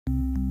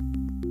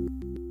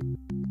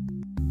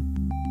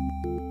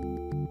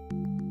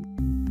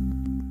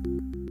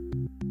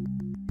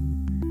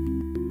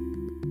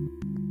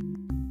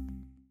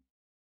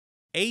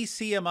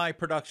ACMi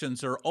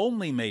productions are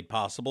only made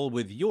possible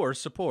with your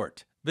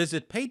support.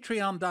 Visit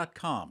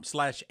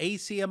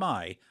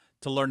patreon.com/ACMi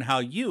to learn how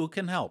you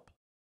can help.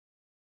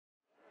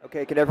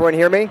 Okay, can everyone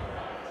hear me?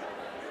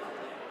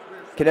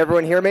 Can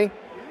everyone hear me?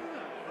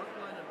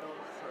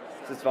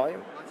 Is this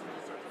volume?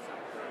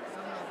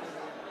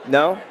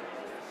 No?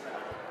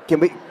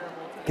 Can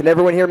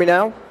everyone hear me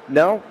now?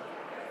 No?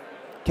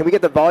 Can we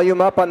get the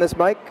volume up on this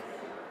mic?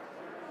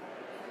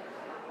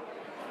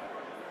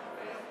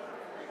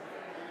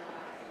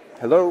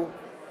 Hello?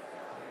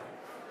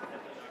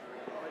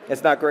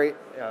 It's not great.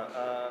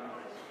 Yeah,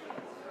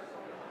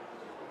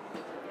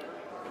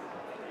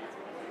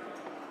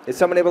 is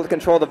someone able to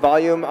control the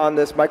volume on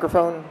this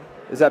microphone?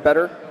 Is that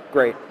better?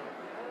 Great.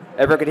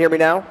 Everyone can hear me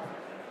now?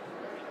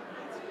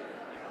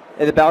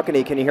 In the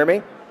balcony, can you hear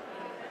me?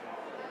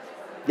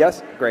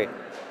 Yes? Great.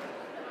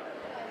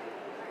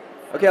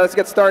 Okay, let's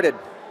get started.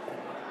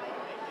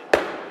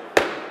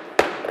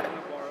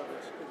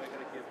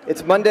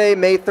 It's Monday,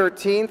 May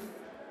 13th,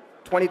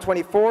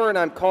 2024, and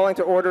I'm calling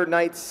to order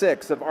night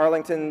 6 of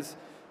Arlington's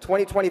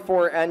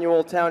 2024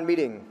 annual town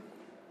meeting.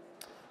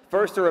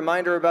 First, a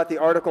reminder about the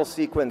article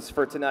sequence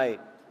for tonight.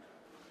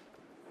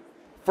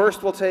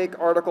 First, we'll take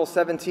Article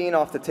 17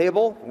 off the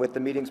table with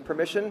the meeting's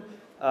permission.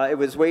 It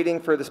was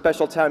waiting for the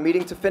special town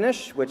meeting to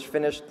finish, which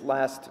finished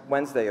last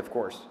Wednesday, of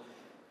course.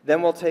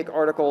 Then we'll take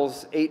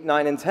Articles 8,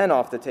 9, and 10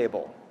 off the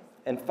table.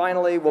 And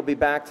finally, we'll be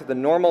back to the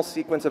normal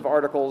sequence of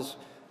articles,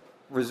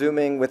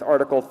 resuming with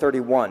Article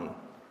 31.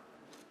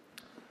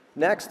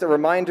 Next, a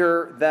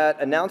reminder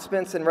that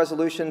announcements and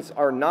resolutions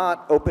are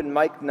not open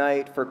mic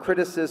night for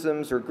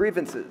criticisms or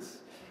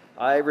grievances.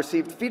 I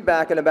received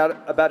feedback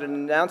about an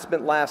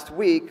announcement last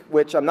week,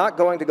 which I'm not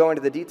going to go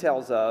into the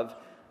details of,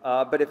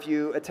 but if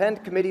you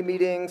attend committee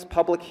meetings,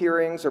 public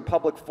hearings, or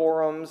public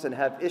forums and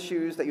have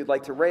issues that you'd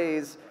like to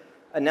raise,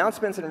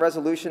 announcements and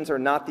resolutions are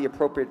not the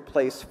appropriate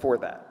place for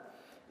that.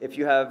 If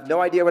you have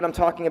no idea what I'm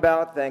talking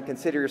about, then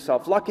consider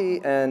yourself lucky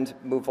and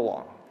move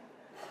along.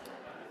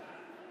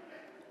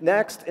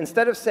 Next,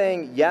 instead of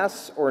saying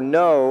yes or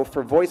no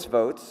for voice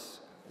votes,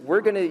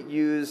 we're going to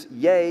use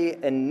yay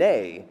and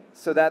nay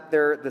so that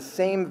they're the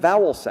same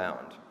vowel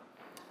sound.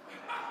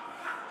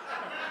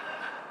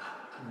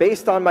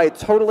 Based on my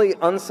totally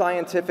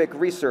unscientific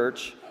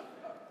research,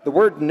 the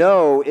word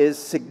no is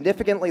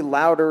significantly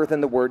louder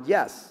than the word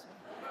yes.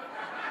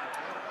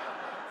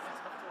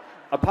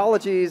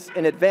 Apologies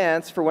in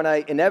advance for when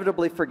I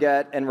inevitably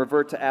forget and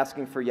revert to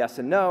asking for yes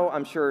and no.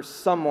 I'm sure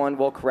someone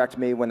will correct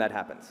me when that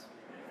happens.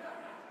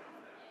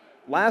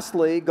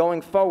 Lastly,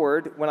 going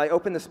forward, when I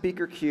open the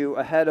speaker queue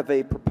ahead of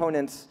a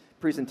proponent's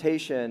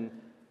presentation,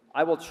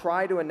 I will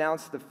try to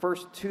announce the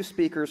first 2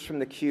 speakers from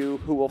the queue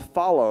who will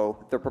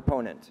follow the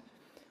proponent.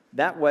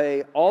 That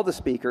way, all the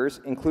speakers,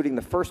 including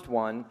the first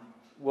one,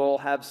 will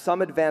have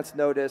some advance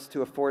notice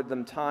to afford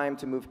them time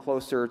to move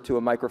closer to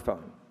a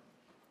microphone.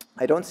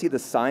 I don't see the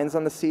signs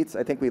on the seats.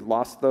 I think we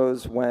lost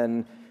those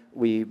when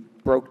we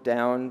broke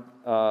down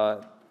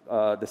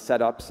the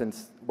setup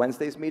since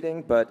Wednesday's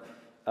meeting, but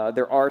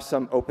there are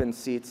some open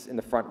seats in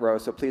the front row,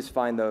 so please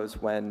find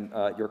those when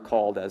you're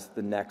called as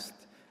the next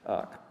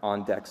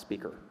on-deck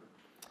speaker.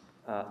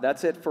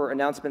 That's it for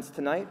announcements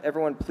tonight.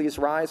 Everyone, please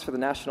rise for the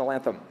national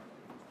anthem.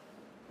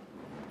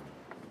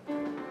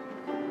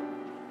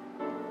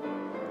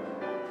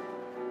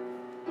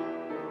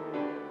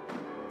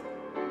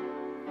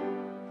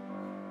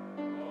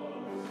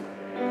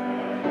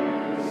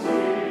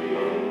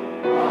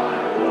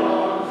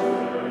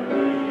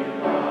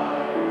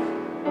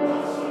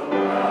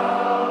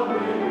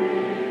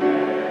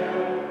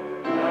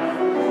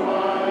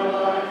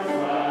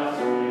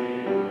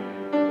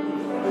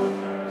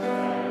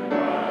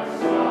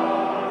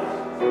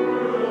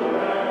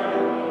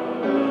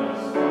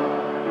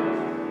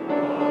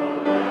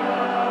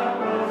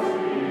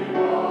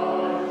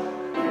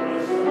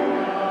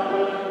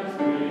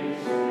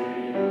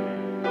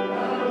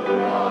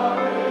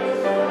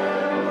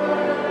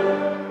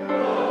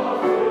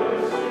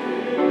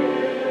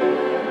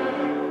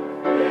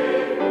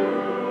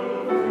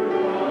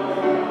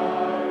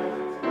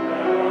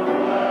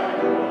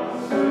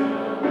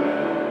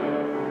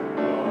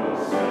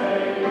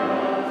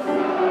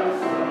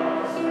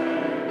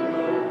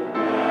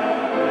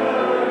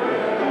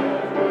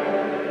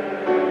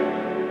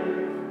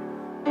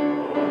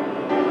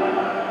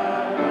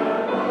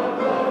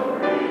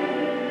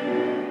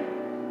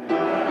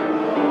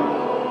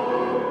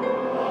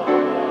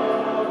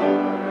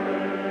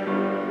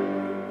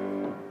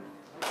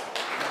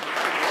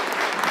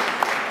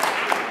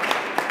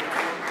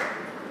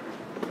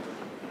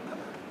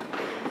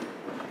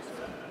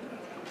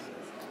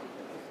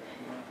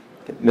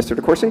 Mr.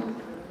 DeCourcy.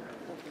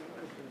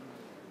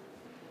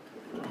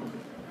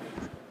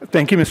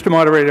 Thank you, Mr.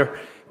 Moderator.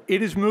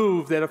 It is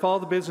moved that if all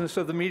the business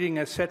of the meeting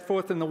as set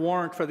forth in the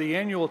warrant for the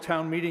annual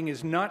town meeting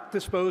is not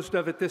disposed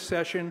of at this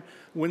session,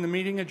 when the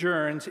meeting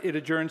adjourns, it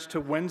adjourns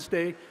to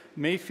Wednesday,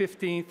 May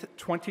 15th,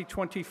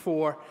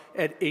 2024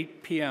 at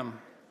 8 p.m.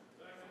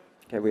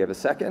 Okay, we have a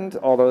second.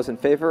 All those in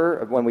favor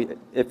of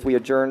if we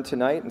adjourn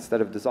tonight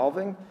instead of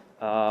dissolving,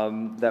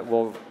 that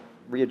will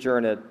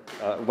re-adjourn at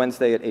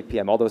Wednesday at 8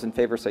 p.m. All those in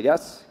favor say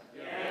yes.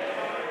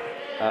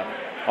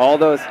 All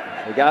those,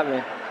 you got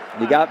me.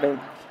 You got me.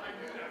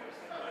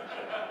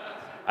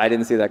 I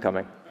didn't see that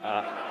coming.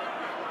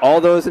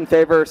 All those in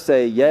favor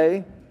say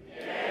yay.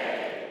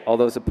 Yay. All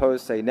those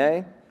opposed say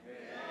nay.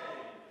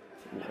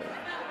 Nay.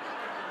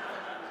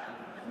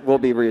 We'll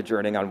be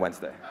re-adjourning on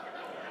Wednesday,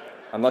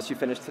 unless you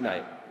finish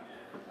tonight.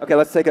 Okay,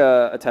 let's take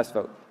a test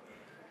vote.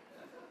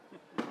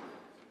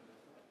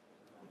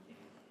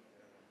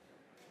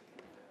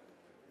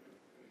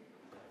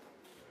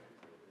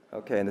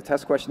 Okay, and the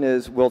test question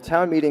is, will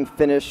town meeting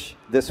finish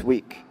this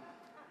week?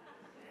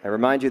 I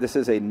remind you, this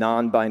is a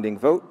non-binding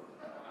vote.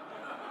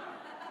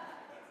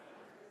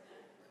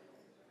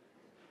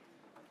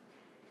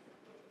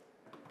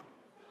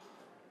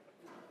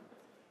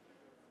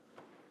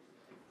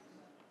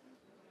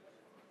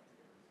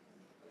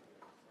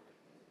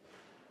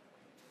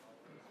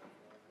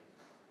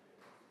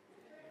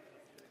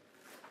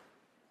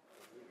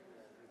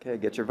 Okay,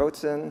 get your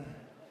votes in.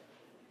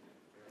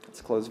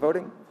 Let's close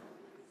voting.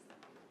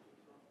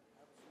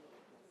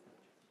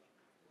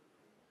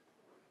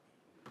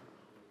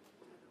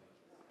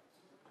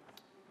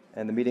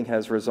 And the meeting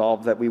has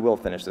resolved that we will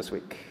finish this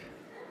week.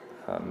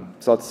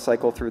 So let's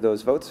cycle through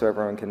those votes so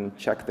everyone can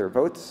check their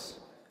votes.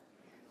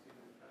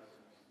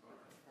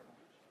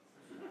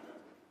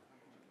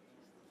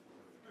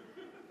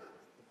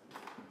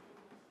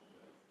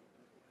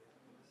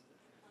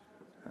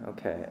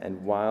 Okay,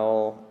 and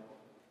while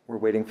we're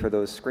waiting for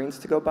those screens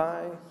to go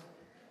by,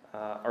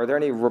 are there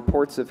any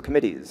reports of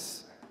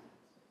committees?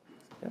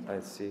 Yep, I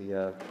see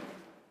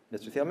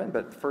Mr. Thielman,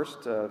 but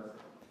first,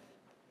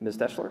 Ms.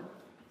 Deschler.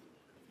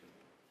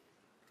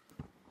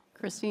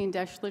 Christine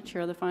Deschler,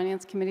 Chair of the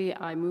Finance Committee.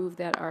 I move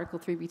that Article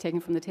 3 be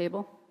taken from the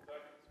table.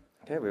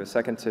 Okay, we have a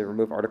second to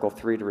remove Article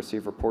 3 to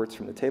receive reports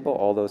from the table.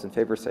 All those in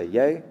favor say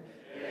yay.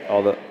 Yay.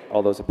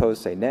 All those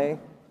opposed say nay.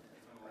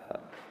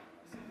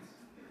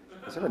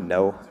 Is there a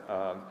no?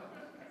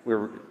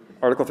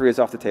 Article 3 is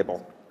off the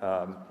table.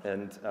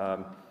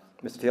 Mr.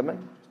 Thielman?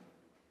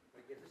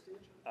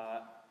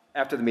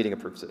 After the meeting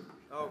approves it.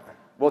 Okay.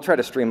 We'll try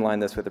to streamline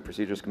this with the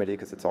Procedures Committee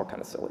because it's all kind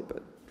of silly, but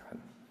go ahead.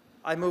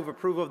 I move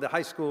approval of the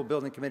High School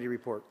Building Committee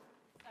report.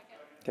 Second.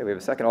 Okay, we have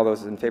a second. All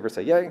those in favor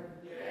say yay.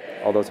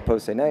 Yay. All those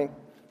opposed say nay.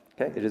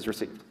 Okay, it is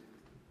received. Do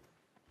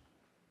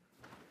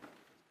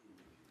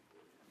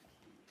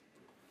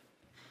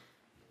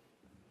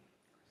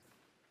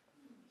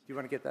you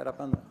want to get that up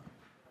on the?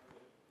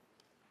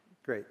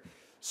 Great.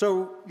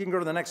 So you can go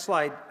to the next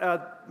slide.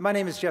 My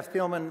name is Jeff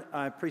Thielman.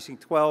 I'm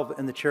Precinct 12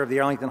 and the chair of the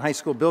Arlington High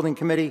School Building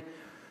Committee.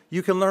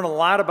 You can learn a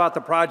lot about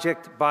the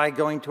project by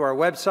going to our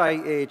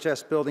website,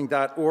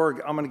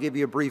 ahsbuilding.org. I'm going to give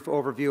you a brief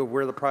overview of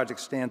where the project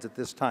stands at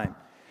this time.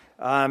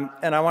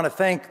 And I want to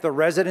thank the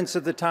residents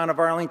of the town of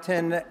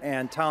Arlington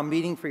and town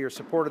meeting for your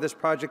support of this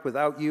project.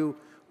 Without you,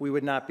 we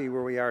would not be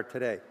where we are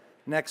today.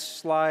 Next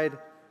slide,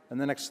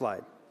 and the next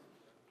slide.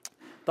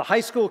 The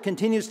high school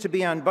continues to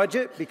be on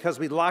budget because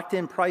we locked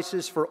in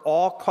prices for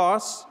all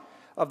costs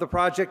of the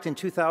project in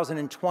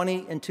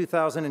 2020 and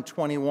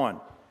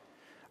 2021.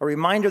 A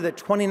reminder that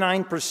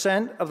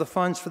 29% of the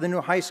funds for the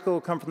new high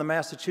school come from the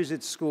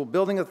Massachusetts School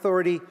Building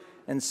Authority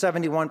and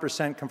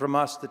 71% come from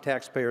us, the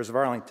taxpayers of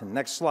Arlington.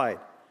 Next slide.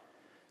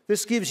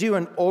 This gives you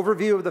an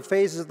overview of the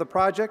phases of the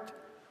project.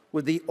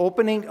 With the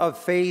opening of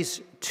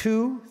Phase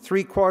 2,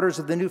 3/4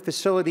 of the new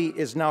facility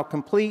is now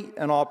complete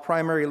and all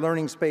primary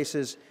learning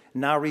spaces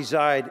now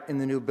reside in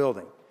the new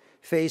building.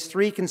 Phase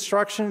 3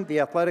 construction, the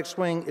athletics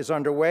wing, is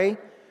underway.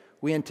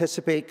 We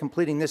anticipate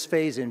completing this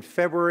phase in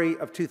February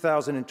of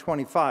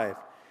 2025.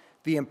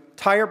 The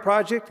entire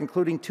project,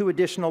 including 2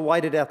 additional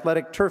lighted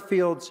athletic turf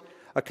fields,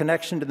 a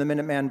connection to the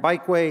Minuteman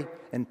Bikeway,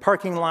 and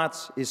parking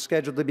lots, is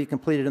scheduled to be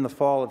completed in the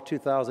fall of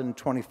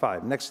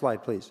 2025. Next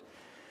slide, please.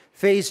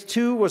 Phase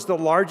 2 was the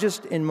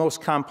largest and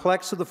most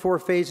complex of the 4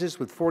 phases,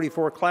 with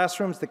 44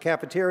 classrooms, the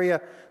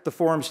cafeteria, the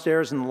forum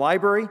stairs, and the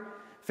library.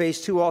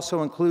 Phase 2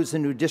 also includes the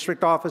new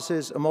district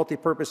offices, a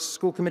multi-purpose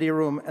school committee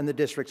room, and the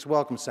district's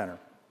welcome center.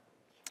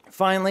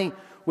 Finally,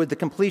 with the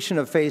completion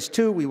of Phase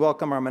 2, we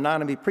welcome our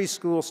Menominee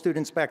preschool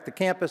students back to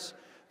campus.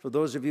 For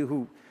those of you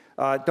who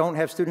don't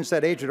have students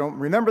that age or don't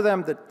remember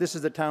them, that this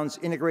is the town's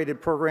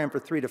integrated program for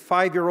 3 to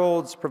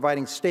 5-year-olds,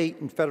 providing state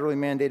and federally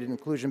mandated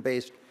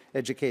inclusion-based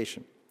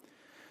education.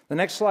 The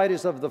next slide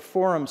is of the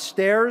forum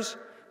stairs.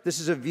 This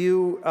is a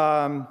view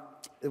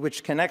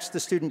which connects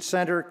the student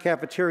center,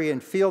 cafeteria,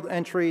 and field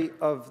entry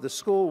of the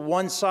school.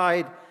 One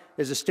side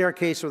is a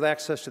staircase with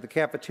access to the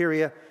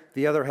cafeteria.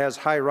 The other has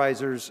high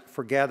risers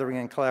for gathering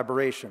and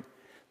collaboration.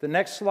 The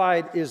next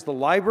slide is the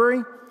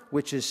library,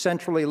 which is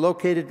centrally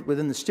located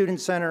within the student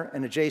center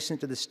and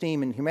adjacent to the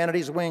STEAM and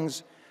humanities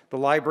wings. The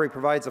library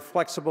provides a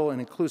flexible and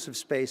inclusive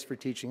space for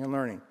teaching and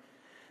learning.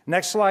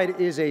 Next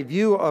slide is a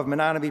view of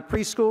Menominee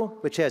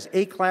Preschool, which has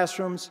 8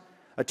 classrooms,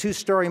 a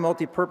 2-story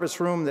multi-purpose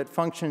room that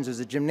functions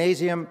as a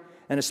gymnasium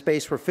and a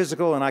space where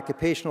physical and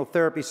occupational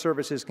therapy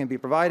services can be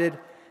provided,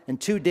 and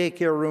 2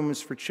 daycare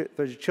rooms for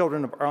the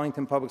children of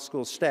Arlington Public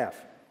Schools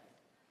staff.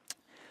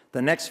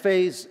 The next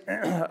phase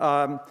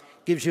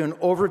gives you an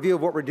overview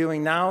of what we're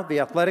doing now, the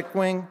athletic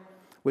wing,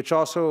 which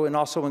also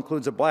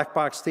includes a black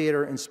box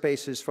theater and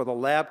spaces for the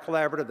Lab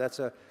Collaborative. That's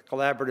a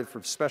collaborative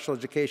for special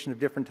education of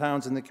different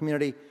towns in the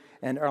community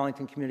and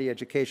Arlington Community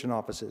Education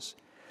offices.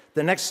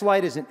 The next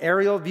slide is an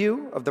aerial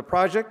view of the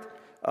project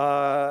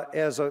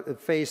as a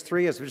phase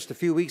 3 as of just a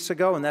few weeks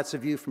ago, and that's a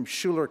view from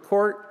Schuler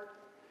Court.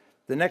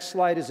 The next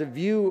slide is a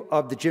view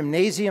of the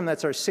gymnasium.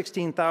 That's our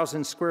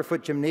 16,000 square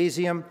foot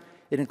gymnasium.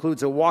 It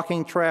includes a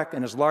walking track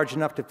and is large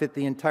enough to fit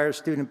the entire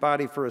student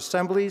body for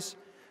assemblies.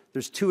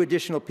 There's 2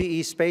 additional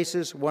PE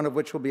spaces, one of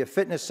which will be a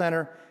fitness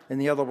center,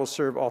 and the other will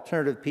serve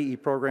alternative PE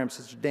programs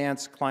such as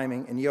dance,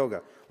 climbing, and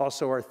yoga.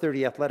 Also, our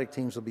 30 athletic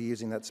teams will be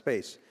using that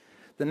space.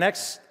 The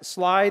next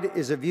slide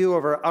is a view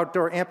of our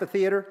outdoor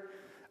amphitheater,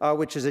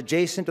 which is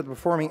adjacent to the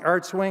Performing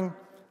Arts Wing.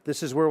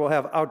 This is where we'll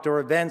have outdoor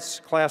events,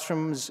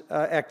 classrooms,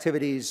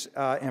 activities,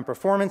 and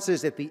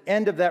performances. At the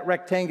end of that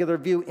rectangular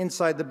view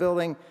inside the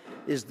building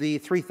is the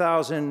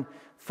 3,000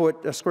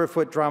 square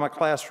foot drama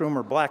classroom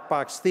or black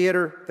box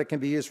theater that can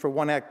be used for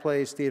one-act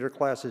plays, theater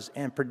classes,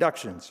 and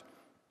productions.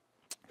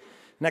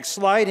 Next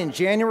slide. In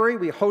January,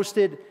 we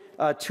hosted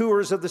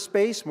tours of the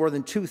space. More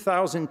than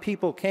 2,000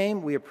 people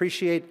came. We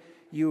appreciate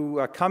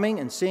you coming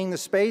and seeing the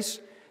space.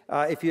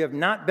 If you have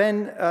not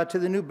been to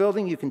the new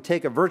building, you can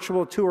take a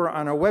virtual tour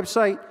on our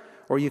website,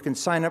 or you can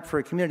sign up for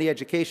a community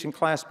education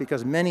class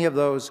because many of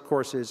those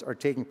courses are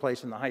taking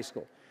place in the high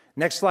school.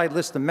 Next slide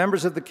lists the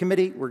members of the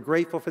committee. We're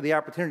grateful for the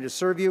opportunity to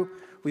serve you.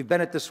 We've been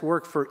at this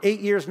work for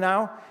 8 years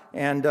now,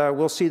 and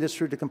we'll see this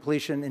through to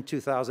completion in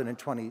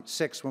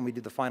 2026 when we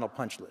do the final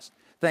punch list.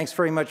 Thanks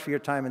very much for your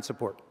time and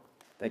support.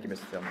 Thank you,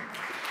 Mr. Thielman.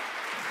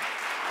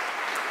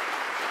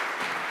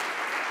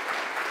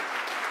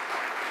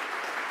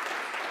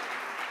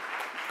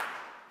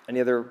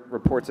 Any other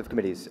reports of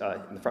committees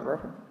in the front row?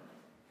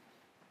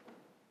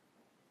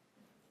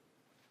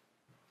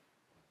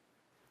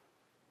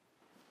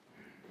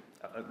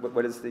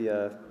 What is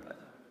the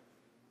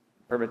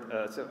permit?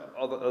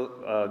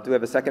 Do we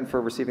have a second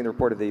for receiving the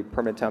report of the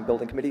Permanent Town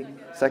Building Committee?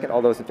 Second.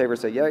 All those in favor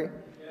say yay.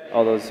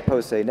 All those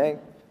opposed say nay.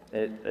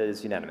 It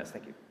is unanimous.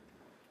 Thank you.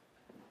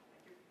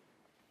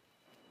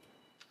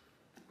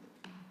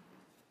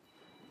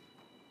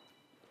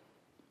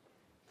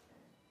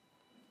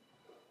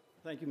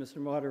 Thank you, Mr.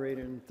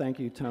 Moderator, and thank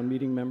you, town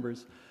meeting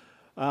members.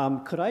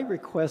 Could I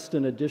request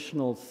an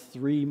additional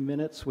 3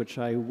 minutes, which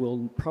I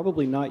will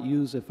probably not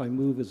use if I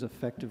move as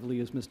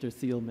effectively as Mr.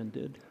 Thielman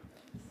did?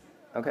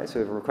 Okay, so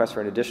we have a request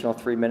for an additional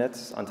 3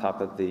 minutes on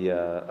top of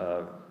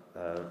the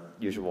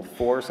usual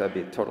 4, so that'd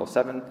be a total of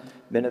 7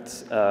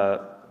 minutes.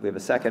 We have a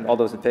second. All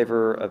those in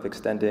favor of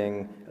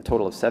extending a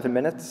total of 7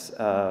 minutes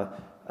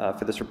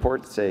for this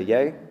report say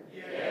yay.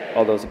 Yay.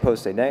 All those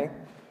opposed say nay.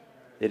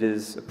 It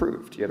is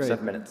approved. You have Great.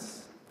 7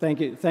 minutes. Thank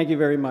you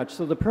very much.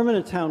 So the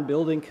Permanent Town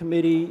Building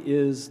Committee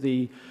is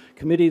the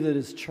committee that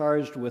is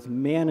charged with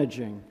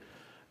managing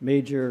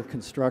major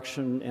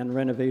construction and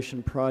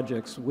renovation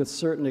projects, with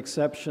certain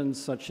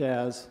exceptions such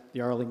as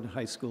the Arlington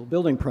High School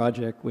building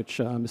project, which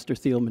Mr.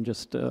 Thielman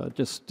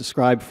just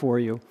described for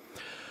you.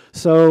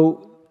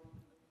 So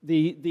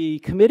the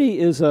committee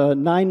is a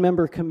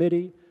 9-member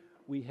committee.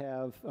 We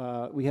have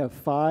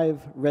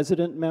 5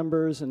 resident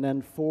members and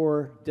then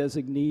 4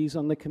 designees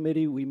on the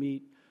committee. We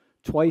meet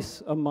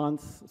twice a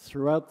month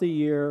throughout the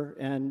year,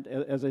 and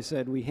as I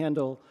said, we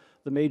handle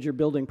the major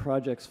building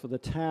projects for the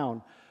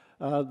town.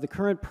 The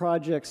current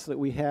projects that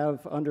we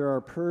have under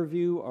our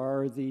purview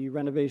are the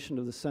renovation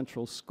of the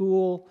central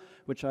school,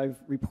 which I've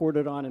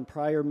reported on in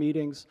prior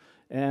meetings,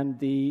 and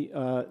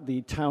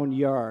the town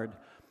yard.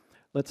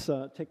 Let's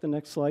take the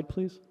next slide,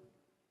 please.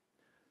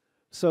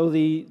 So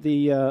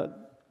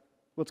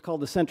what's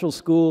called the central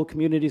school,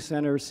 community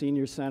center,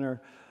 senior center.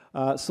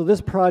 So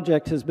this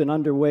project has been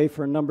underway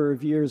for a number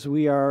of years.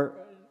 We are,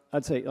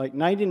 I'd say, like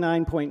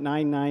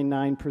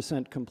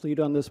 99.999% complete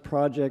on this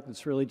project.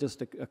 It's really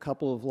just a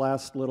couple of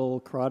last little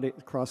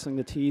crossing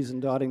the T's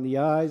and dotting the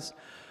I's.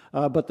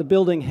 But the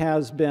building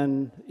has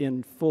been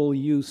in full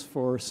use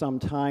for some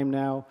time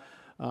now.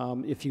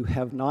 If you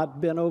have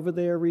not been over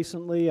there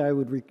recently, or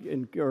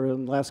in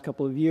the last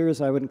couple of years,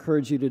 I would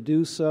encourage you to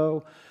do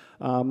so.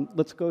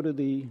 Let's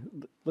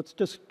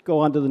just go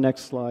on to the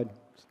next slide.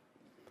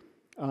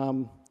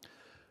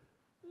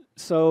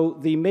 So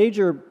the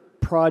major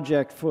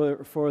project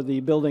for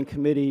the building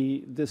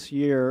committee this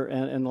year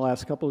and the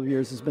last couple of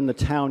years has been the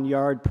town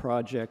yard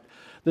project.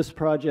 This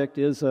project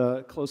is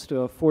close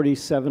to a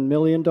 $47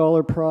 million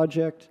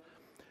project.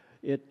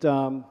 It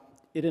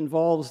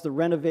involves the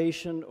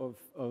renovation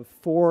of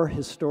 4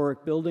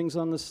 historic buildings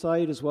on the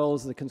site, as well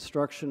as the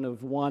construction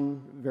of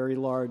 1 very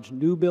large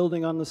new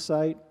building on the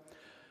site.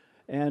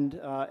 And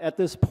at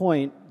this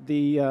point,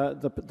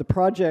 the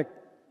project,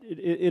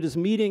 it is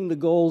meeting the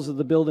goals of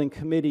the building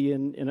committee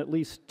in at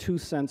least 2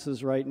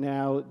 senses right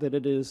now, that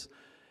it is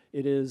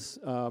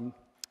a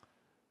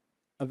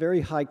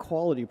very high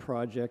quality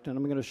project, and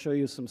I'm going to show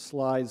you some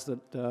slides that,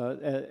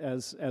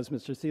 as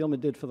Mr. Thielman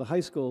did for the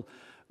high school,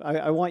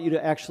 I want you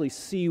to actually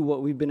see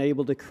what we've been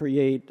able to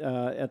create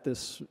at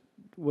this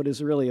what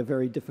is really a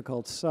very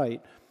difficult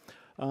site.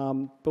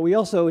 But we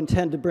also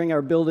intend to bring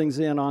our buildings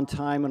in on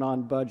time and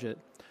on budget.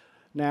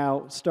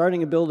 Now,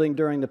 starting a building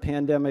during the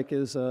pandemic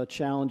is a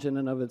challenge in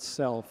and of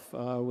itself,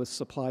 with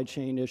supply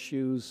chain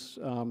issues,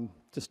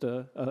 just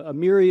a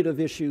myriad of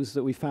issues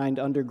that we find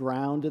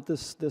underground at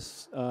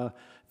this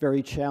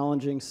very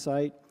challenging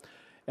site.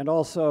 And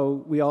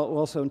also, we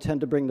also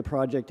intend to bring the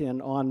project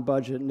in on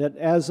budget. And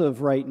as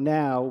of right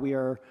now, we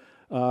are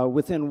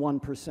within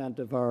 1%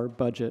 of our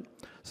budget.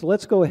 So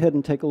let's go ahead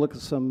and take a look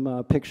at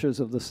some pictures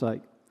of the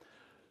site.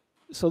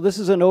 So this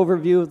is an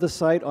overview of the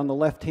site. On the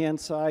left-hand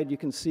side, you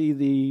can see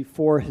the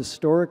 4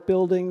 historic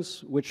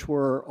buildings, which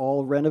were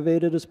all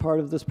renovated as part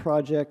of this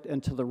project.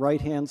 And to the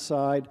right-hand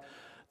side,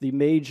 the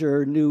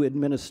major new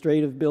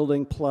administrative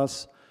building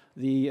plus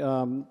the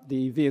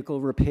vehicle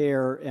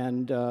repair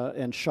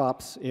and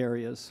shops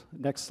areas.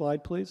 Next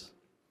slide, please.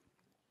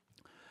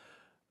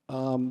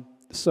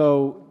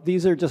 So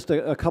these are just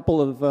a couple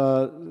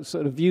of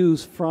sort of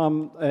views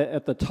from,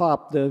 at the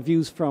top, the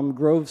views from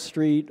Grove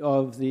Street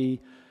of the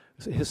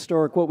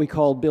historic, what we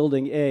call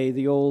Building A,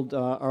 the old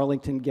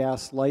Arlington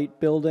Gas Light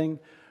building,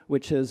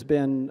 which has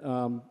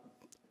been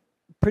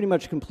pretty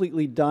much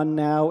completely done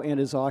now and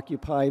is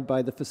occupied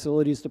by the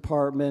Facilities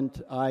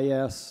Department,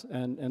 IS,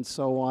 and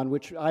so on,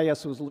 which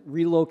IS was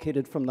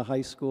relocated from the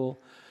high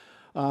school.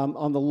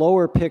 On the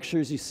lower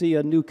pictures, you see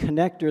a new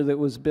connector that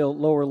was built,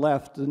 lower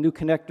left, the new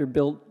connector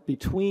built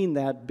between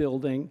that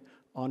building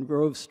on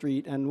Grove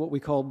Street and what we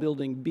call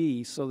Building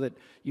B, so that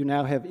you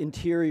now have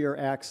interior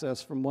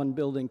access from one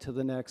building to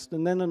the next.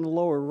 And then in the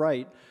lower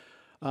right,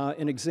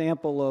 an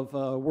example of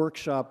a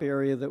workshop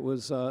area that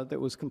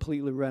was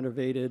completely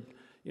renovated,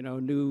 you know,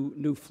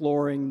 new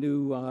flooring,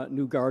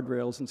 new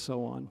guardrails, and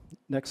so on.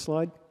 Next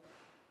slide.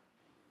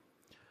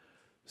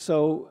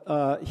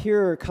 So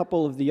here are a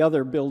couple of the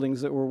other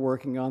buildings that we're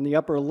working on. The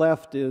upper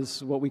left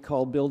is what we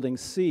call Building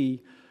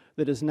C,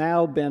 that has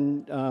now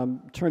been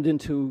turned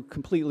into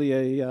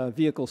completely a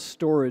vehicle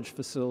storage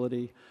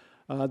facility.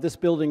 This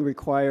building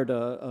required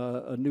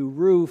a new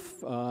roof,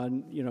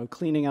 you know,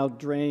 cleaning out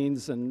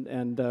drains,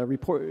 and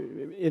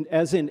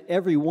as in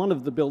every one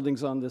of the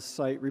buildings on this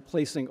site,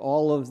 replacing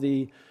all of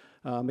the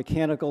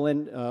mechanical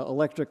and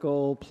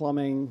electrical,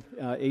 plumbing,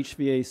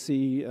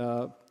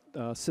 HVAC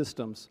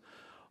systems.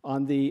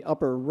 On the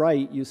upper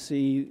right, you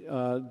see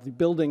the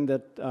building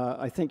that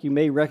I think you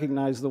may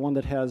recognize, the one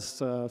that has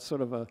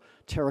sort of a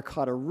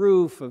terracotta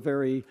roof, a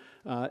very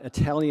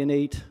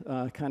Italianate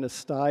kind of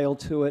style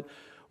to it.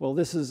 Well,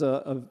 this is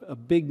a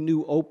big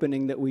new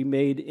opening that we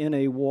made in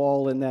a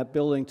wall in that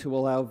building to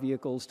allow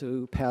vehicles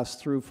to pass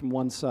through from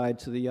one side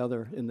to the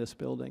other in this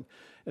building.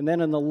 And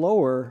then in the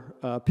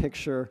lower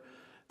picture,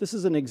 this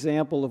is an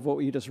example of what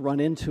we just run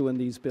into in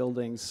these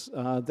buildings,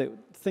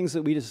 things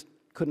that we just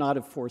could not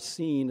have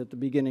foreseen at the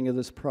beginning of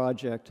this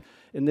project.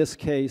 In this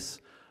case,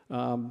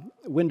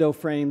 window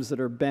frames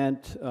that are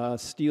bent,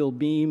 steel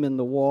beam in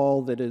the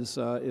wall that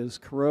is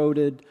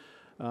corroded,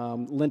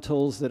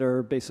 lintels that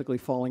are basically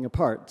falling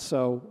apart.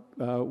 So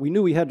we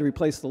knew we had to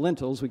replace the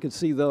lintels, we could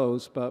see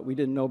those, but we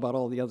didn't know about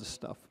all the other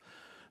stuff.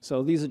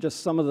 So these are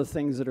just some of the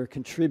things that are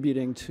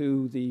contributing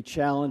to the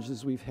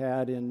challenges we've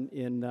had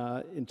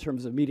in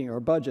terms of meeting our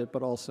budget,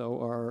 but also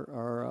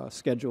our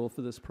schedule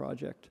for this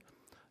project.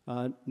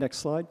 Next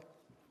slide.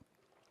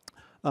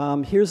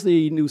 Here's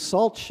the new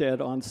salt shed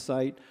on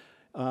site.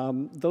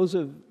 Those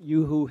of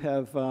you who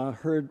have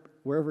heard,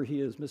 wherever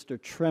he is,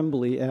 Mr.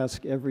 Tremblay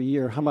ask every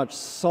year how much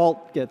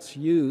salt gets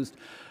used.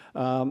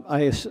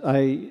 I'm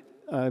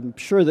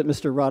sure that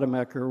Mr.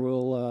 Rademacher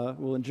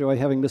will enjoy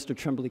having Mr.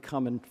 Tremblay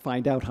come and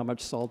find out how much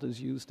salt is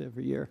used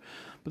every year.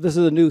 But this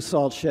is a new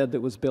salt shed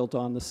that was built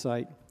on the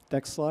site.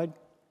 Next slide.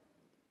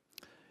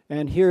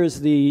 And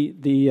here's the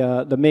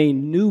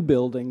main new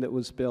building that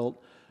was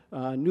built.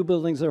 New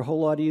buildings are a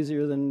whole lot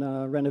easier than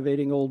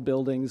renovating old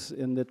buildings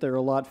in that there are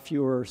a lot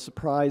fewer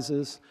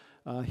surprises.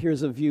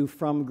 Here's a view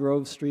from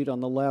Grove Street on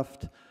the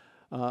left.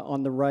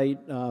 On the right,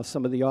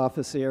 some of the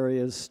office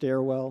areas,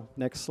 stairwell.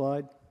 Next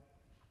slide.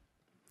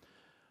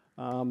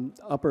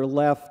 Upper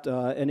left,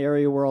 an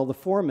area where all the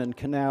foremen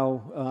can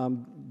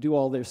now do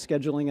all their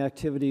scheduling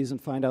activities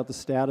and find out the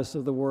status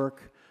of the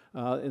work.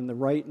 In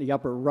the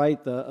upper right,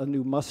 a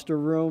new muster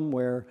room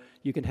where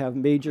you can have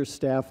major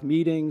staff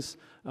meetings.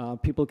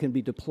 People can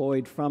be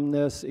deployed from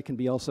this. It can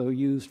be also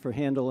used for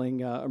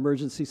handling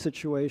emergency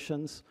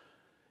situations.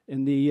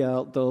 In the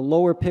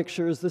lower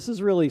pictures, this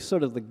is really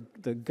sort of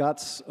the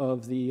guts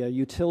of the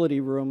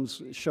utility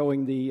rooms,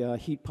 showing the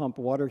heat pump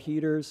water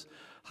heaters,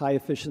 high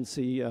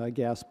efficiency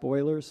gas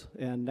boilers.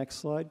 And next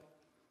slide.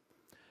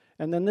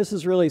 And then this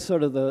is really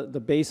sort of the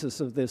basis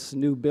of this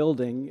new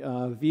building,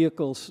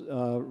 vehicles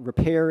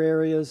repair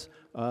areas,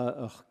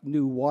 a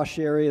new wash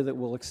area that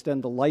will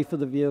extend the life of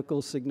the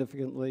vehicle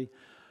significantly.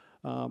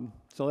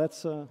 So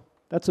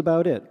that's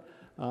about it.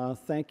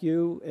 Thank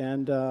you,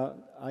 and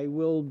I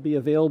will be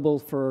available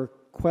for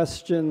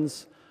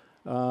questions.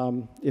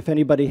 If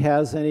anybody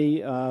has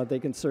any, they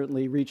can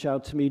certainly reach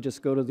out to me.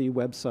 Just go to the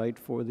website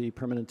for the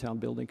Permanent Town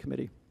Building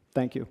Committee.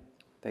 Thank you.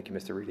 Thank you,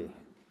 Mr. Reedy.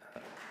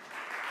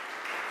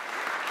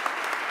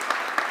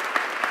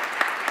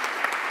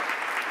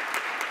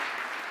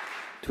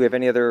 we have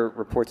any other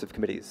reports of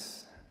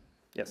committees?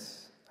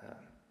 Yes,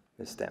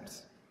 Ms.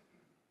 Stamps.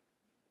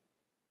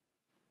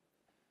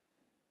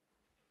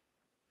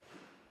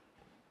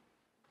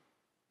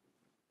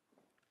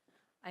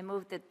 I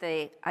move that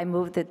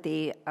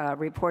the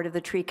report of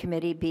the tree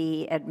committee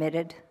be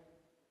admitted.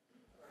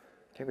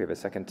 Okay, we have a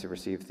second to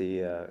receive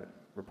the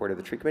report of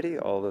the tree committee.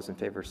 All those in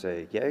favor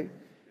say yay. Yay.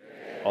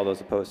 All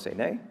those opposed say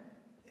nay.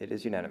 It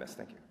is unanimous.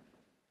 Thank you.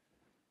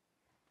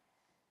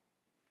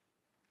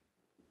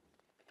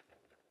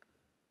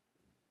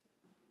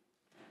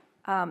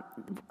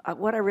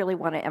 What I really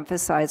want to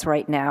emphasize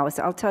right now is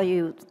I'll tell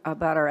you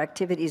about our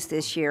activities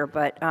this year,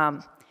 but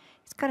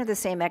it's kind of the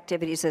same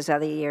activities as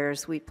other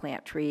years. We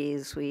plant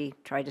trees, we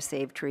try to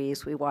save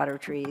trees, we water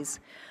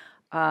trees.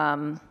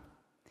 But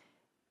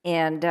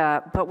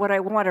what I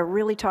want to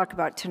really talk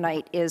about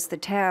tonight is the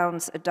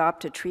town's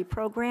Adopt a Tree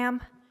program.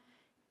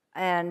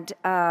 And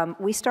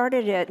we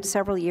started it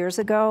several years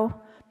ago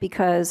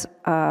because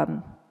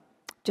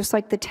just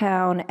like the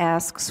town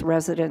asks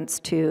residents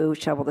to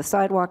shovel the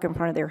sidewalk in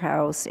front of their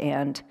house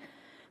and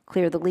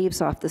clear the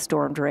leaves off the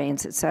storm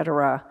drains, et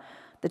cetera,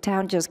 the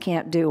town just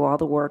can't do all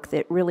the work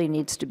that really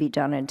needs to be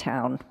done in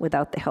town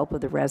without the help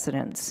of the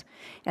residents.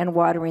 And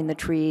watering the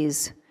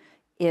trees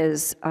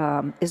is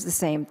the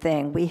same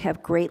thing. We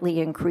have greatly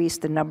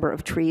increased the number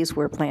of trees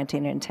we're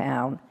planting in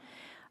town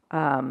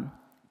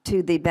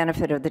to the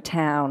benefit of the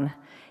town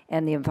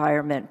and the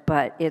environment,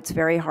 but it's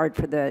very hard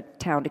for the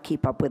town to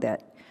keep up with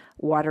it.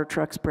 Water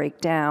trucks break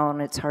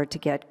down, it's hard to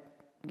get,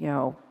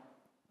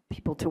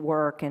 people to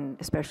work, and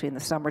especially in the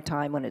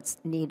summertime when it's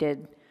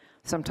needed,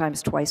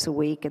 sometimes twice a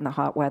week in the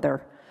hot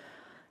weather.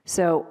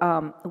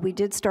 So we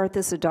did start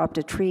this Adopt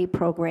a Tree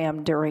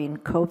program during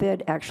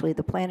COVID. Actually,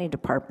 the planning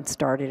department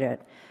started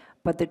it,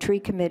 but the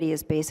tree committee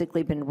has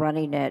basically been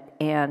running it,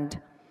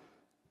 and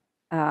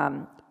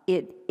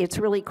it's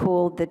really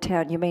cool. The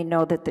town, you may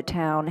know that the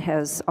town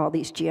has all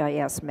these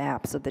GIS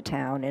maps of the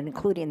town, and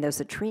including there's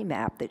a tree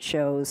map that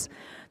shows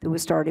that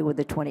was started with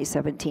the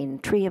 2017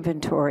 tree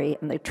inventory,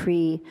 and the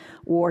tree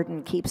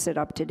warden keeps it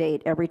up to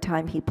date. Every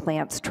time he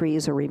plants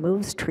trees or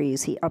removes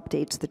trees, he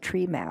updates the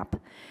tree map.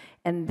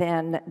 And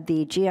then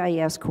the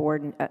GIS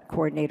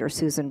coordinator,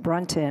 Susan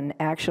Brunton,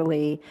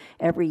 actually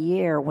every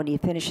year when he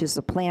finishes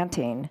the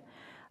planting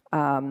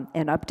and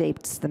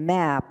updates the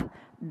map,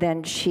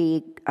 then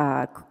she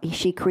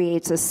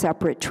creates a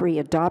separate tree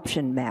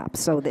adoption map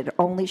so that it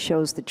only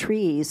shows the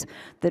trees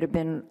that have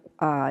been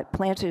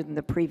planted in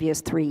the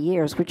previous 3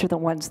 years, which are the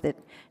ones that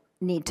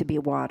need to be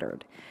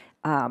watered.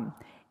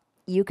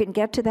 You can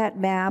get to that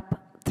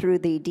map through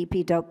the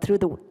through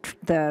the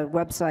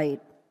website,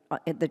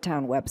 the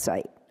town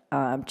website.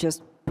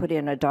 Just put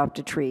in Adopt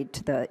a Tree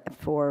to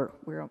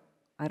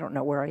I don't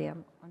know where I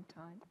am on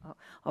time.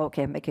 Oh,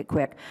 okay, make it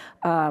quick.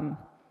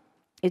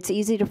 It's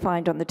easy to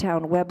find on the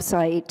town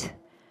website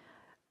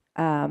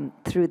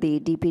through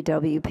the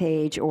DPW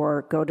page,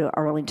 or go to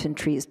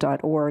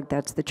arlingtontrees.org.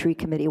 That's the tree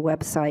committee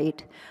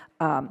website.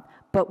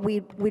 But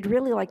we'd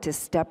really like to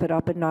step it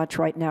up a notch.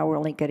 Right now, we're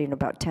only getting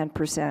about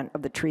 10%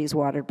 of the trees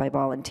watered by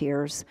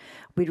volunteers.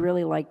 We'd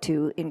really like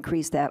to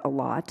increase that a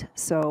lot.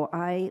 So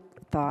I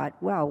thought,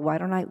 well, why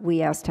don't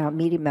we ask town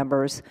meeting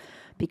members,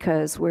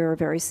 because we're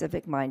very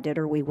civic-minded,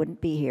 or we wouldn't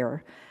be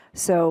here.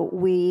 So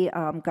we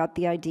got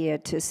the idea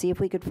to see if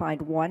we could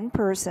find one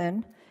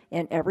person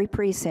in every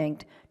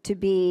precinct to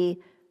be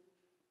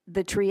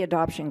the tree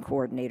adoption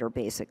coordinator,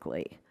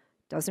 basically.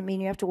 Doesn't mean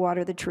you have to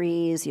water the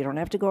trees, you don't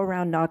have to go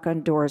around knock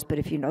on doors, but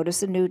if you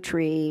notice a new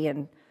tree,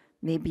 and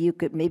maybe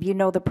you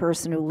know the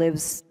person who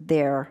lives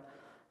there,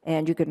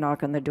 and you could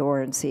knock on the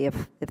door and see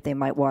if they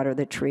might water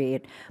the tree.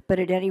 But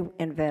at any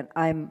event,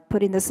 I'm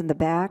putting this in the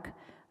back.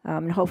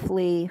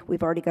 Hopefully,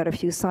 we've already got a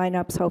few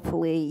sign-ups.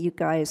 Hopefully, you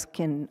guys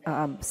can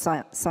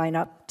sign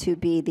up to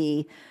be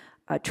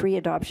the tree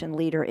adoption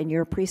leader in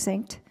your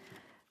precinct.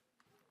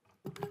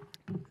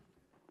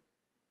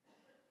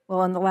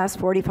 Well, in the last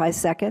 45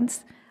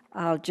 seconds,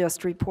 I'll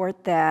just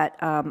report that,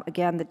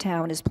 again, the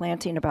town is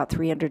planting about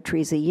 300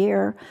 trees a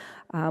year.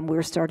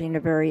 We're starting a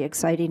very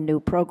exciting new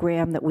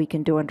program that we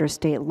can do under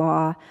state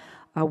law.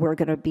 We're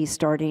going to be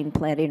starting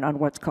planting on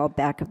what's called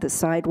back of the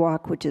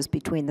sidewalk, which is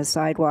between the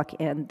sidewalk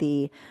and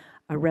the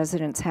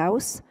resident's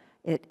house.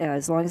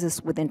 As long as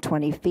it's within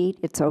 20 feet,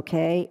 it's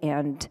okay.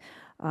 And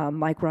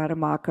Mike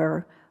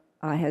Rademacher,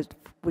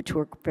 which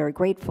we're very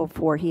grateful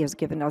for, he has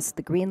given us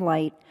the green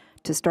light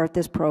to start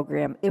this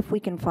program if we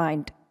can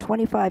find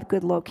 25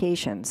 good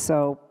locations.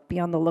 So be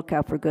on the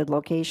lookout for good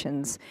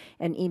locations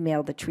and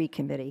email the tree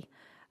committee.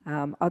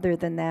 Other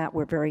than that,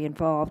 we're very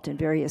involved in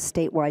various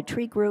statewide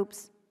tree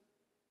groups,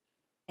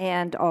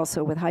 and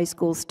also with high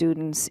school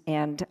students,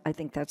 and I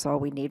think that's all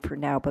we need for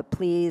now. But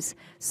please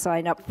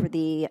sign up for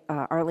the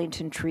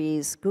Arlington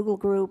Trees Google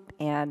group,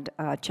 and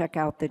check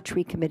out the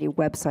tree committee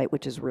website,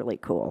 which is really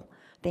cool.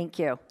 Thank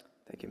you.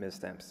 Thank you, Ms.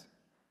 Stamps.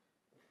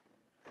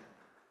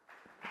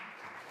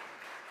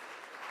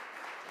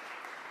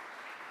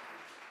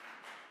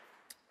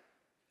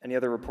 Any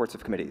other reports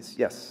of committees?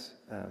 Yes,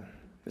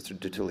 Mr.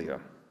 DiTullio.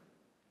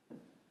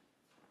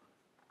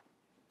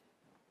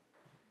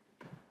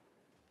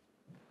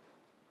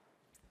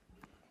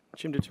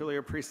 Jim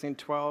DiTullio, Precinct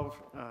 12.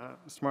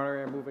 Mr.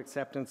 Moderator, I move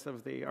acceptance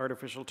of the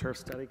Artificial Turf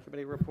Study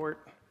Committee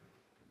report.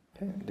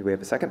 Okay, do we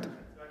have a second?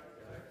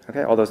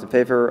 Okay, all those in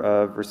favor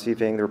of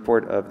receiving the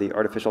report of the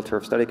Artificial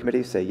Turf Study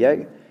Committee say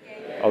yay.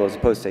 Yay. All those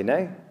opposed say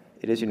nay.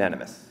 It is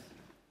unanimous.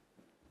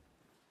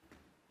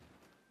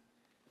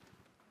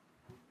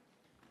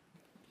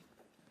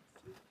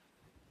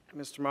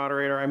 Mr.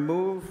 Moderator, I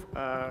move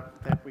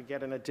that we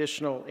get an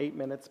additional 8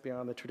 minutes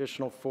beyond the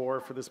traditional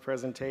 4 for this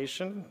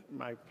presentation.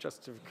 My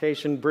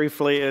justification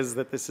briefly is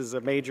that this is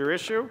a major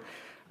issue.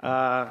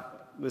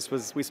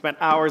 We spent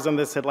hours on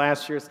this at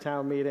last year's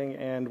town meeting,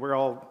 and we're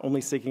all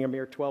only seeking a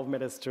mere 12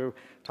 minutes to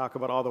talk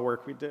about all the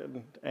work we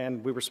did.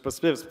 And we were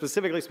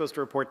specifically supposed to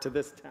report to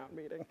this town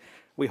meeting.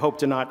 We hope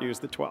to not use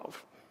the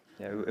 12.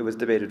 Yeah, it was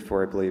debated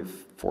for, I believe,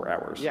 4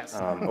 hours. Yes.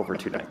 Over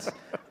 2 nights.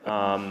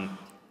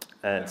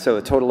 And so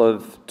a total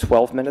of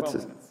 12 minutes?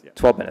 12 minutes, yeah.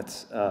 12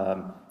 minutes.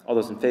 All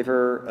those in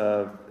favor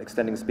of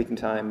extending speaking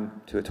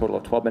time to a total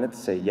of 12 minutes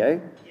say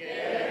yay.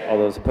 Yay. All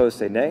those opposed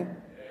say nay.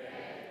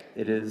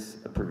 Yay. It is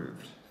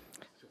approved.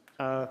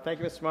 Thank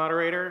you, Mr.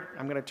 Moderator.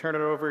 I'm going to turn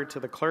it over to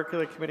the clerk of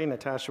the committee,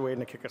 Natasha Wade,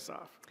 to kick us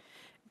off.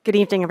 Good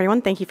evening,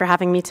 everyone. Thank you for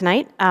having me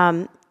tonight.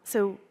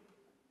 So,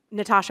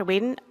 Natasha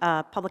Wade,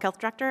 Public Health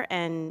Director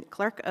and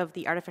Clerk of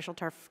the Artificial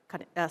Turf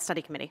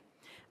Study Committee.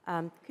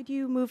 Could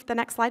you move the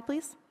next slide,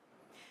 please?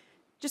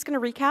 Just going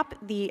to recap,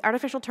 the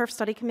Artificial Turf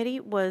Study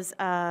Committee was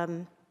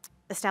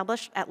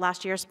established at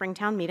last year's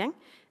Springtown meeting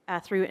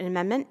through an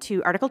amendment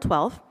to Article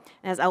 12.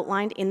 As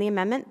outlined in the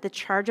amendment, the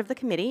charge of the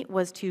committee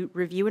was to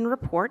review and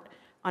report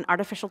on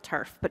artificial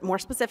turf, but more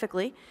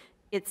specifically,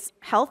 its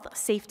health,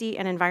 safety,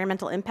 and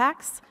environmental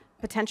impacts,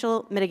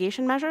 potential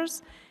mitigation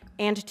measures,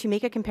 and to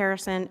make a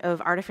comparison of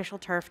artificial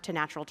turf to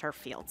natural turf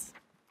fields.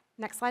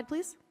 Next slide,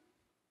 please.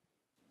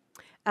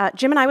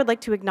 Jim and I would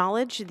like to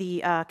acknowledge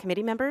the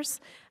committee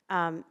members.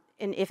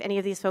 And if any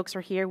of these folks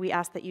are here, we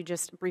ask that you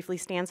just briefly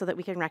stand so that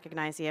we can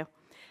recognize you.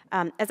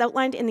 As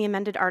outlined in the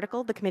amended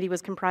article, the committee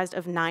was comprised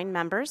of 9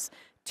 members,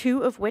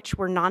 2 of which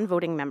were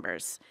non-voting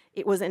members.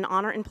 It was an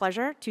honor and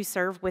pleasure to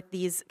serve with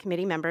these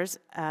committee members,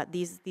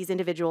 these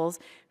individuals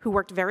who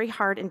worked very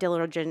hard and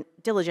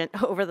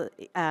diligent over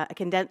a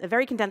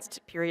very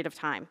condensed period of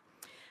time.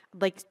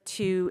 I'd like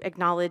to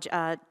acknowledge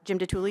Jim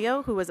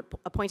DiTullio, who was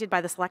appointed by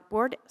the Select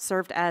Board,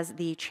 served as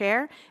the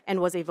chair, and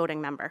was a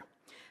voting member.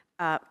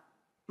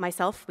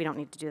 Myself, we don't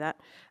need to do that.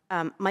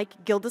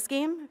 Mike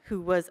Gildesgame,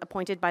 who was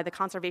appointed by the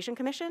Conservation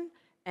Commission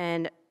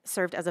and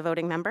served as a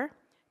voting member.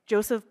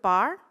 Joseph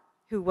Barr,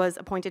 who was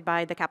appointed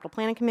by the Capital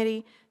Planning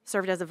Committee,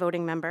 served as a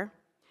voting member.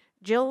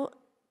 Jill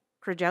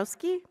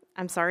Krajewski,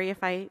 I'm sorry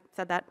if I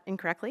said that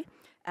incorrectly,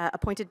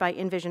 appointed by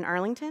Envision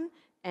Arlington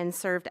and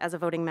served as a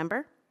voting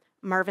member.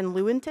 Marvin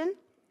Lewinton,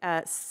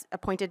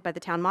 appointed by the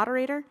Town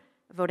Moderator,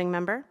 a voting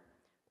member.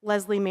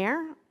 Leslie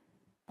Mayer,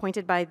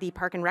 appointed by the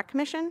Park and Rec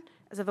Commission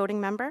as a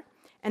voting member.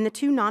 And the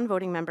 2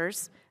 non-voting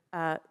members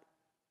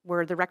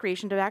were the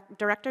Recreation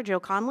Director,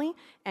 Joe Conley,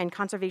 and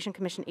Conservation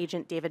Commission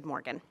Agent, David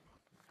Morgan.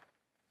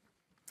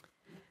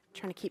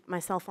 Trying to keep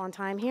myself on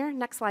time here.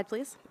 Next slide,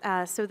 please.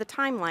 So the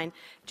timeline.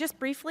 Just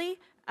briefly,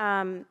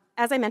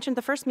 as I mentioned,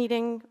 the first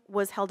meeting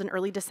was held in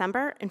early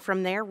December, and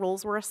from there,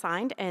 roles were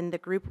assigned, and the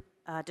group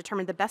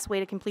determined the best way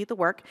to complete the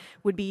work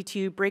would be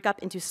to break up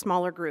into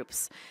smaller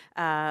groups,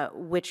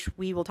 which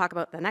we will talk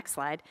about the next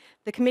slide.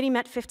 The committee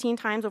met 15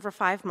 times over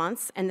 5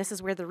 months, and this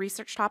is where the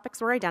research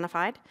topics were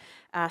identified.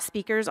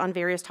 Speakers on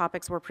various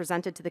topics were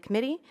presented to the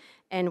committee,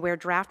 and where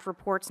draft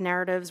reports,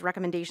 narratives,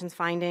 recommendations,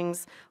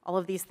 findings, all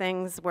of these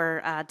things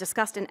were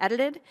discussed and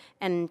edited,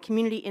 and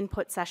community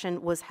input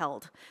session was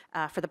held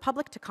for the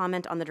public to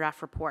comment on the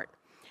draft report.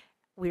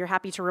 We are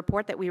happy to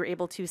report that we were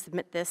able to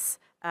submit this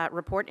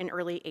report in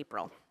early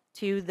April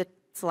to the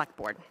Select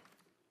Board.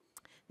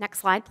 Next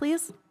slide,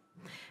 please.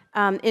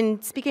 In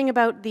speaking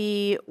about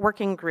the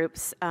working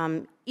groups,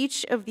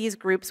 each of these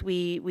groups,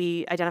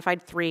 we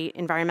identified 3: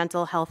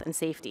 environmental, health, and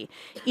safety.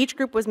 Each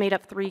group was made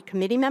up 3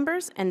 committee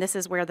members, and this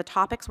is where the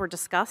topics were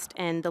discussed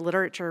and the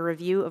literature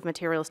review of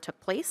materials took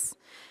place.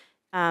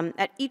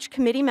 At each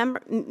committee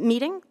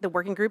meeting, the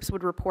working groups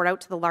would report out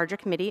to the larger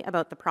committee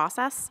about the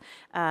process,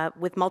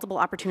 with multiple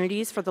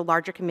opportunities for the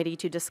larger committee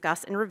to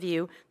discuss and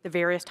review the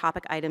various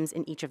topic items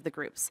in each of the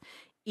groups.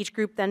 Each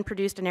group then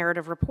produced a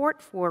narrative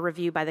report for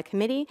review by the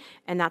committee,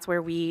 and that's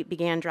where we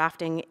began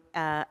drafting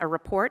a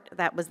report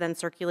that was then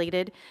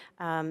circulated,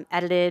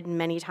 edited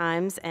many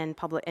times, and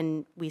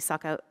we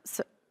sought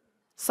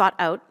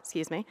out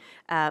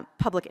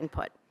public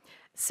input.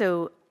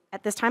 So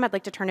at this time, I'd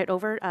like to turn it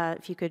over,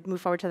 if you could move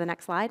forward to the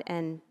next slide,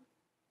 and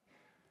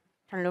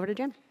turn it over to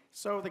Jim.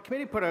 So the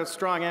committee put a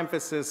strong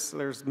emphasis,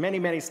 there's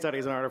many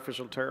studies on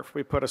artificial turf.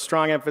 We put a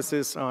strong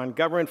emphasis on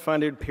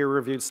government-funded,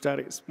 peer-reviewed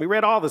studies. We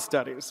read all the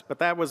studies, but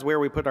that was where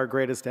we put our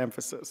greatest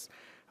emphasis,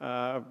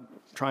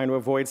 trying to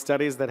avoid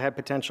studies that had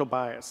potential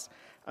bias.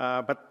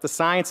 But the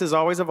science is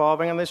always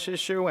evolving on this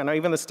issue, and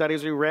even the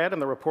studies we read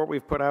and the report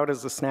we've put out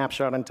is a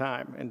snapshot in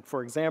time. And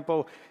for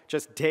example,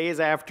 just days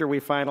after we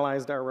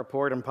finalized our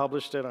report and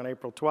published it on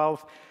April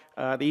 12th,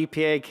 The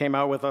EPA came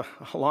out with a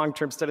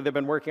long-term study they've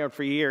been working on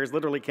for years,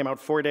 literally came out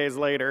 4 days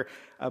later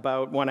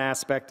about one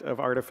aspect of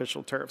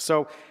artificial turf.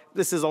 So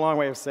this is a long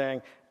way of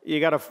saying you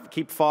got to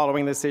keep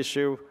following this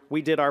issue.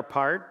 We did our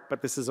part,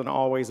 but this is an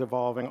always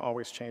evolving,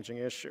 always changing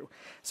issue.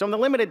 So in the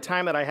limited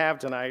time that I have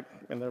tonight,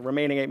 in the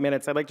remaining 8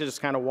 minutes, I'd like to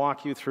just kind of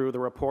walk you through the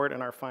report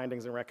and our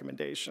findings and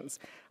recommendations.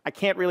 I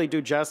can't really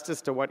do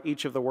justice to what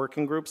each of the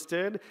working groups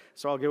did,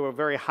 so I'll give a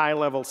very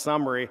high-level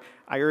summary.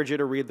 I urge you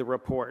to read the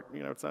report.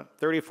 You know, it's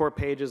 34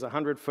 pages,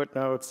 100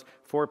 footnotes,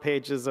 4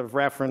 pages of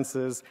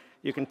references.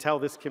 You can tell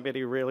this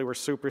committee really were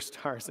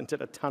superstars and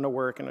did a ton of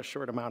work in a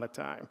short amount of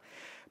time.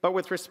 But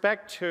with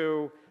respect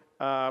to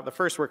the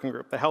first working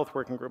group, the health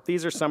working group,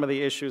 these are some of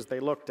the issues they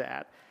looked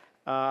at.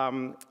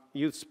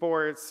 Youth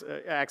sports,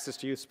 access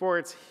to youth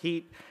sports,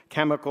 heat,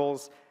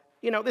 chemicals.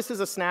 You know, this is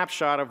a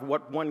snapshot of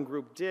what one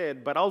group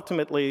did, but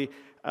ultimately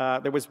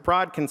there was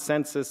broad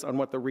consensus on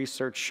what the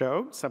research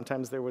showed.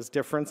 Sometimes there was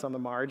difference on the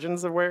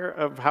margins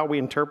of how we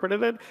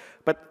interpreted it,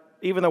 but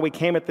even though we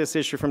came at this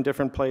issue from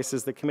different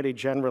places, the committee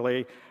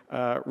generally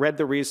read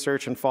the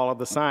research and followed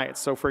the science.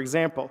 So for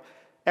example,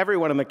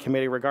 everyone in the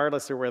committee,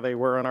 regardless of where they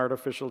were on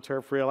artificial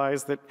turf,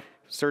 realized that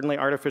certainly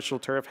artificial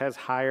turf has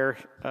higher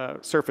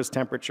surface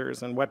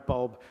temperatures and wet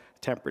bulb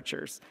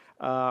temperatures.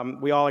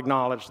 We all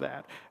acknowledge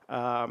that.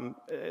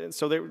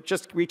 So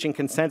just reaching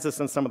consensus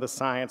on some of the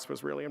science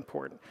was really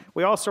important.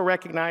 We also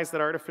recognize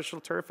that artificial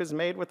turf is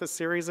made with a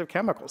series of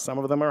chemicals. Some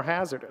of them are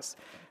hazardous.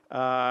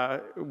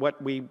 What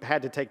we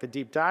had to take the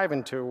deep dive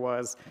into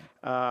was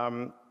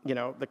you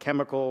know, the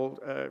chemical,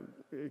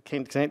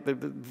 the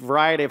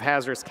variety of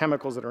hazardous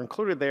chemicals that are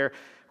included there,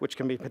 which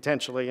can be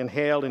potentially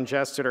inhaled,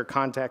 ingested, or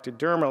contacted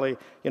dermally.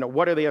 You know,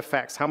 what are the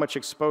effects? How much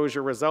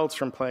exposure results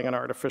from playing on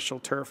artificial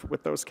turf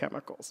with those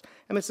chemicals?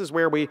 And this is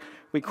where we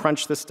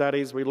crunched the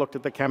studies, we looked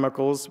at the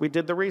chemicals, we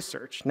did the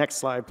research. Next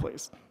slide,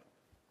 please.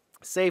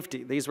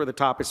 Safety, these were the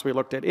topics we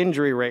looked at.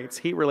 Injury rates,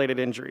 heat-related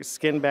injuries,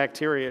 skin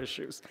bacteria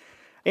issues.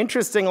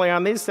 Interestingly,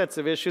 on these sets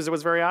of issues, it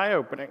was very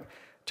eye-opening.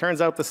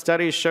 Turns out the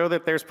studies show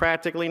that there's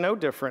practically no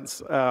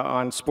difference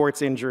on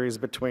sports injuries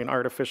between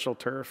artificial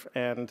turf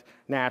and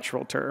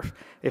natural turf.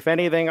 If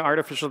anything,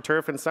 artificial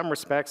turf in some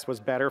respects was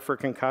better for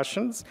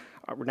concussions.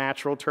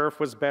 Natural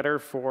turf was better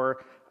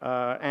for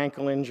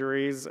ankle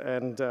injuries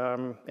and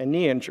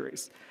knee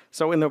injuries.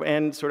 So in the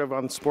end, sort of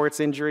on sports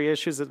injury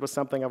issues, it was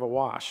something of a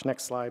wash.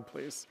 Next slide,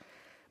 please.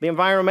 The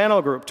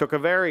environmental group took a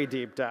very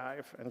deep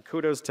dive, and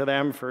kudos to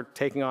them for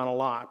taking on a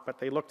lot, but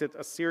they looked at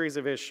a series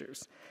of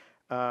issues.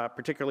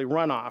 Particularly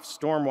runoff,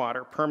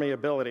 stormwater,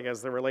 permeability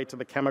as they relate to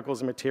the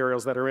chemicals and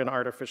materials that are in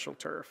artificial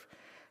turf.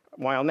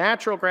 While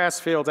natural grass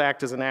fields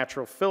act as a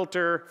natural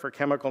filter for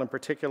chemical and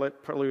particulate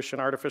pollution,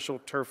 artificial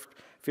turf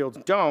fields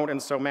don't,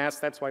 and so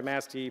that's why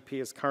Mass DEP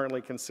is currently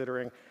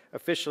considering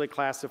officially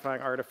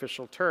classifying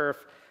artificial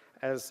turf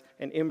as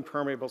an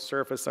impermeable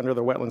surface under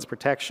the Wetlands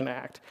Protection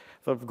Act.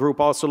 The group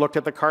also looked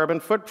at the carbon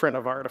footprint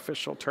of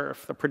artificial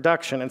turf, the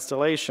production,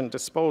 installation,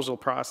 disposal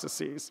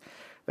processes.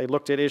 They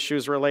looked at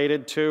issues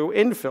related to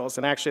infills,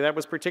 and actually that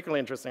was particularly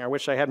interesting. I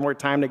wish I had more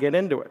time to get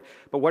into it.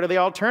 But what are the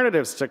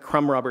alternatives to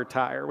crumb rubber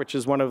tire, which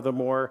is one of the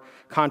more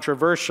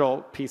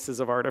controversial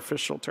pieces of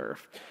artificial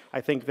turf?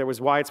 I think there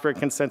was widespread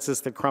consensus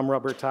that crumb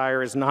rubber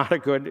tire is not a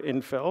good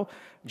infill,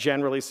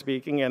 generally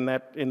speaking, and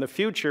that in the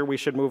future we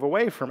should move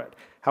away from it.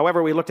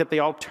 However, we looked at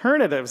the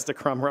alternatives to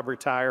crumb rubber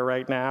tire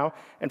right now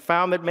and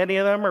found that many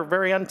of them are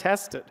very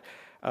untested.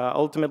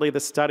 Ultimately, the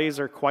studies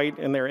are quite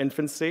in their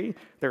infancy.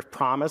 They're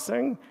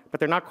promising,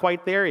 but they're not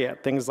quite there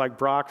yet, things like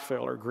Brock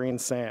fill or green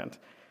sand.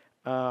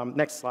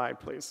 Next slide,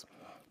 please.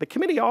 The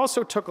committee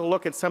also took a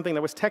look at something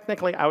that was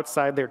technically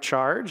outside their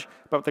charge,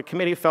 but the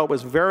committee felt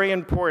was very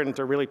important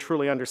to really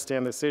truly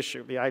understand this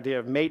issue, the idea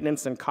of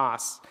maintenance and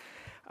costs.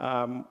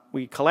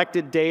 We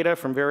collected data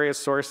from various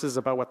sources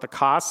about what the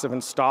costs of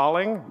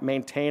installing,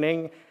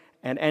 maintaining,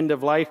 and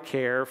end-of-life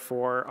care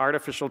for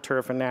artificial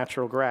turf and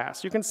natural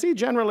grass. You can see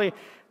generally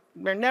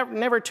they're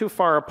never too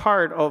far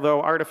apart,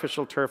 although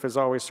artificial turf is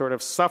always sort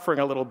of suffering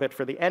a little bit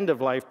for the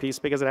end-of-life piece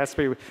because it has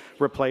to be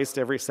replaced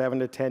every 7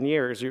 to 10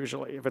 years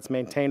usually. If it's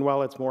maintained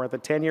well, it's more at the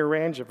 10-year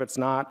range. If it's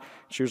not,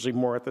 it's usually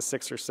more at the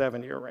 6 or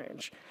 7-year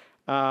range.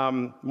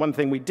 One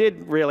thing we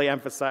did really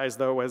emphasize,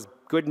 though, was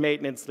good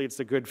maintenance leads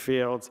to good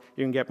fields.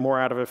 You can get more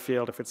out of a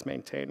field if it's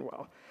maintained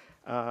well.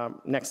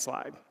 Next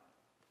slide.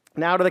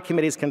 Now to the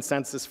committee's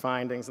consensus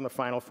findings in the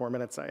final 4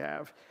 minutes I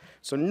have.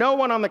 So no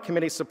one on the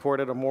committee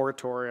supported a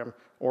moratorium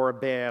or a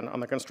ban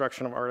on the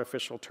construction of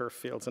artificial turf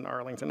fields in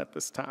Arlington at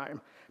this time.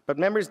 But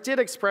members did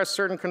express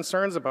certain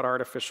concerns about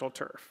artificial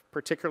turf,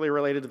 particularly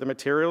related to the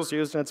materials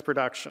used in its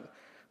production,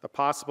 the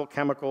possible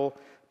chemical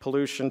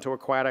pollution to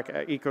aquatic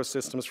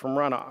ecosystems from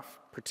runoff,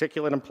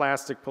 particulate and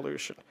plastic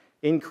pollution,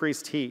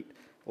 increased heat,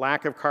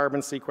 lack of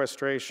carbon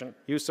sequestration,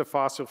 use of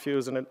fossil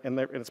fuels in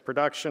its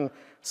production,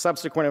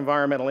 subsequent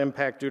environmental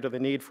impact due to the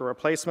need for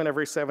replacement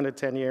every 7 to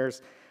 10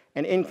 years,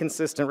 and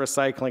inconsistent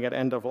recycling at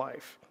end of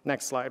life.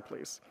 Next slide,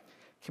 please.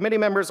 Committee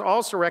members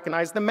also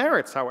recognize the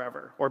merits,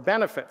 however, or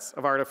benefits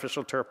of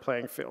artificial turf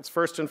playing fields,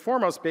 first and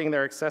foremost being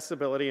their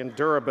accessibility and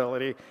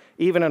durability,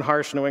 even in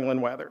harsh New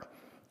England weather.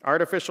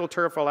 Artificial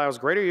turf allows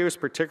greater use,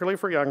 particularly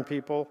for young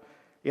people,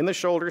 in the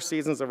shoulder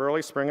seasons of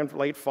early spring and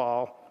late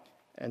fall,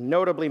 and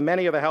notably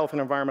many of the health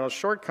and environmental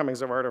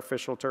shortcomings of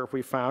artificial turf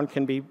we found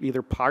can be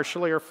either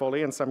partially or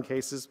fully, in some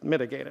cases,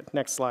 mitigated.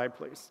 Next slide,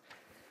 please.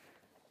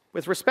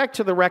 With respect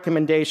to the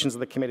recommendations of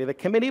the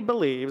committee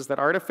believes that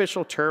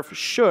artificial turf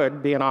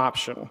should be an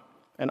option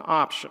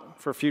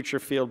for future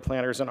field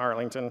planners in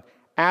Arlington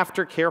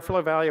after careful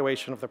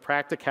evaluation of the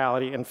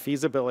practicality and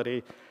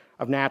feasibility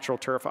of natural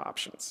turf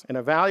options. In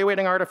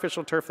evaluating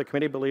artificial turf, the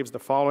committee believes the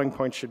following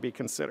points should be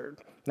considered.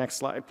 Next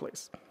slide,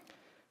 please.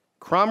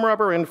 Crumb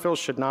rubber infill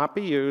should not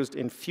be used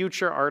in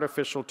future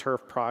artificial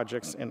turf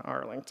projects in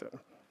Arlington,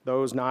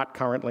 those not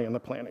currently in the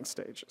planning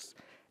stages.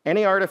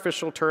 Any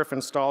artificial turf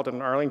installed in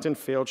an Arlington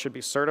field should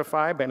be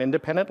certified by an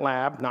independent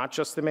lab, not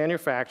just the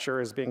manufacturer,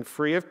 as being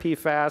free of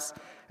PFAS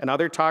and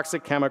other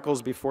toxic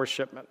chemicals before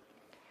shipment.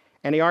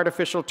 Any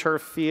artificial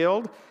turf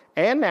field,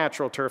 and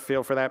natural turf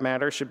field for that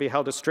matter, should be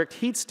held to strict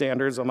heat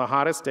standards on the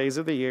hottest days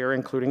of the year,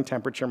 including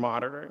temperature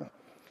monitoring.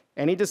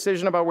 Any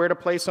decision about where to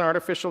place an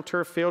artificial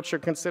turf field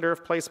should consider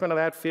if placement of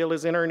that field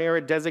is in or near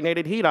a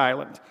designated heat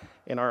island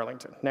in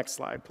Arlington. Next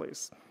slide,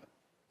 please.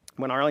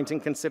 When Arlington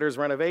considers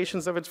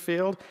renovations of its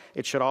field,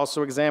 it should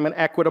also examine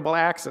equitable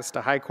access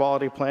to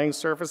high-quality playing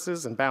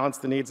surfaces and balance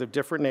the needs of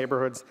different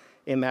neighborhoods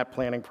in that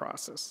planning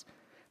process.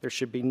 There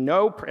should be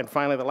no, and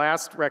finally the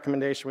last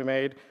recommendation we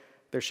made,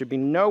 there should be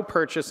no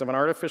purchase of an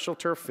artificial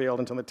turf field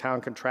until the town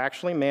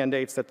contractually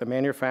mandates that the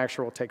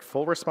manufacturer will take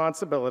full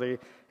responsibility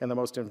in the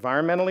most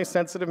environmentally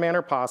sensitive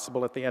manner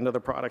possible at the end of the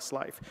product's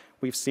life.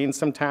 We've seen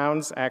some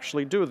towns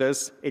actually do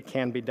this. It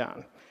can be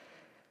done.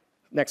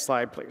 Next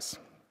slide, please.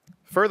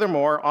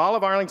 Furthermore, all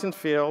of Arlington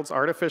fields,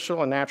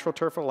 artificial and natural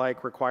turf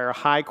alike, require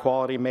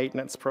high-quality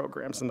maintenance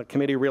programs, and the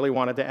committee really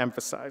wanted to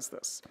emphasize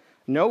this.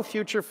 No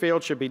future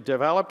field should be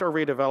developed or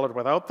redeveloped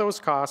without those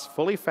costs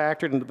fully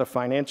factored into the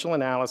financial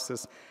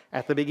analysis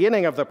at the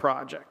beginning of the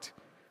project.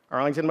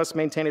 Arlington must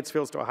maintain its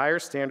fields to a higher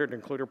standard,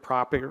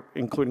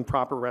 including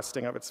proper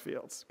resting of its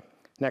fields.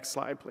 Next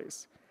slide,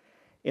 please.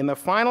 In the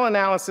final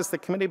analysis, the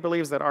committee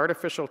believes that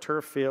artificial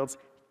turf fields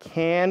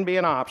can be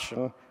an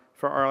option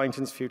for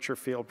Arlington's future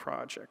field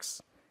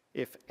projects.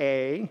 If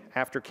A,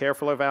 after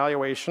careful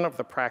evaluation of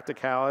the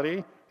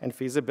practicality and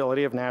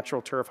feasibility of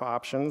natural turf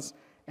options,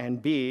 and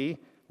B,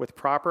 with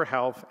proper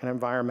health and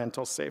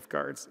environmental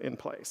safeguards in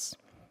place.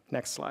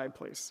 Next slide,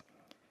 please.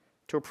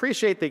 To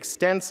appreciate the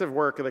extensive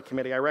work of the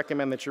committee, I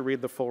recommend that you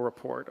read the full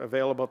report,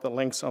 available at the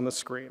links on the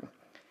screen.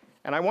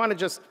 And I want to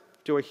just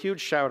do a huge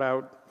shout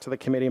out to the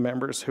committee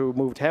members who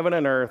moved heaven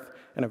and earth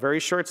in a very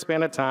short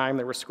span of time.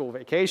 There were school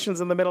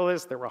vacations in the middle of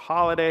this, there were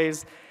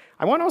holidays.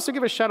 I want to also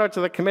give a shout out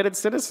to the committed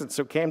citizens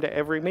who came to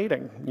every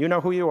meeting. You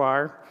know who you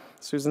are.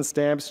 Susan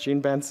Stamps,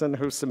 Jean Benson,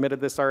 who submitted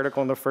this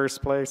article in the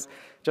first place,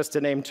 just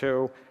to name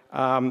two.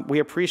 We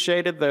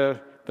appreciated the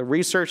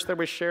research that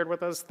was shared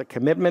with us, the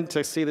commitment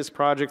to see this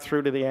project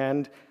through to the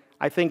end.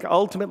 I think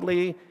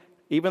ultimately,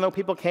 even though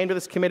people came to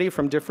this committee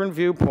from different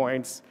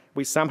viewpoints,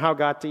 we somehow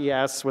got to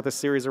yes with a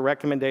series of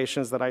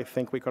recommendations that I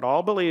think we could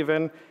all believe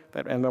in,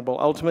 and that will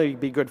ultimately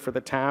be good for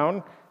the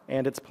town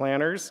and its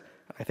planners.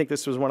 I think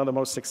this was one of the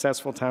most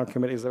successful town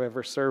committees I've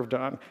ever served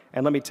on.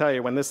 And let me tell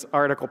you, when this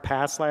article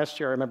passed last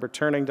year, I remember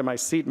turning to my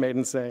seatmate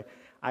and saying,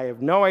 I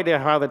have no idea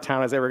how the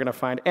town is ever going to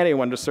find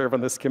anyone to serve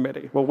on this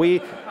committee. Well,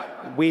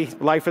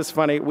 life is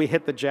funny, we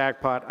hit the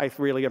jackpot. I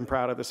really am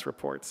proud of this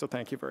report, so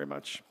thank you very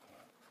much.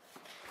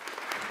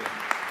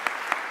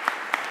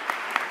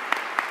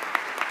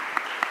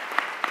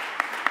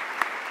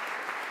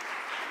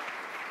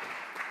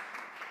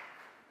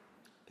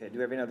 Okay, do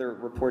we have any other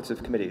reports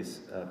of committees?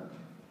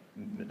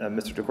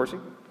 Mr.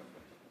 DeCoursey?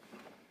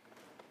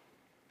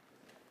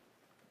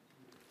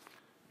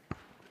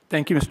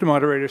 Thank you, Mr.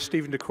 Moderator.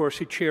 Stephen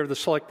DeCoursey, Chair of the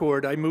Select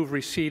Board. I move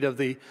receipt of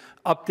the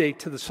update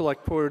to the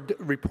Select Board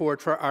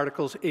report for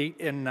Articles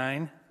 8 and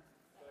 9.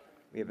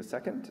 We have a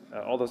second.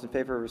 All those in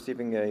favor of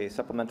receiving a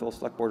supplemental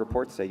Select Board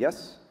report, say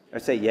yes. Or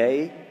say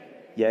yay.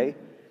 Yay.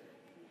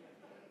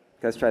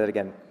 Let's try that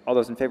again. All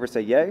those in favor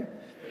say yay.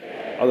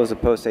 Yay. All those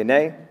opposed say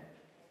nay.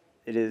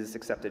 It is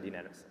accepted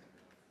unanimously.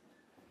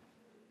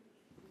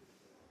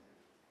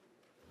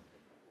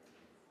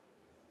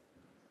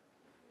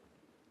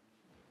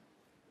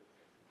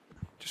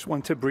 Just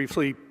want to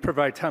briefly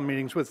provide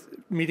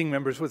meeting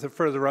members with a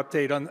further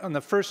update. On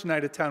the first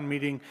night of town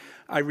meeting,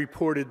 I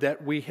reported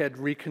that we had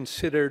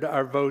reconsidered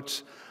our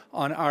votes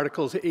on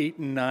Articles 8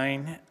 and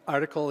 9.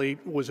 Article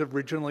 8 was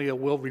originally a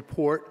will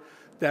report.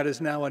 That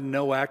is now a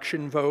no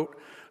action vote.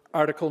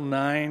 Article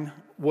 9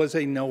 was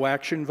a no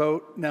action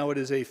vote. Now it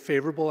is a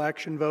favorable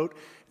action vote.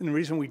 And the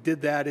reason we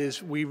did that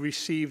is we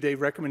received a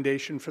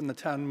recommendation from the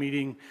Town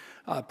Meeting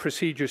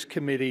Procedures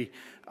Committee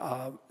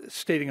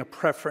stating a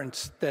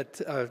preference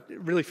that,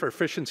 really for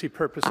efficiency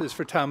purposes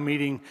for town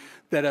meeting,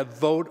 that a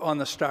vote on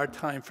the start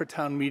time for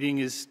town meeting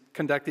is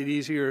conducted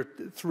easier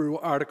through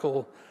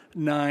Article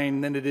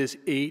 9 than it is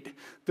 8.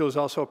 There was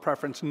also a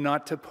preference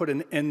not to put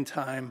an end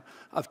time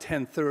of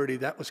 10:30.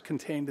 That was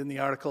contained in the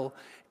Article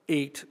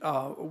 8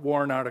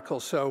 warrant article.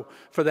 So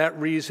for that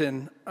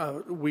reason,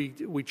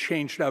 we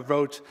changed our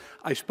votes.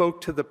 I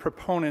spoke to the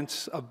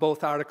proponents of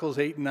both Articles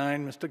 8 and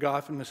 9, Mr.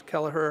 Goff and Ms.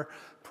 Kelleher,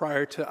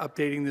 prior to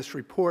updating this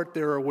report.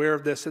 They're aware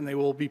of this, and they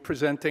will be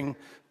presenting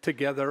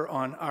together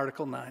on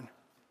Article 9.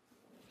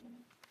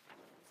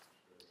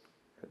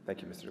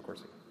 Thank you, Mr.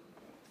 DeCoursey.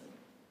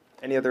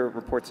 Any other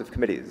reports of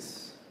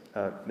committees?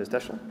 Ms.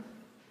 Deschel?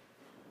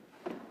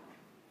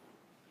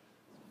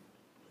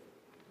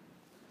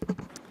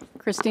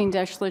 Christine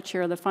Deschler,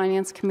 Chair of the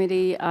Finance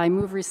Committee. I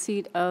move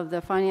receipt of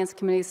the Finance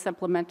Committee's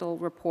supplemental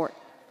report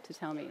to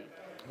town meeting.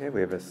 Okay,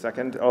 we have a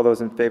second. All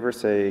those in favor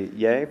say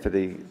yay for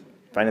the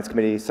Finance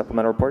Committee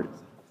supplemental report.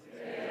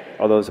 Yay.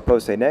 All those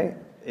opposed say nay.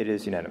 It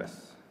is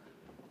unanimous.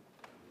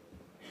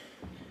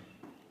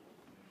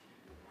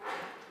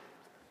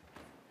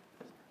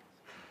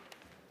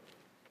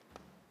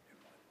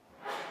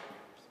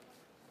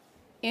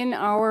 In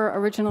our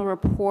original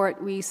report,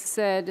 we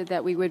said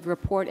that we would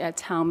report at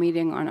town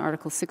meeting on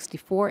Articles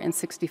 64 and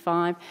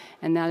 65,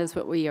 and that is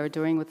what we are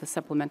doing with the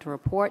supplemental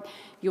report.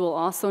 You will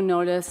also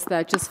notice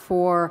that just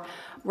for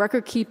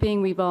record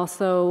keeping, we've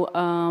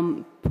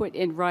also put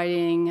in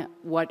writing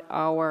what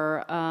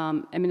our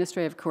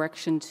administrative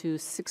correction to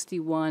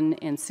 61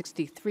 and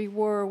 63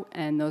 were,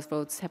 and those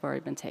votes have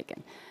already been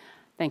taken.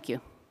 Thank you.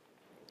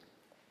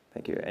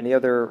 Thank you. Any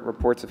other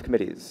reports of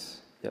committees?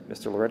 Yep,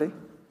 Mr. Loretti?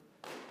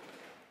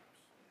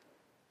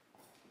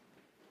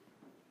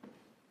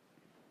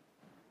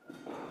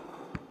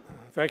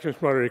 Thank you,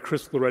 Mr. Moderator.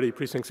 Chris Loretti,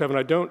 Precinct 7.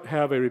 I don't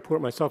have a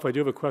report myself. I do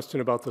have a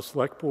question about the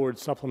Select Board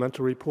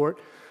supplemental report.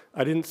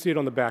 I didn't see it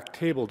on the back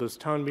table. Does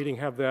town meeting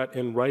have that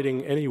in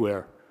writing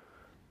anywhere?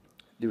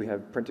 Do we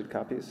have printed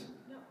copies?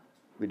 No.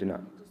 We do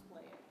not.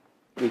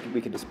 We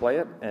can display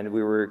it, and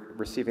we were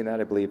receiving that,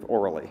 I believe,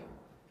 orally.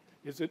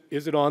 Is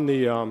it on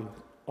the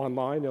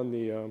online on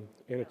the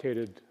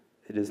annotated?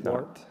 It is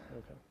warrant? not.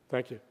 Okay.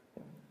 Thank you.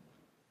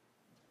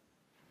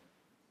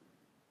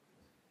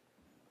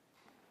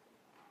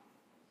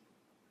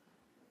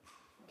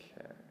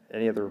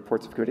 Any other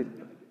reports of committee?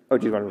 Oh,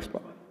 do you want to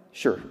respond?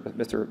 Sure,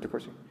 Mr.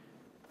 DeCoursey.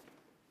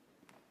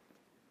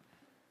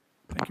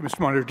 Thank you,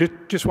 Mr. Moderator.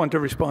 Just want to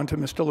respond to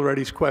Mr.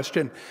 Loretti's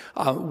question.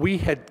 We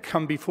had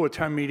come before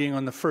town meeting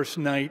on the first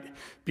night.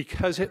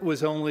 Because it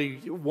was only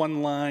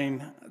one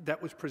line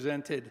that was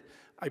presented,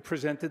 I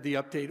presented the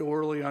update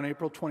orally on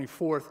April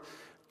 24th.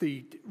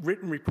 The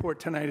written report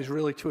tonight is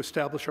really to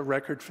establish a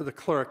record for the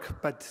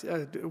clerk, but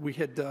we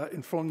had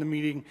informed the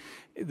meeting,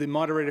 the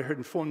moderator had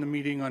informed the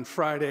meeting on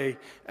Friday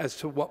as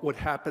to what would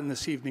happen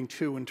this evening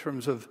too in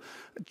terms of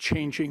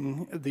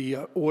changing the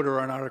order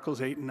on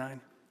Articles 8 and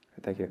 9.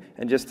 Thank you.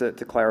 And just to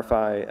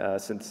clarify,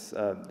 since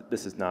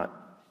this is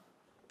not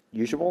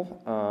usual,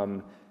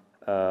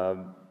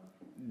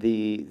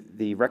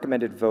 the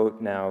recommended vote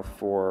now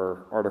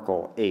for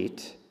Article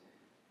 8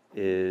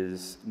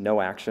 is no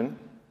action.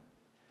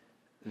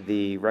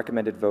 The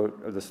recommended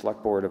vote of the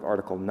Select Board of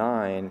Article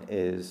 9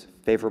 is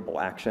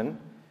favorable action,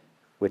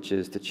 which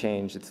is to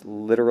change, it's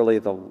literally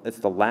it's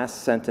the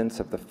last sentence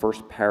of the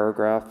first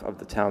paragraph of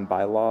the town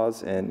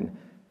bylaws in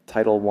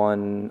Title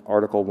 1,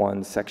 Article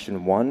 1,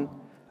 Section 1.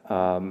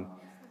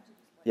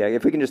 Yeah,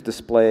 if we can just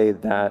display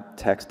that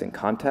text in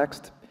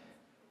context.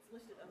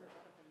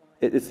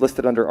 It's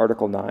listed under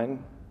Article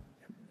 9.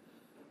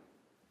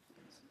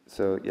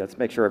 So yeah, let's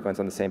make sure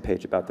everyone's on the same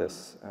page about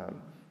this.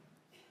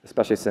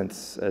 Especially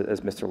since,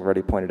 as Mr.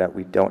 Loretti pointed out,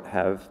 we don't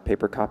have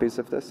paper copies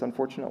of this,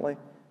 unfortunately.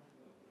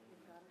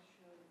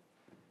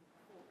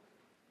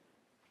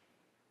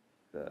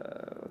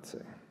 Let's see.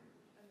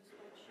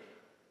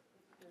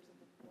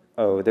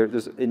 Oh,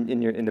 there's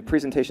in the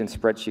presentation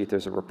spreadsheet,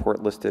 there's a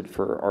report listed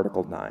for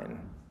Article 9.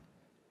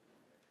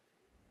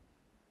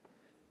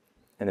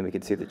 And then we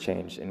can see the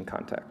change in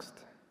context.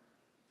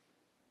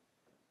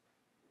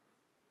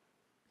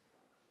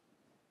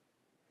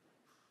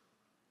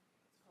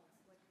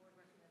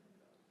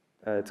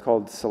 It's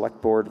called Select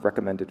Board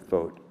Recommended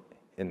Vote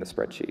in the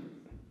spreadsheet.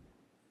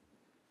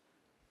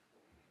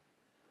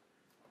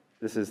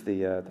 This is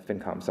the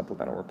FinCom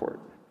supplemental report.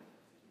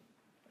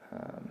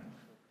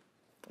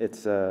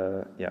 It's,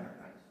 yeah.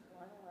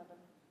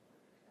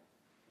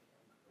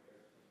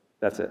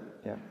 That's it,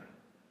 yeah.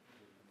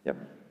 Yep.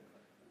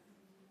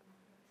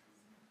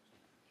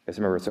 Guys,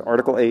 remember, so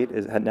Article 8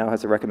 now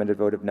has a recommended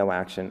vote of no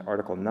action.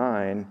 Article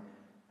 9,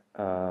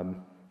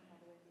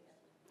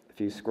 if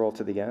you scroll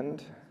to the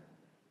end,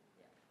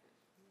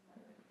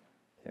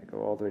 yeah,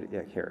 go all the way to,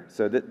 yeah, here.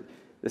 So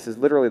this is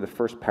literally the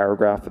first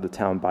paragraph of the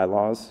town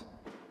bylaws.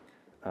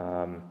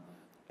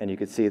 And you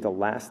can see the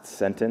last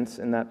sentence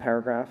in that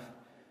paragraph.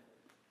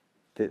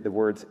 The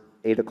words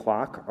 8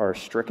 o'clock are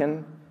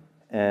stricken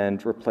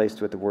and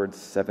replaced with the words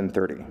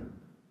 7:30,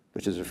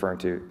 which is referring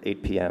to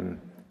 8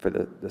 p.m. for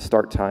the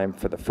start time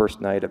for the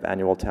first night of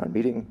annual town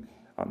meeting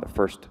on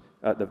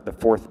the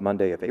fourth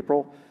Monday of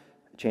April,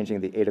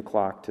 changing the 8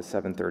 o'clock to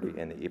 7:30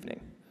 in the evening.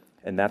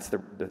 And that's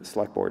the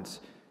Select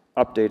Board's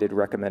updated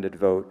recommended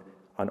vote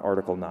on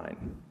Article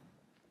 9.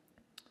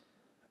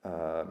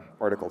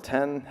 Article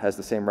 10 has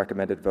the same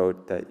recommended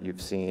vote that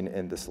you've seen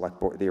in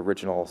the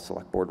original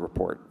Select Board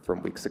report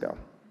from weeks ago.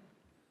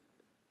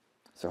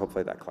 So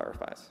hopefully that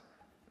clarifies.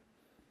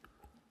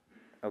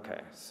 Okay,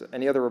 so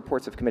any other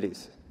reports of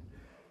committees?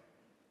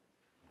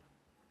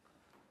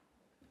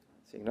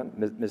 Seeing none,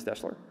 Ms.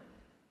 Deschler.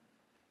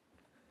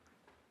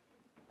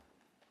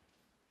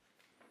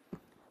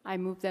 I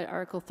move that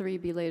Article 3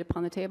 be laid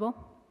upon the table.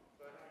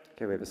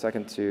 Okay, we have a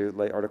second to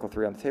lay Article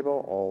 3 on the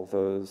table. All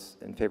those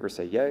in favor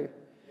say yay.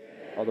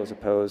 All those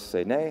opposed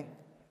say nay.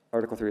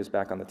 Article 3 is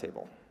back on the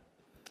table.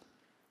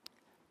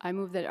 I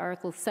move that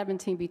Article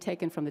 17 be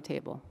taken from the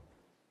table.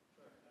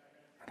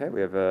 Okay, we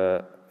have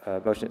a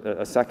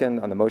second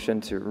on the motion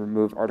to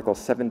remove Article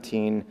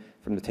 17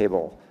 from the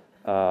table.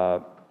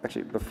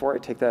 Actually, before I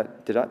take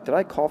that, did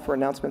I call for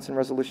announcements and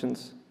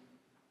resolutions?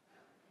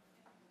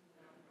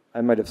 I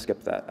might have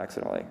skipped that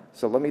accidentally.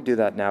 So let me do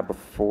that now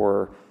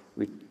before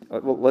we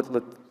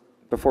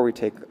before we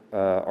take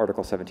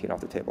Article 17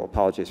 off the table.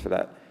 Apologies for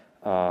that.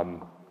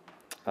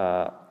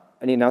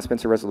 Any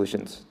announcements or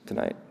resolutions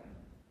tonight?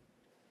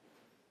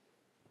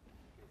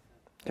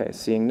 Okay,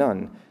 seeing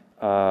none.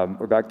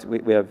 We're back to,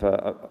 we have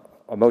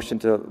a motion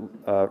to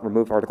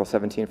remove Article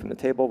 17 from the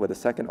table with a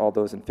second. All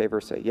those in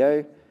favor say yay.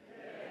 Yay.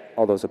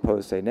 All those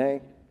opposed say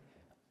nay.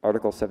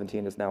 Article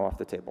 17 is now off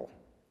the table.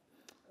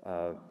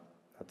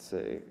 Let's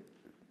see.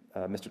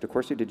 Mr.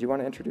 DeCoursey, did you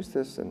want to introduce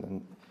this?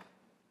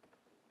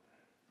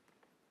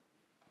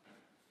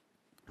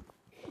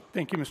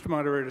 Thank you, Mr.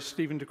 Moderator.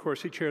 Stephen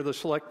DeCoursey, Chair of the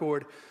Select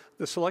Board.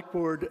 The Select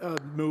Board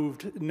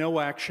moved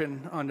no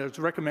action is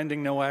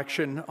recommending no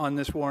action on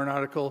this warrant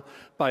article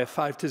by a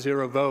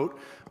 5-0 vote.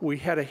 We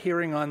had a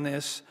hearing on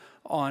this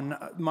on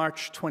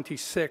March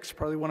 26,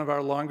 probably one of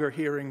our longer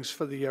hearings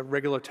for the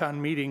regular town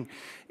meeting,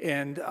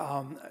 and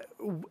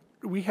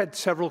we had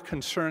several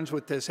concerns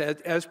with this.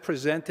 As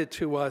presented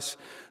to us,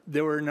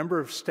 there were a number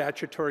of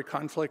statutory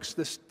conflicts.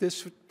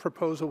 This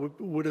proposal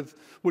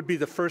would be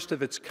the first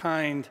of its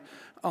kind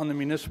on the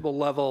municipal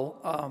level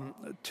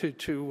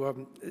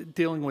to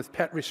dealing with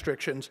pet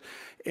restrictions.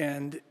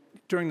 And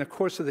during the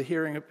course of the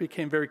hearing, it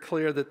became very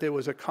clear that there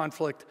was a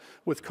conflict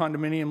with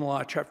condominium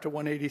law, Chapter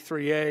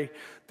 183A.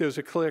 There's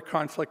a clear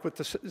conflict with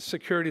the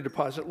security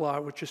deposit law,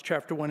 which is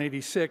Chapter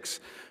 186,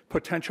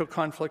 potential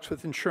conflicts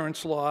with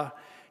insurance law,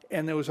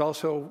 and there was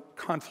also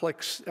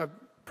conflicts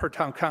per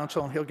town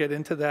council, and he'll get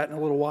into that in a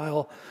little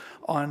while,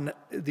 on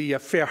the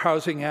Fair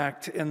Housing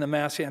Act and the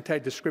Mass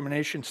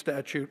Anti-Discrimination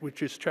Statute,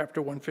 which is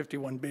Chapter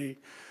 151B.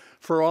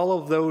 For all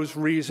of those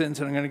reasons,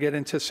 and I'm going to get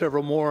into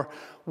several more,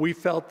 we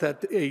felt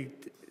that a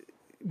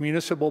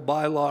municipal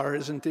bylaw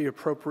isn't the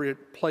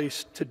appropriate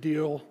place to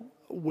deal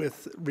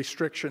with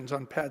restrictions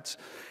on pets.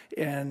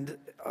 And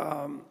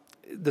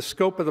the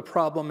scope of the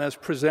problem as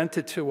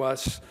presented to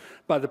us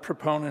by the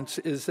proponents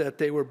is that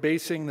they were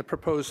basing the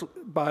proposed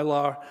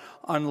bylaw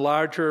on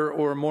larger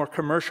or more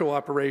commercial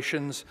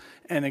operations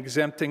and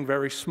exempting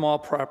very small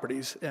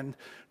properties. And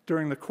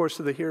during the course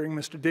of the hearing,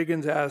 Mr.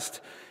 Diggins asked,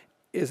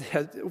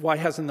 why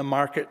hasn't the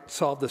market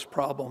solved this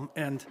problem?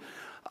 And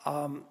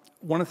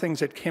one of the things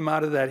that came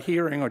out of that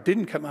hearing, or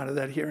didn't come out of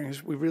that hearing,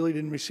 is we really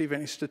didn't receive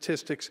any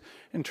statistics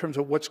in terms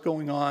of what's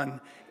going on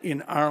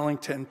in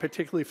Arlington,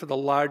 particularly for the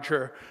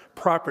larger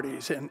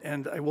properties.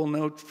 And I will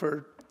note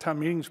for town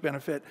meeting's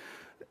benefit,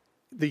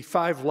 the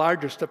 5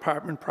 largest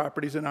apartment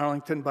properties in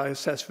Arlington by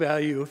assessed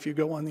value, if you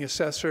go on the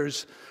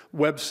assessor's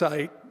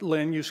website,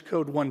 Land Use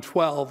Code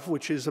 112,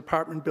 which is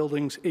apartment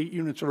buildings 8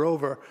 units or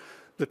over,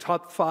 the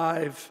top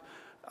 5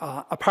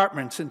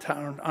 apartments in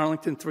town,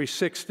 Arlington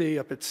 360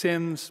 up at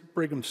Sims,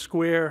 Brigham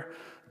Square,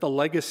 the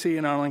Legacy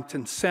in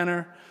Arlington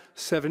Center,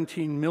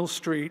 17 Mill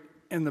Street,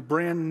 and the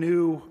brand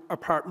new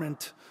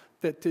apartment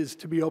that is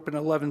to be open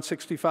at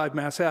 1165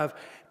 Mass Ave.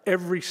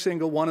 Every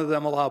single one of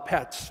them allow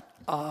pets,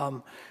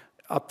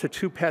 up to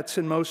 2 pets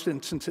in most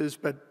instances,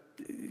 but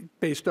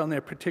based on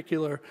their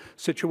particular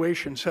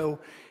situation. So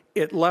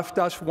it left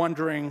us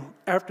wondering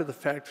after the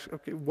fact,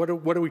 okay, what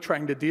are we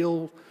trying to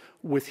deal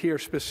with here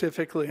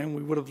specifically? And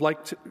we would have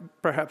liked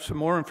perhaps some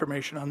more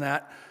information on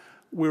that.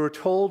 We were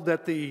told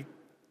that the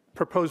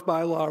proposed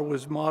bylaw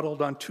was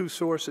modeled on 2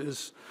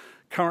 sources,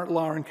 current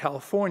law in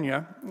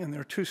California, and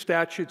there are 2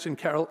 statutes in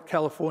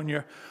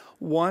California,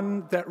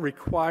 one that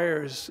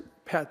requires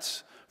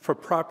pets for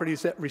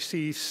properties that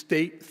receive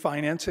state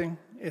financing,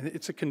 and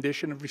it's a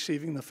condition of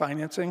receiving the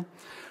financing.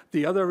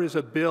 The other is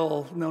a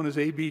bill known as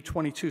AB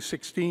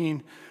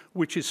 2216,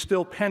 which is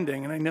still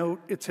pending, and I know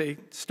it's a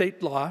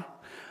state law.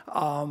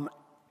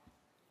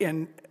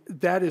 And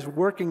that is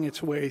working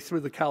its way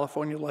through the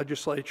California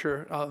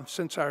legislature.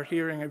 Since our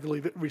hearing, I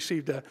believe it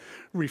received a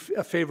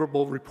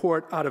favorable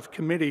report out of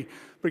committee.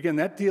 But again,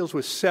 that deals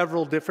with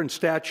several different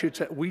statutes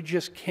that we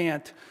just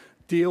can't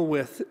deal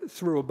with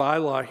through a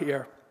bylaw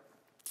here.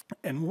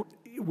 And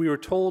we were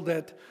told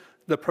that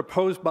the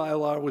proposed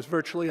bylaw was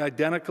virtually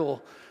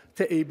identical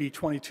to AB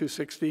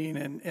 2216,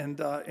 and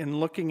in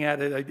looking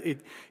at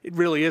it, it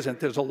really isn't.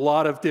 There's a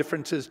lot of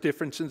differences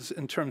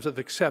in terms of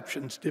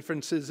exceptions,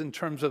 differences in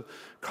terms of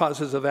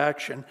causes of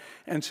action.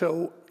 And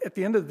so at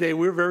the end of the day,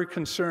 we're very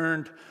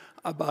concerned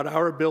about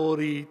our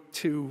ability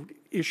to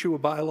issue a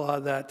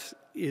bylaw that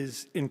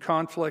is in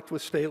conflict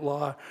with state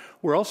law.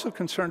 We're also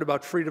concerned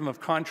about freedom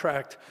of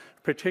contract,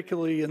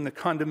 particularly in the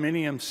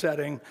condominium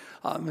setting.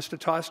 Mr.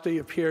 Tosti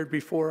appeared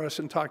before us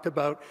and talked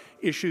about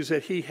issues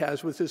that he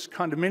has with his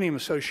condominium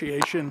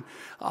association.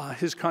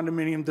 His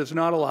condominium does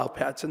not allow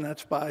pets, and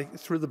that's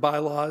through the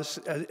bylaws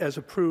as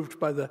approved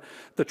by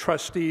the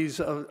trustees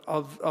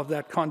of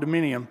that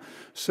condominium.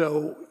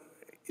 So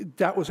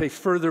that was a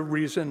further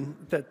reason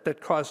that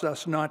caused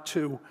us not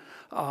to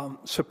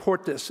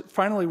support this.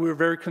 Finally, we were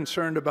very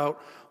concerned about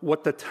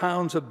what the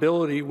town's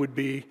ability would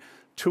be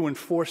to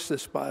enforce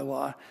this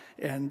bylaw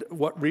and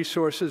what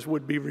resources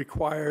would be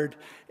required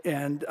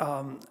and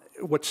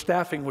what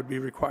staffing would be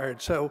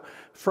required. So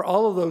for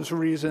all of those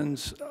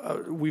reasons,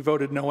 we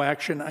voted no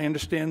action. I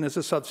understand there's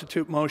a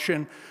substitute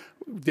motion.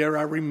 There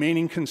are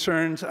remaining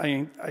concerns.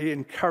 I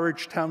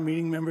encourage town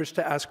meeting members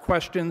to ask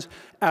questions,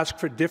 ask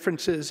for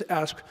differences,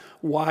 ask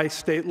why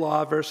state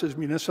law versus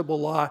municipal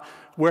law.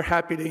 We're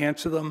happy to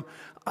answer them.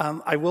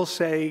 I will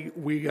say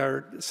we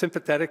are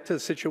sympathetic to the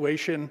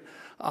situation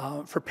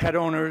for pet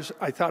owners.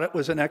 I thought it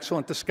was an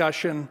excellent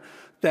discussion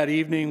that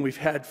evening. We've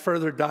had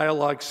further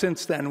dialogue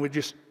since then. We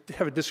just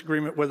have a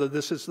disagreement whether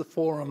this is the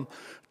forum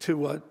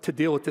to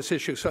deal with this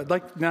issue. So I'd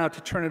like now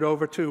to turn it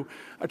over to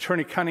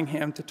Attorney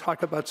Cunningham to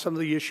talk about some of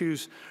the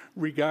issues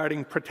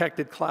regarding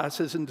protected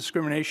classes and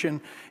discrimination.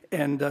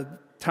 And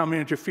Town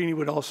Manager Feeney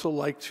would also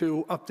like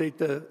to update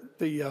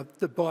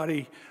the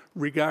body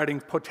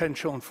regarding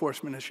potential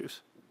enforcement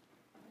issues.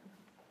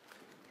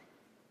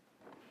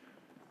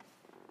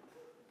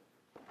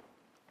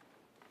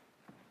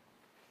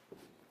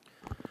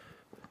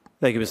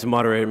 Thank you, Mr.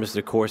 Moderator,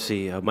 Mr.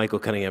 Corsi, Michael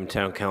Cunningham,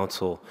 Town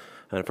Council.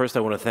 And first, I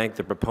want to thank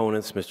the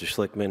proponents, Mr.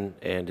 Schlickman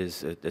and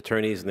his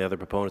attorneys and the other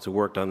proponents who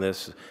worked on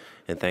this,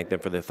 and thank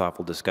them for their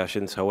thoughtful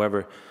discussions.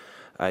 However,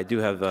 I do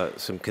have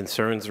some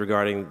concerns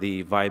regarding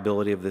the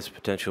viability of this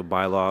potential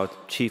bylaw.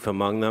 Chief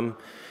among them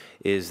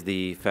is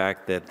the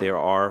fact that there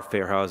are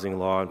fair housing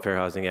law and fair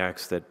housing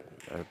acts that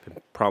have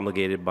been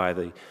promulgated by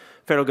the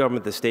federal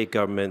government, the state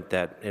government,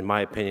 that, in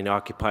my opinion,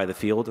 occupy the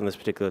field on this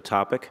particular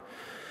topic.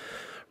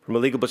 From a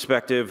legal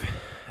perspective,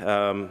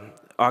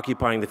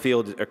 occupying the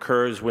field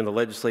occurs when the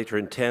legislature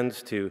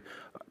intends to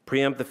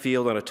preempt the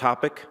field on a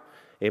topic.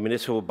 A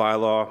municipal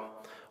bylaw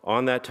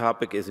on that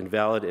topic is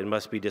invalid and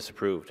must be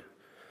disapproved.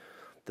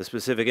 The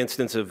specific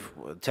instance of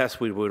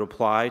test we would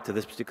apply to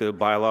this particular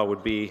bylaw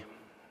would be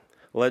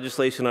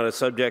legislation on a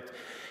subject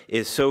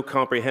is so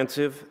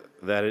comprehensive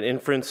that an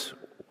inference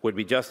would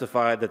be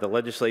justified that the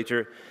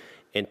legislature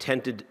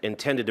intended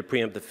to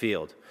preempt the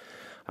field.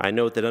 I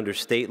note that under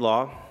state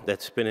law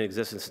that's been in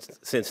existence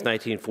since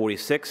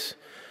 1946,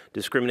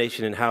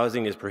 discrimination in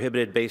housing is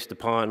prohibited based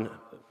upon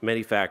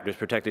many factors,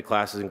 protected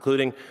classes,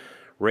 including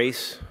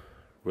race,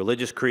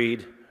 religious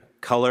creed,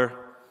 color,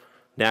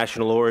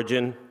 national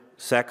origin,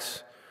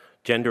 sex,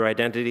 gender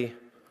identity,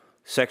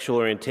 sexual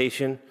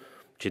orientation,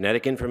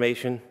 genetic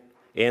information,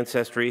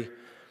 ancestry,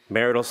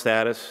 marital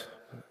status,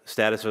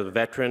 status of a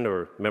veteran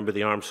or member of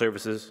the armed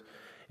services,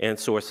 and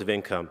source of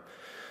income.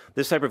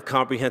 This type of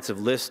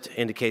comprehensive list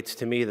indicates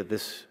to me that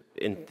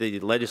the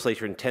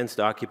legislature intends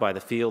to occupy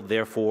the field.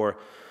 Therefore,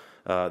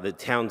 the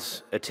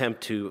town's attempt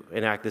to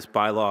enact this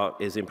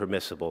bylaw is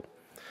impermissible.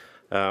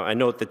 I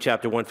note that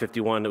Chapter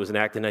 151 that was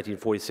enacted in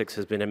 1946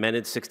 has been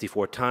amended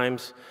 64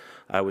 times.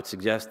 I would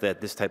suggest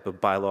that this type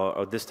of bylaw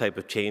or this type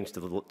of change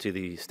to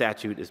the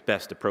statute is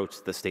best approached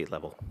at the state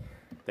level.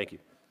 Thank you.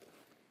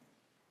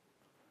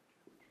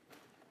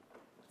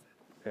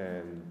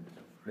 And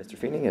Mr.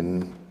 Feeney,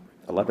 in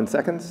 11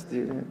 seconds, do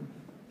you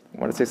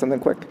want to say something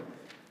quick?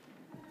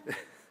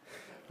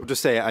 I'll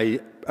just say I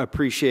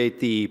appreciate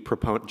the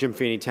proponent, Jim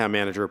Feeney, Town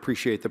Manager,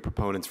 appreciate the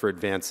proponents for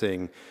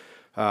advancing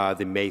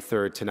the May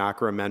 3rd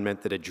Tanaka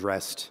Amendment that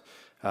addressed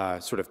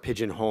sort of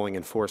pigeonholing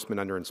enforcement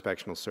under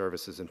inspectional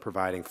services and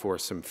providing for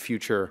some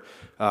future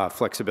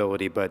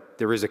flexibility. But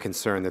there is a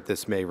concern that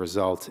this may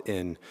result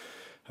in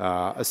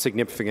a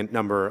significant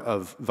number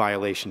of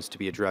violations to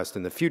be addressed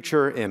in the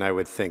future, and I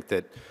would think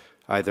that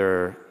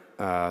either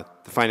the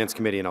Finance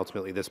Committee and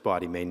ultimately this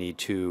body may need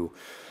to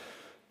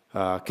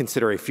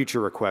consider a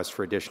future request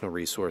for additional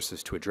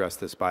resources to address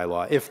this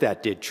bylaw if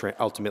that did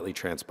ultimately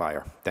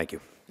transpire. Thank you.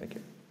 Thank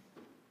you.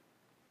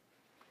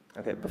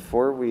 Okay,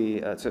 before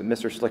we, so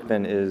Mr.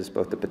 Schlickman is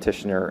both the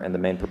petitioner and the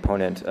main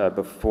proponent.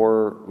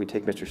 Before we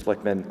take Mr.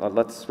 Schlickman,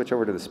 let's switch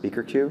over to the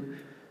speaker queue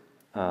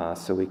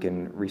so we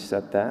can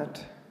reset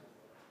that.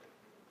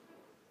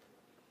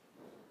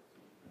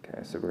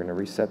 Okay, so we're going to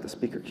reset the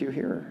speaker queue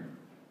here.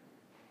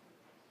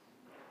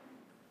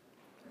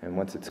 And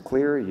once it's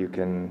clear, you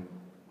can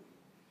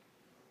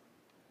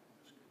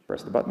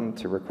press the button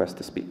to request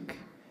to speak.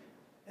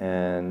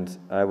 And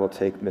I will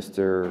take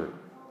Mr.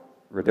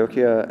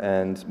 Radokia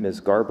and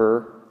Ms.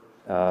 Garber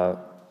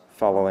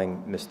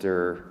following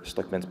Mr.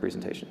 Schlickman's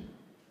presentation.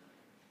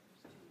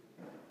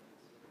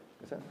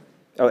 Is that?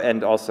 Oh,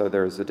 and also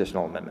there's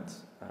additional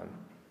amendments.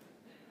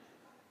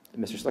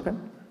 Mr. Schlickman?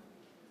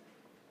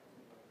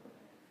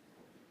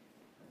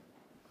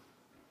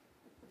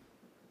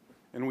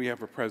 And we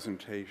have a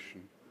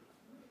presentation.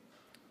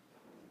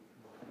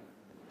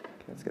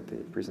 Okay, let's get the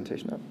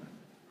presentation up.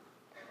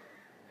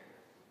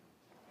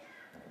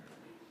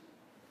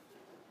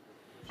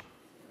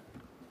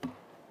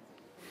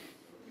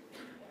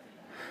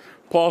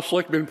 Paul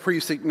Schlickman,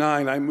 Precinct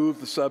 9. I move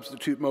the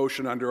substitute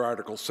motion under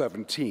Article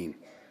 17.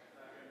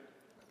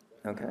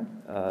 Okay.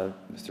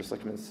 Mr.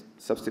 Schlickman's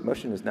substitute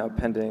motion is now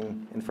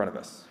pending in front of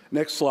us.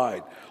 Next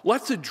slide.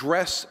 Let's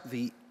address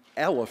the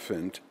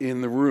elephant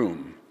in the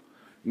room.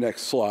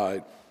 Next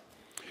slide.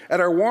 At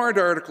our warrant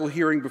article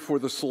hearing before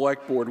the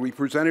Select Board, we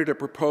presented a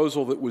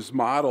proposal that was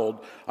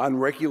modeled on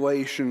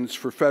regulations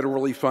for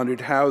federally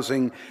funded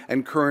housing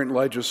and current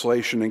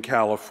legislation in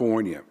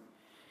California.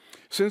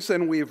 Since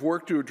then, we have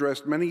worked to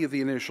address many of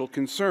the initial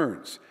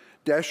concerns.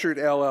 Deschert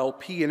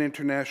LLP, an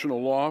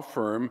international law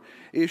firm,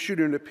 issued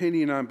an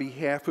opinion on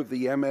behalf of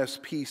the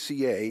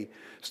MSPCA,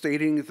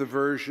 stating that the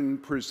version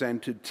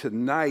presented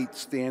tonight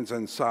stands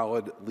on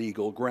solid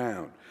legal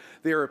ground.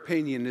 Their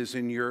opinion is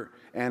in your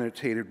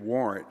annotated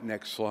warrant.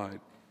 Next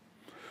slide.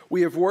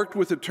 We have worked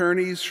with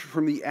attorneys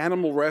from the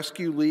Animal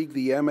Rescue League,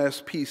 the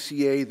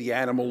MSPCA, the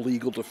Animal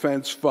Legal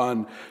Defense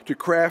Fund, to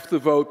craft the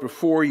vote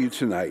before you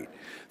tonight.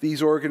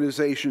 These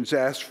organizations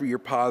asked for your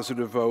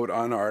positive vote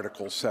on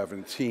Article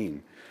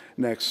 17.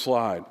 Next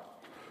slide.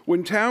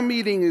 When town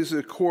meeting is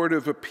a court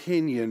of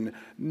opinion,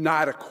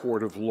 not a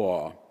court of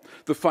law,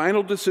 the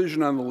final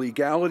decision on the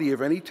legality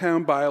of any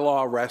town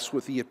bylaw rests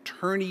with the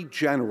Attorney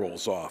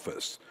General's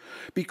office.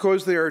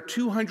 Because there are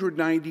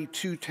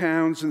 292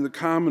 towns in the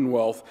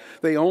Commonwealth,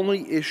 they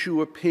only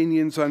issue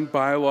opinions on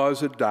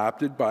bylaws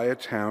adopted by a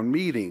town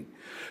meeting.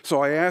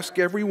 So I ask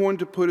everyone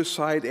to put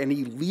aside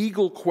any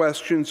legal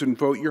questions and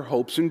vote your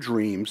hopes and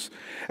dreams,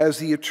 as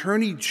the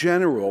Attorney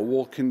General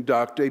will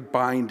conduct a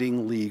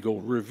binding legal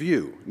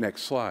review.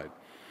 Next slide.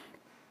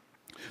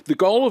 The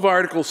goal of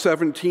Article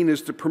 17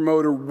 is to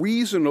promote a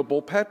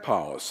reasonable pet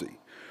policy.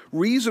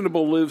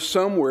 Reasonable lives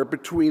somewhere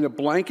between a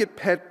blanket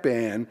pet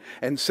ban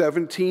and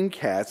 17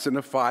 cats in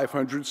a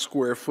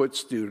 500-square-foot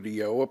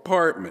studio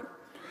apartment.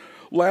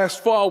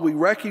 Last fall, we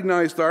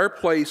recognized our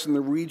place in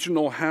the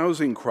regional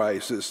housing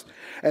crisis,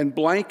 and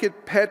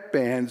blanket pet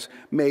bans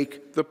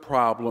make the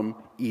problem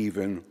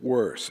even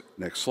worse.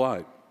 Next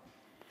slide.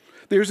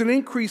 There's an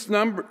increased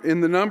number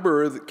in the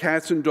number of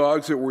cats and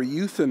dogs that were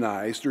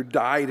euthanized or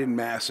died in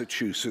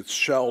Massachusetts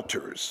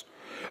shelters.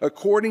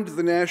 According to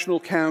the National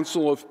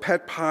Council of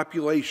Pet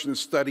Population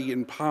Study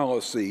and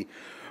Policy,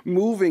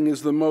 moving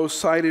is the most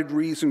cited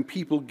reason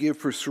people give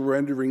for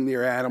surrendering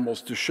their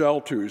animals to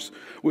shelters,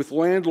 with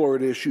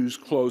landlord issues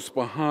close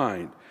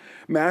behind.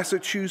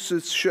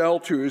 Massachusetts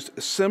shelters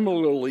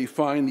similarly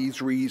find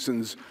these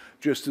reasons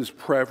just as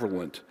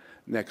prevalent.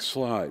 Next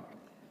slide.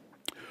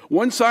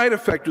 One side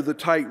effect of the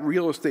tight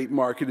real estate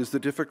market is the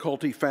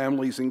difficulty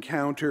families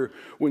encounter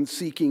when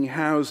seeking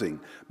housing.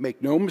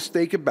 Make no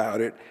mistake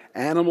about it,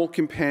 animal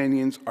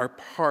companions are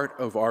part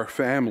of our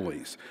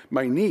families.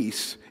 My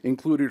niece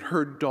included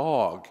her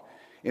dog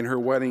in her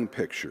wedding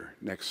picture.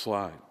 Next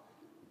slide.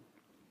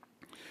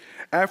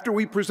 After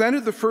we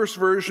presented the first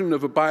version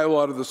of a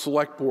bylaw to the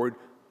Select Board,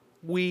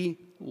 we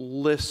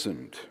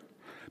listened.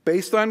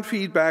 Based on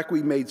feedback,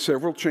 we made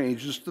several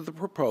changes to the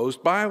proposed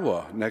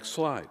bylaw. Next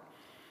slide.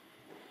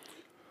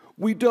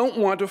 We don't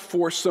want to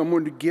force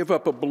someone to give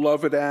up a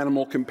beloved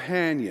animal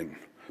companion,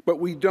 but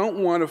we don't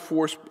want to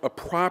force a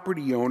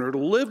property owner to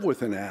live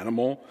with an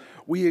animal.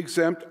 We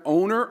exempt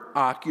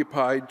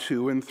owner-occupied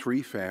 2- and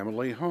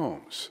 3-family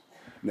homes.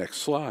 Next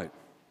slide.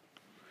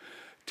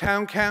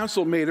 Town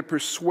Council made a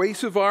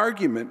persuasive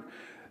argument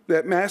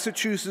that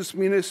Massachusetts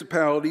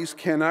municipalities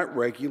cannot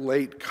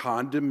regulate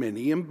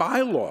condominium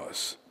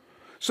bylaws.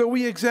 So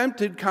we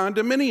exempted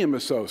condominium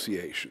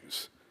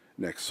associations.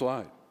 Next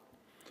slide.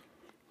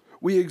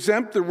 We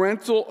exempt the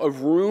rental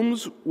of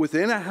rooms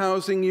within a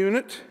housing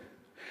unit,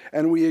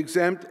 and we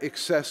exempt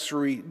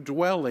accessory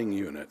dwelling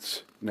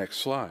units. Next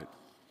slide.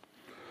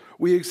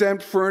 We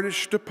exempt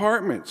furnished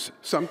apartments.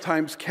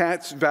 Sometimes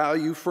cats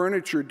value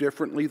furniture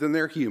differently than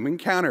their human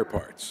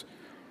counterparts.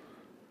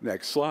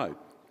 Next slide.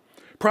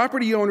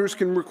 Property owners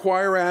can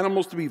require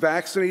animals to be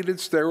vaccinated,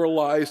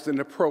 sterilized, and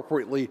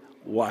appropriately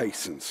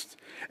licensed.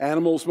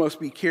 Animals must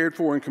be cared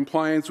for in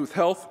compliance with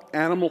health,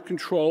 animal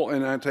control,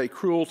 and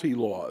anti-cruelty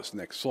laws.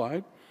 Next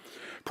slide.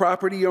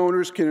 Property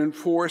owners can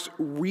enforce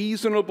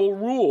reasonable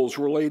rules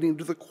relating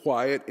to the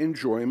quiet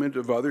enjoyment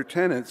of other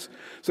tenants,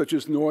 such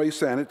as noise,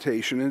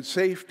 sanitation, and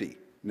safety.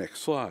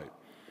 Next slide.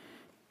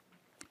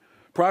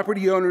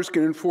 Property owners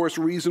can enforce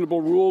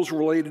reasonable rules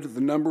related to the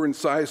number and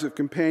size of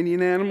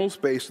companion animals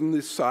based on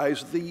the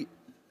size of the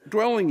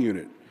dwelling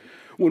unit.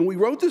 When we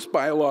wrote this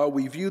bylaw,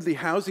 we viewed the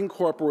Housing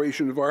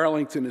Corporation of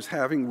Arlington as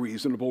having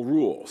reasonable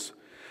rules.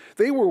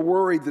 They were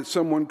worried that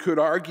someone could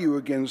argue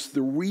against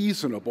the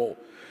reasonable,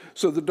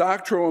 so the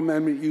doctrinal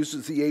amendment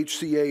uses the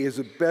HCA as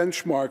a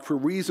benchmark for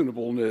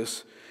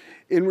reasonableness.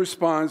 In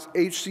response,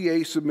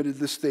 HCA submitted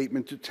this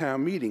statement to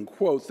town meeting,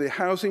 quote, "The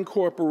Housing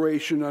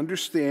Corporation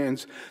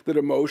understands that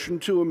a motion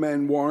to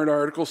amend warrant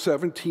Article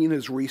 17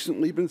 has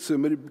recently been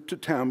submitted to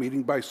town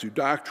meeting by Sue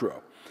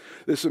Doctorow.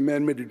 This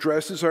amendment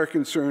addresses our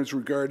concerns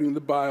regarding the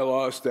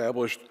bylaw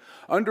established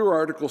under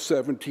Article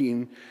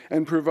 17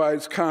 and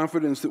provides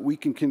confidence that we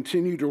can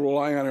continue to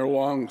rely on our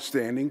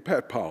long-standing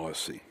pet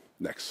policy."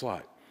 Next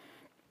slide.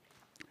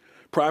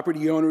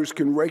 Property owners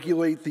can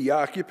regulate the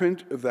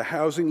occupant of the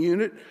housing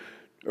unit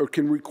or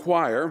can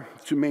require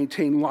to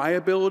maintain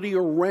liability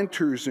or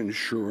renter's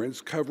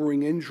insurance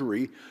covering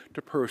injury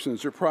to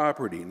persons or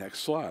property. Next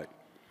slide.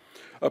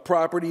 A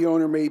property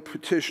owner may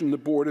petition the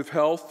Board of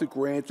Health to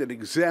grant an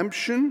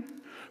exemption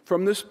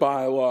from this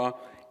bylaw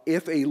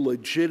if a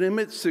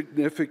legitimate,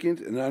 significant,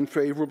 and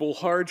unfavorable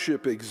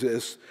hardship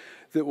exists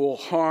that will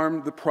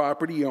harm the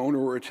property owner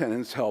or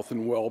tenant's health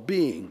and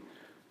well-being.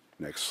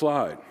 Next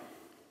slide.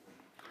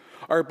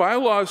 Our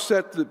bylaws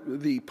set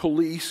the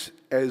police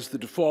as the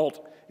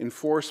default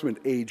enforcement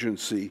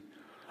agency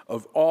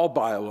of all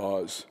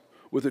bylaws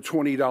with a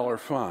 $20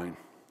 fine.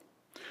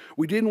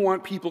 We didn't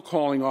want people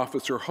calling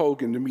Officer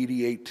Hogan to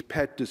mediate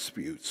pet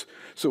disputes,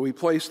 so we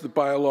placed the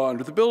bylaw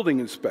under the building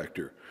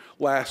inspector.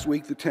 Last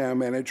week, the town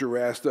manager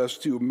asked us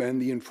to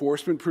amend the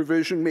enforcement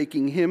provision,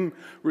 making him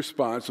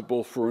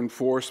responsible for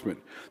enforcement.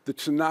 The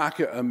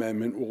Tanaka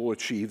Amendment will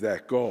achieve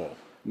that goal.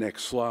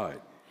 Next slide.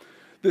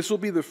 This will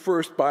be the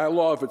first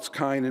bylaw of its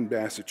kind in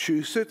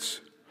Massachusetts.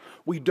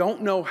 We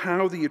don't know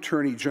how the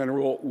Attorney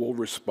General will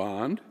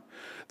respond.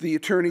 The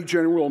Attorney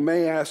General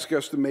may ask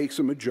us to make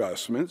some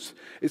adjustments.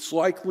 It's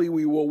likely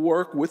we will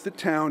work with the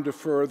town to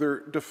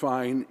further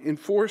define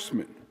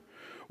enforcement.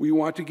 We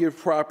want to give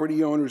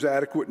property owners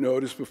adequate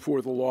notice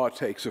before the law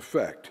takes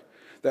effect.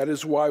 That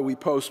is why we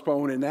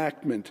postpone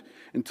enactment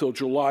until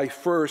July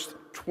 1st,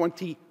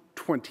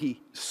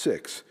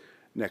 2026.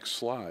 Next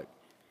slide.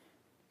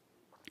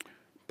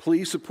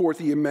 Please support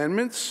the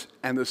amendments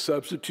and the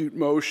substitute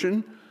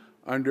motion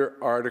under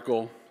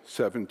Article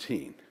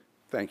 17.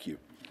 Thank you.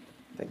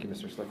 Thank you,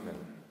 Mr. Schlickman.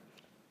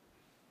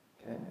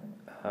 Okay.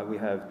 We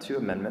have two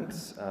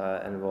amendments,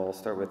 and we'll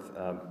start with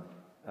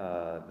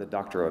the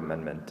Doctorow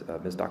amendment.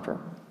 Ms. Doctorow?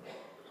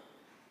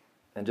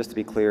 And just to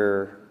be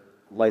clear,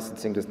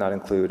 licensing does not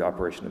include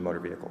operation of motor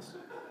vehicles.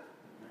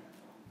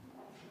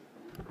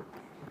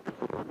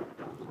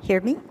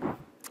 Hear me?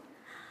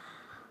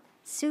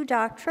 Sue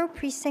Doctorow,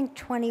 Precinct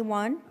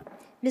 21.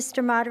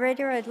 Mr.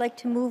 Moderator, I'd like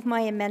to move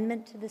my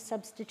amendment to the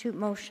substitute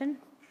motion.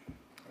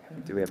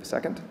 Do we have a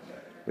second?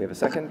 We have a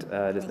second.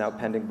 It is now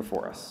pending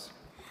before us.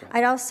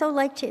 I'd also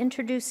like to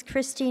introduce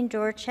Christine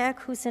Dorchak,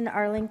 who's an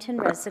Arlington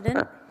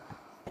resident.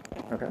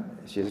 Okay.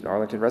 She is an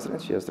Arlington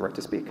resident. She has the right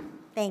to speak.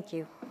 Thank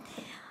you.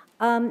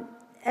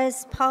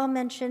 As Paul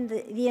mentioned,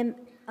 the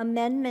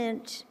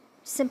amendment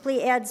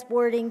simply adds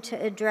wording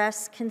to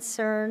address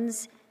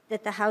concerns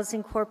that the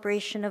Housing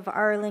Corporation of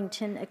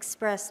Arlington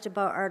expressed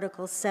about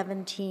Article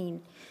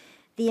 17.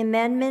 The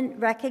amendment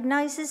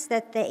recognizes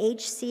that the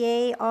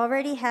HCA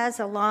already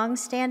has a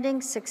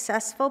long-standing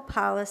successful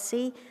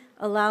policy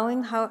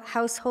allowing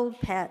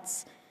household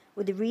pets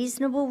with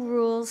reasonable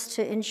rules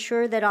to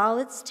ensure that all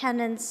its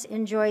tenants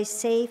enjoy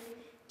safe,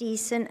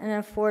 decent,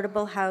 and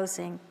affordable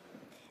housing.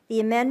 The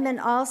amendment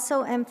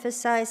also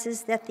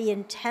emphasizes that the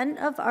intent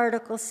of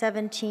Article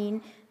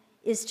 17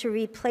 is to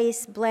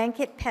replace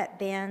blanket pet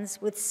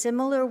bans with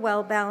similar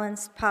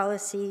well-balanced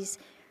policies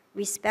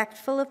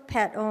respectful of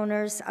pet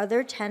owners,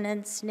 other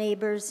tenants,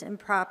 neighbors, and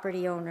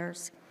property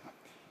owners.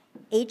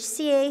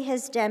 HCA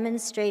has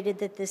demonstrated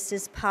that this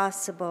is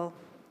possible.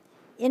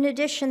 In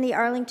addition, the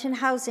Arlington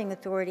Housing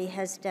Authority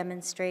has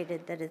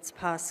demonstrated that it's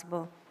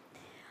possible.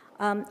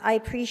 I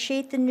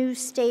appreciate the new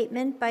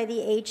statement by the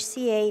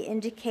HCA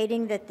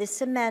indicating that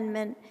this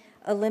amendment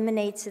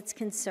eliminates its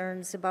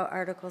concerns about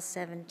Article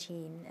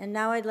 17. And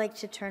now I'd like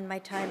to turn my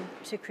time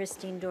to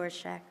Christine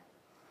Dorchak.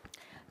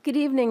 Good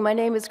evening. My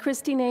name is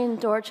Christine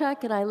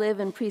Dorchak, and I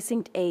live in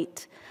Precinct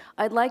 8.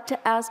 I'd like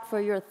to ask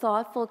for your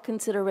thoughtful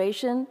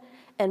consideration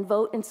and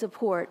vote in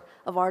support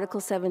of Article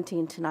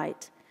 17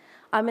 tonight.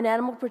 I'm an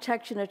animal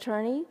protection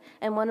attorney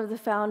and one of the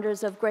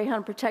founders of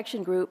Greyhound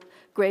Protection Group,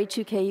 Grey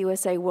 2K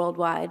USA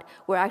Worldwide.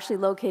 We're actually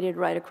located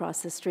right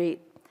across the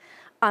street.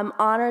 I'm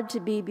honored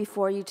to be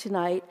before you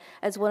tonight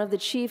as one of the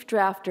chief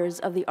drafters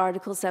of the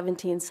Article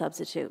 17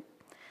 substitute.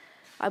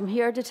 I'm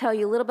here to tell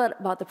you a little bit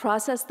about the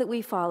process that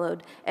we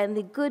followed and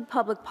the good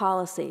public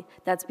policy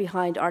that's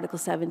behind Article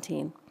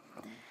 17.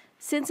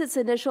 Since its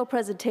initial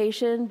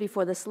presentation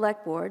before the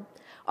Select Board,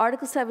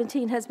 Article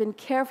 17 has been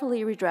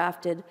carefully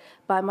redrafted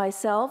by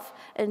myself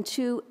and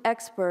two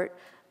expert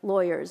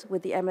lawyers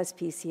with the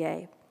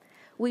MSPCA.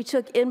 We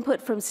took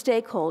input from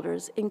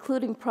stakeholders,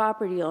 including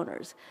property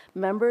owners,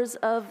 members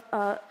of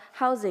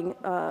housing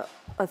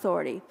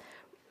authority.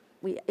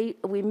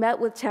 We met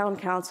with town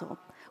council.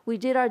 We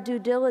did our due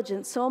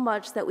diligence so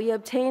much that we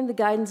obtained the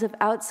guidance of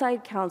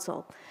outside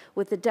counsel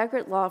with the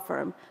Deckert Law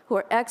Firm, who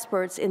are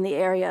experts in the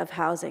area of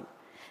housing.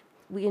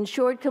 We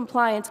ensured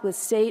compliance with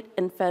state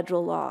and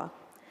federal law.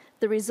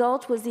 The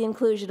result was the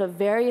inclusion of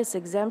various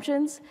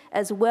exemptions,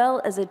 as well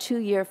as a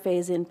 2-year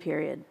phase-in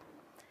period.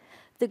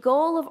 The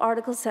goal of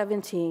Article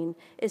 17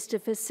 is to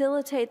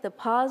facilitate the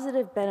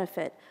positive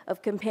benefit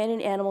of companion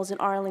animals in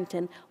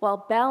Arlington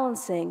while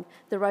balancing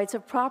the rights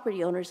of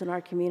property owners in our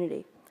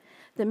community.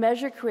 The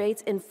measure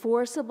creates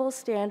enforceable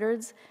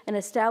standards and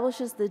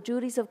establishes the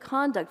duties of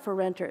conduct for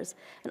renters,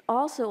 and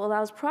also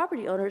allows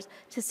property owners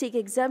to seek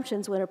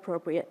exemptions when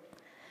appropriate.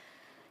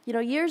 You know,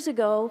 years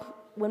ago,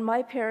 when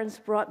my parents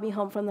brought me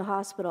home from the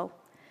hospital,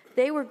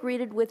 they were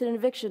greeted with an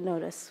eviction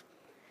notice.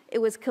 It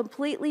was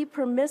completely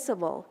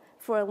permissible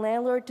for a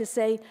landlord to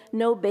say,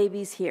 "No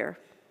babies here."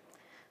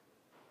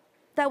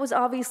 That was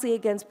obviously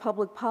against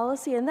public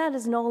policy, and that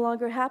is no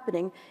longer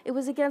happening. It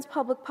was against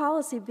public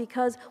policy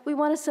because we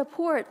want to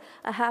support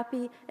a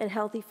happy and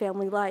healthy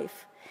family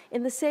life.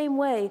 In the same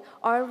way,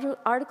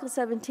 Article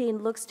 17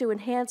 looks to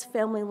enhance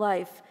family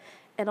life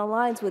and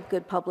aligns with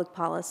good public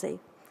policy.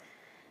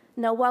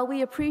 Now, while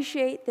we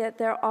appreciate that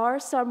there are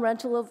some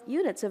rental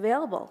units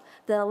available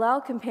that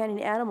allow companion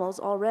animals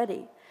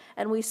already,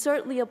 and we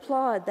certainly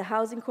applaud the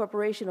Housing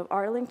Corporation of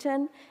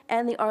Arlington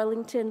and the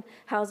Arlington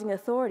Housing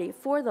Authority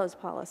for those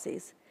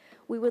policies,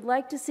 we would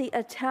like to see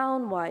a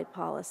town-wide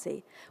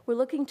policy. We're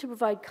looking to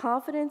provide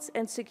confidence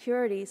and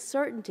security,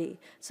 certainty,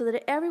 so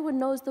that everyone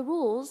knows the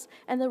rules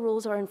and the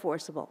rules are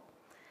enforceable.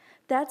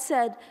 That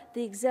said,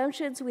 the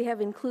exemptions we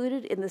have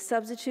included in the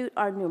substitute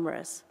are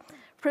numerous.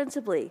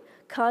 Principally,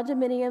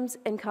 condominiums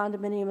and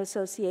condominium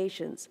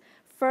associations,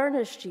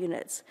 furnished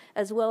units,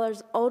 as well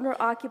as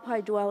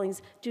owner-occupied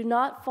dwellings do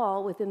not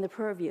fall within the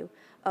purview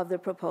of the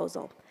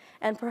proposal.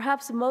 And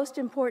perhaps most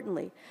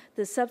importantly,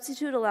 the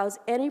substitute allows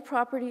any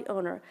property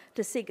owner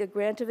to seek a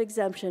grant of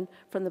exemption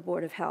from the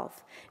Board of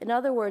Health. In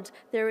other words,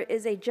 there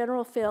is a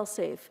general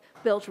fail-safe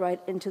built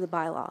right into the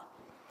bylaw.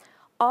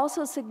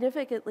 Also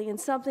significantly, and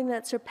something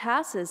that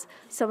surpasses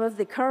some of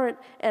the current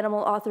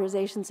animal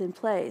authorizations in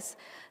place,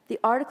 the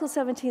Article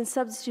 17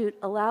 substitute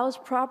allows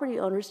property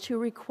owners to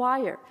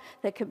require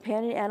that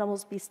companion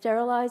animals be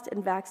sterilized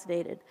and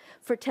vaccinated,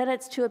 for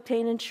tenants to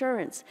obtain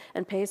insurance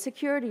and pay a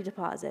security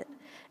deposit,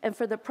 and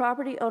for the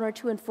property owner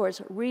to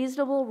enforce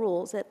reasonable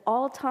rules at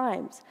all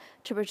times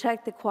to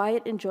protect the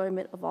quiet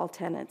enjoyment of all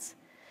tenants.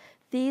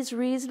 These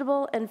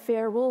reasonable and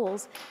fair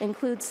rules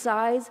include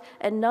size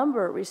and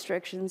number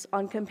restrictions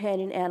on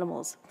companion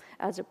animals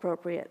as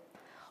appropriate.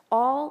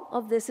 All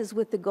of this is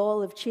with the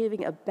goal of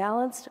achieving a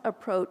balanced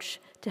approach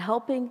to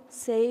helping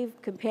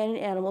save companion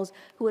animals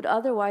who would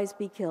otherwise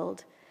be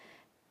killed,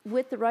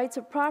 with the rights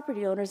of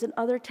property owners and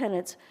other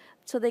tenants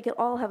so they can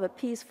all have a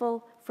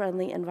peaceful,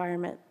 friendly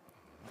environment.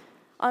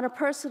 On a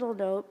personal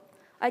note,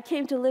 I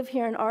came to live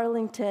here in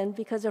Arlington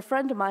because a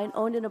friend of mine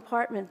owned an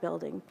apartment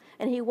building,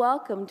 and he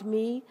welcomed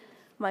me,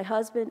 my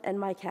husband, and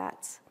my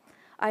cats.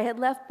 I had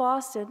left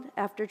Boston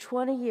after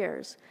 20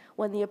 years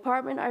when the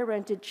apartment I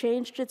rented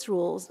changed its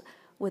rules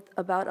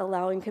about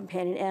allowing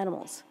companion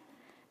animals.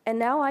 And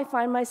now I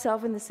find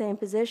myself in the same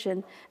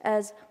position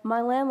as my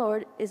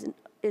landlord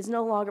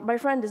my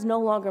friend is no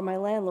longer my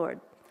landlord.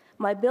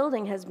 My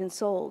building has been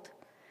sold.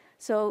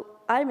 So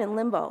I'm in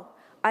limbo.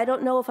 I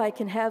don't know if I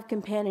can have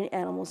companion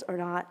animals or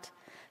not.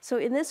 So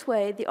in this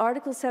way, the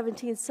Article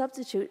 17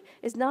 substitute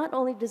is not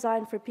only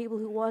designed for people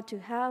who want to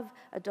have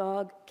a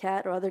dog,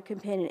 cat, or other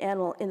companion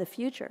animal in the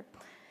future,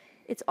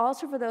 it's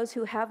also for those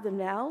who have them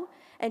now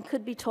and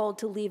could be told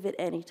to leave at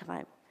any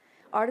time.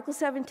 Article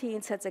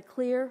 17 sets a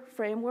clear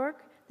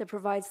framework that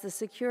provides the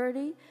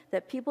security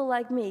that people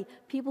like me,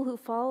 people who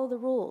follow the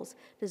rules,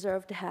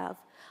 deserve to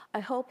have. I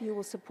hope you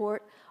will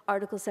support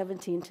Article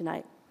 17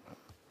 tonight.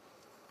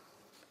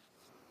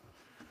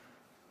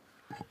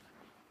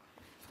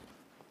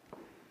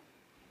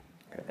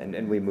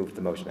 And we moved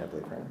the motion, I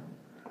believe, right?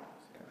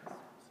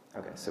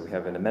 Okay, so we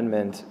have an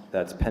amendment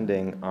that's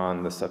pending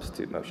on the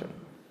substitute motion.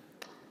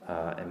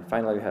 And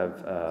finally, we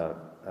have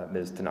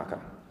Ms. Tanaka.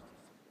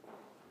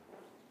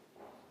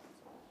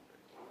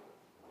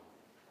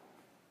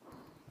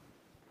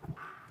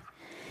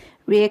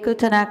 Rieko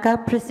Tanaka,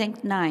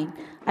 Precinct 9.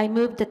 I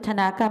move the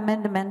Tanaka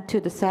amendment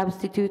to the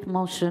substitute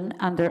motion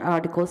under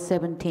Article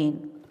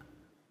 17.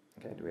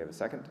 Okay, do we have a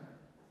second?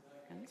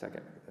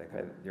 Second.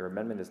 Okay, your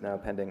amendment is now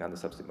pending on the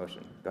substitute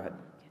motion. Go ahead.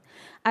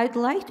 I'd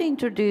like to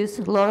introduce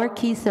Laura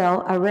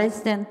Kiesel, a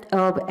resident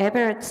of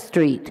Everett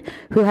Street,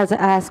 who has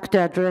asked to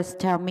address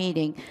town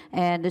meeting,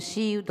 and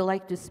she would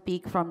like to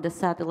speak from the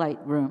satellite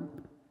room.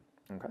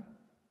 Okay.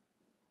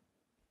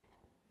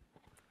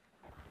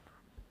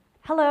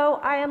 Hello,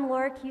 I am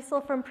Laura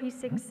Kiesel from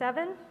Precinct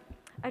 7.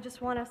 I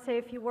just want to say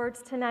a few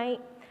words tonight.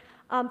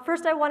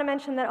 First, I want to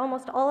mention that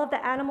almost all of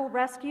the animal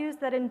rescues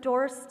that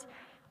endorsed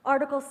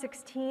Article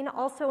 16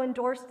 also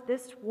endorsed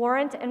this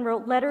warrant and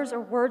wrote letters or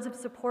words of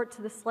support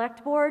to the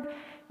Select Board,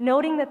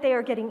 noting that they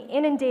are getting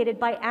inundated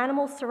by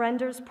animal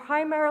surrenders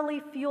primarily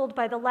fueled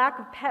by the lack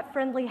of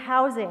pet-friendly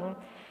housing,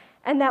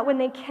 and that when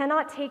they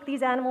cannot take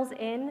these animals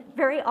in,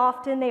 very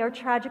often they are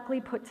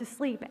tragically put to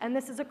sleep. And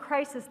this is a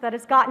crisis that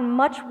has gotten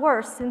much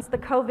worse since the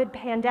COVID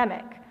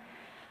pandemic.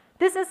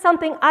 This is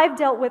something I've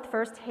dealt with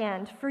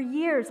firsthand. For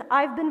years,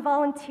 I've been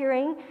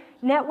volunteering,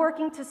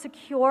 networking to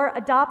secure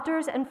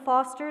adopters and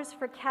fosters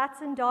for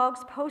cats and dogs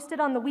posted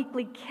on the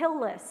weekly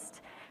kill list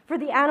for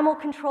the animal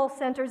control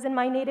centers in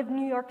my native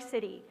New York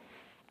City.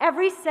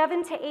 Every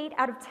 7 to 8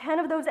 out of 10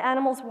 of those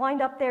animals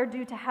wind up there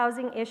due to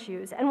housing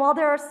issues. And while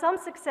there are some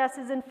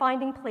successes in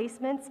finding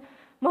placements,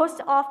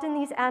 most often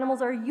these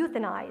animals are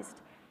euthanized.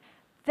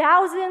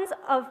 Thousands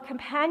of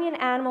companion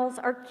animals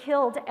are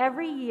killed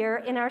every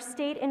year in our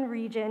state and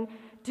region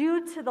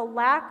due to the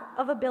lack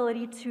of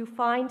ability to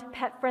find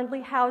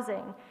pet-friendly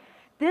housing.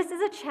 This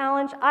is a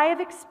challenge I have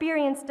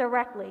experienced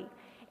directly.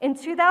 In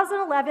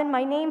 2011,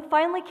 my name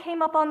finally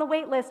came up on the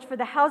wait list for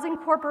the Housing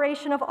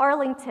Corporation of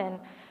Arlington,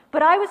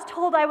 but I was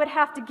told I would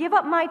have to give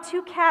up my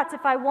 2 cats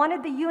if I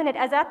wanted the unit,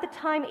 as at the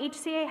time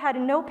HCA had a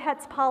no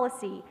pets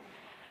policy.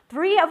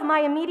 3 of my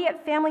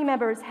immediate family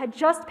members had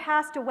just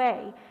passed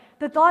away.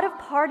 The thought of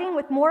parting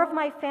with more of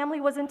my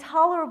family was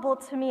intolerable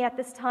to me at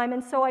this time,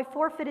 and so I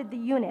forfeited the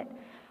unit.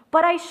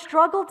 But I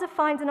struggled to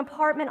find an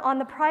apartment on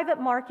the private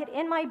market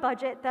in my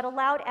budget that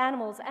allowed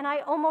animals, and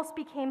I almost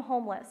became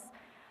homeless.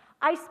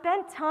 I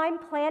spent time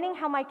planning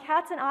how my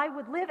cats and I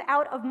would live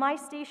out of my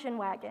station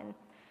wagon.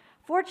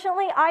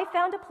 Fortunately, I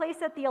found a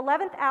place at the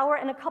 11th hour,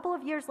 and a couple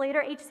of years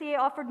later, HCA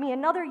offered me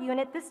another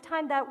unit, this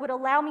time that would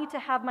allow me to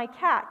have my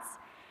cats.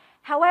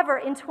 However,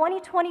 in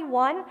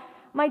 2021,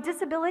 my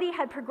disability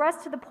had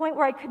progressed to the point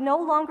where I could no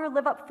longer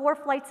live up 4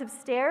 flights of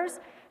stairs,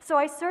 so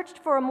I searched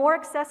for a more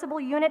accessible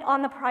unit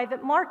on the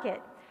private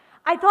market.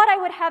 I thought I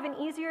would have an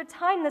easier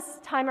time this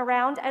time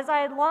around, as I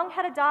had long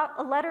had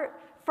a letter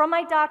from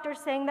my doctor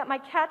saying that my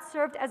cats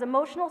served as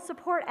emotional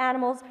support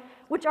animals,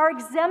 which are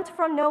exempt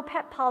from no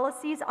pet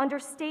policies under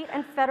state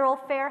and federal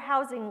fair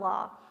housing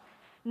law.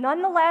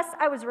 Nonetheless,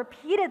 I was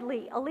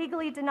repeatedly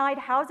illegally denied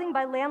housing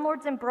by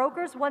landlords and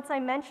brokers once I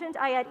mentioned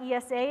I had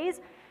ESAs,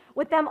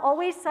 with them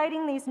always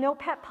citing these no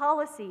pet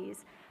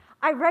policies.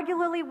 I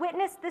regularly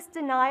witnessed this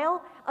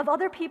denial of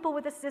other people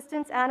with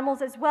assistance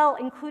animals as well,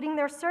 including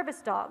their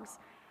service dogs.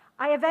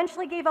 I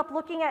eventually gave up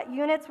looking at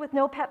units with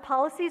no pet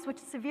policies, which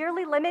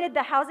severely limited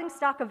the housing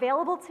stock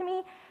available to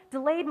me,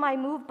 delayed my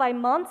move by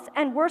months,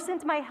 and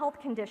worsened my health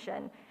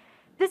condition.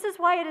 This is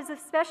why it is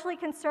especially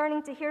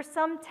concerning to hear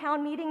some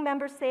town meeting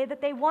members say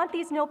that they want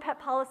these no pet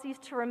policies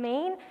to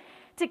remain,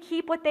 to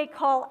keep what they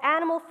call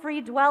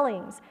animal-free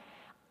dwellings,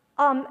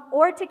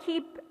 or to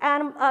keep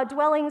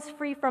dwellings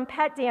free from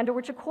pet dander,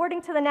 which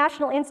according to the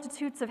National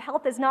Institutes of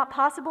Health is not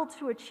possible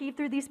to achieve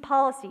through these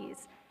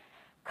policies.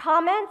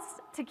 Comments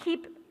to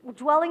keep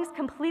dwellings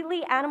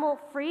completely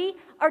animal-free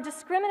are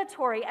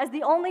discriminatory, as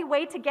the only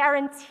way to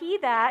guarantee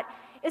that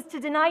is to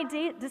deny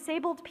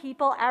disabled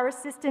people our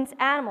assistance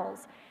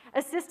animals.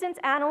 Assistance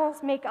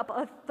animals make up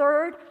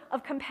 1/3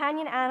 of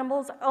companion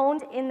animals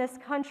owned in this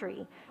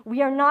country.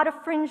 We are not a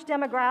fringe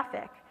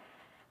demographic.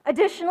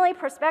 Additionally,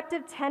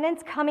 prospective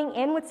tenants coming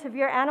in with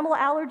severe animal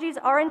allergies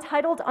are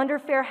entitled under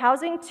fair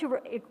housing to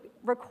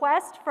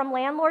request from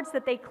landlords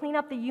that they clean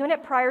up the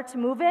unit prior to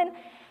move-in,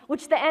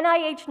 which the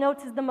NIH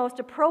notes is the most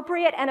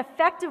appropriate and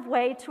effective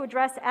way to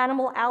address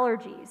animal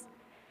allergies.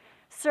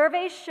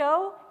 Surveys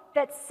show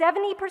that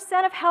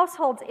 70% of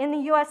households in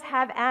the US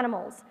have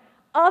animals.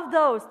 Of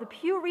those, the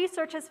Pew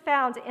Research has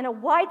found in a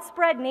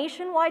widespread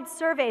nationwide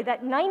survey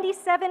that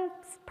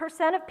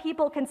 97% of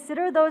people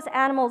consider those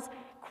animals,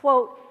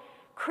 quote,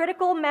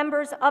 critical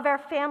members of our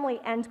family,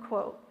 end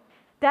quote.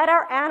 That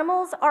our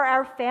animals are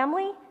our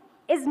family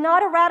is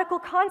not a radical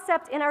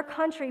concept in our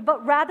country,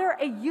 but rather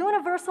a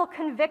universal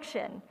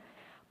conviction.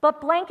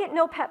 But blanket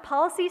no pet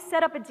policies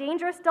set up a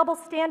dangerous double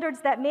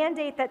standards that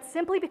mandate that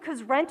simply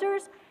because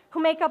renters,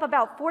 who make up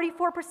about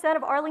 44%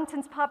 of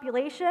Arlington's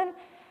population,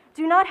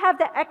 do not have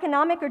the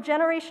economic or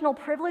generational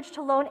privilege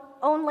to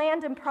own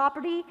land and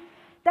property,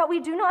 that we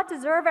do not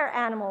deserve our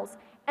animals,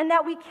 and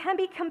that we can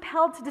be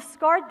compelled to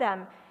discard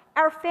them,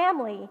 our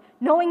family,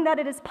 knowing that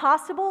it is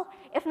possible,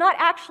 if not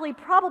actually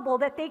probable,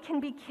 that they can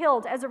be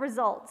killed as a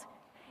result.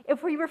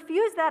 If we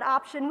refuse that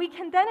option, we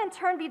can then in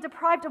turn be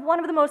deprived of one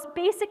of the most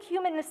basic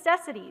human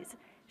necessities,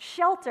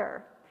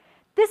 shelter.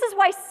 This is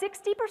why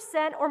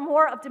 60% or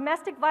more of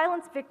domestic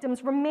violence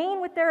victims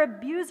remain with their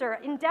abuser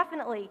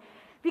indefinitely,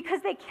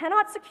 because they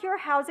cannot secure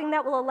housing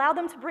that will allow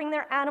them to bring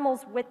their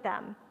animals with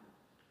them.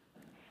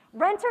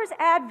 Renters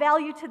add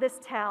value to this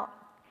town,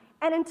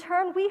 and in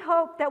turn, we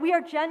hope that we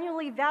are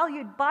genuinely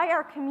valued by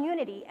our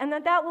community and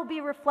that that will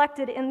be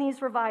reflected in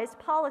these revised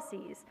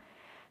policies.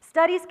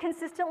 Studies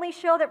consistently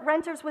show that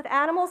renters with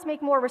animals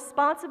make more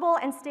responsible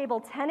and stable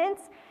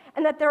tenants,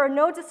 and that there are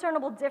no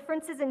discernible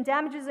differences in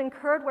damages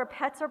incurred where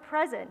pets are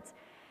present.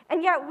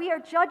 And yet we are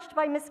judged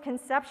by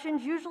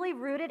misconceptions usually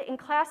rooted in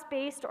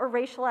class-based or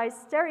racialized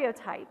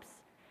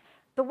stereotypes.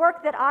 the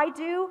work that I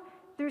do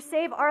through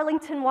Save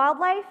Arlington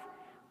Wildlife,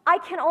 I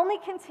can only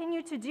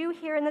continue to do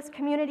here in this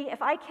community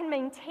if I can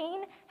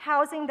maintain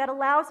housing that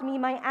allows me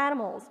my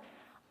animals.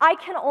 I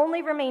can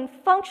only remain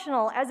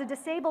functional as a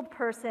disabled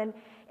person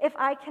if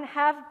I can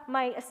have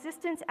my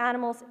assistance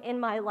animals in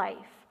my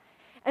life.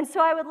 And so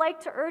I would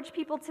like to urge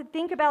people to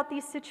think about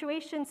these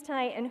situations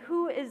tonight and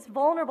who is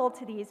vulnerable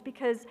to these,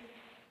 because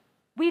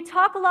we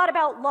talk a lot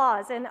about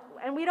laws, and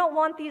we don't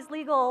want these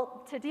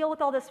to deal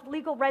with all this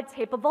legal red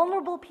tape, but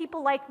vulnerable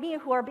people like me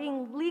who are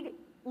being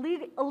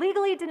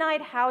illegally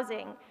denied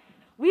housing,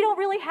 we don't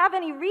really have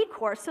any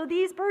recourse, so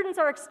these burdens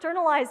are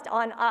externalized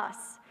on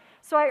us.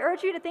 So I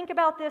urge you to think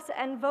about this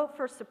and vote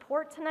for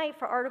support tonight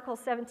for Article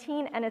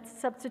 17 and its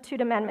substitute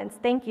amendments.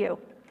 Thank you.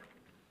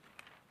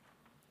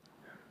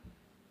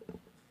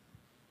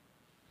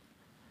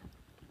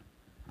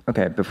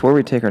 Okay, before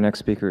we take our next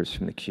speakers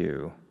from the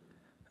queue,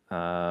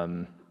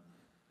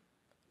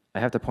 I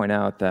have to point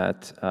out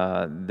that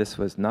this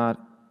was not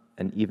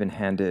an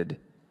even-handed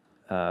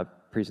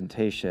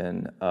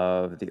presentation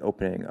of the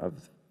opening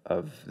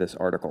of this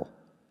article.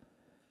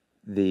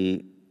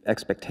 The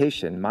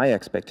expectation, my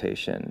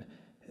expectation,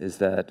 is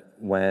that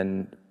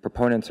when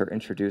proponents are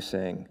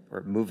introducing,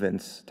 or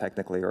movements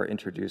technically are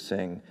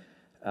introducing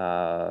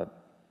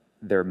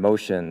their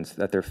motions,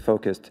 that they're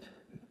focused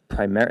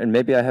primarily, and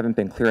maybe I haven't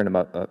been clear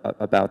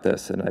about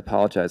this, and I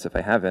apologize if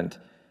I haven't,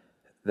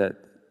 that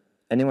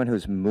anyone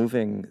who's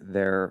moving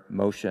their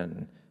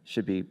motion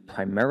should be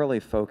primarily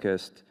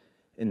focused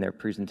in their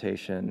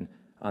presentation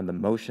on the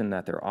motion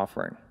that they're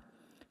offering.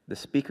 The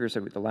speakers,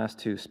 the last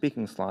two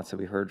speaking slots that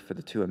we heard for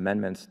the two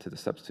amendments to the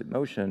substitute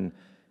motion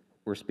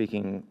were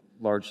speaking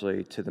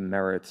largely to the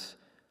merits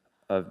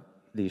of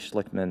the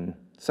Schlickman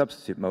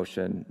substitute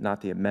motion,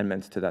 not the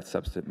amendments to that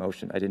substitute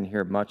motion. I didn't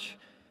hear much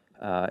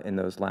in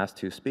those last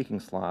two speaking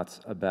slots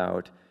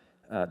about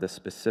the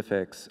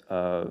specifics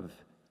of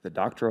the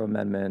Doctorow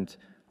amendment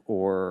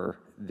or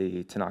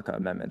the Tanaka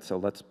amendment. So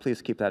let's please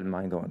keep that in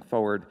mind going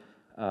forward.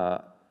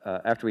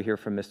 After we hear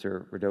from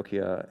Mr.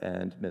 Radokia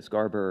and Ms.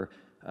 Garber,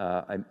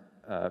 I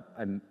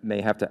may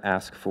have to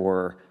ask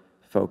for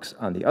folks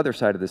on the other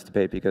side of this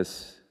debate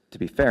because, to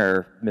be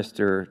fair,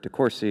 Mr.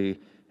 DeCourcy,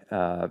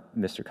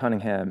 Mr.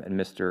 Cunningham, and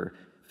Mr.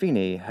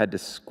 Feeney had to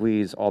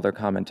squeeze all their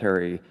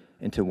commentary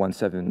into one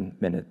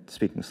 7-minute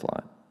speaking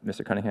slot.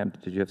 Mr. Cunningham,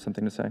 did you have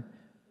something to say?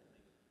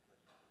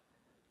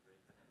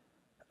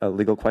 A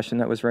legal question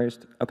that was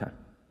raised? Okay.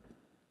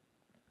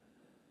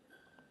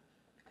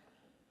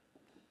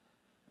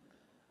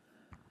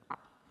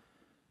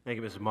 Thank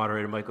you, Mr.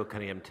 Moderator. Michael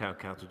Cunningham, Town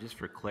Council. Just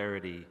for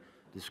clarity,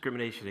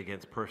 discrimination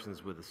against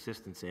persons with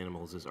assistance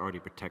animals is already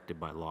protected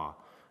by law.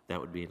 That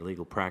would be in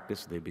legal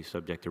practice. They'd be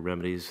subject to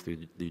remedies through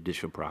the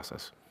judicial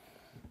process.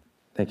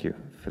 Thank you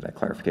for that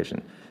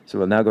clarification. So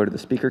we'll now go to the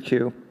speaker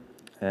queue,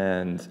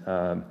 and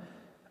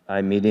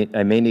I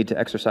may need to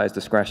exercise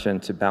discretion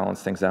to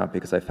balance things out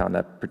because I found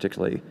that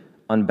particularly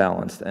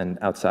unbalanced and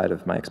outside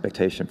of my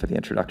expectation for the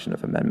introduction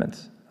of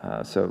amendments.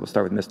 So we'll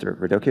start with Mr.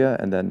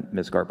 Radokia and then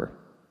Ms. Garber.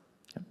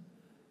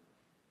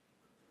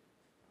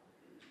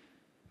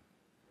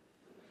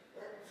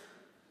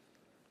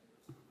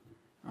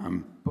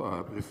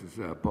 This is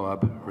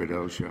Bob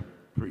Radokia,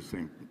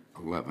 Precinct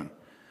 11.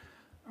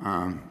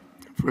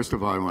 First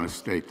of all, I want to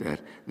state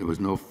that there was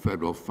no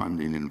federal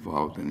funding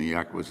involved in the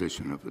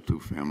acquisition of the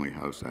two-family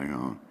house I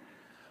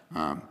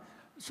own.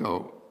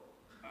 So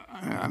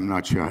I'm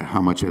not sure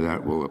how much of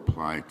that will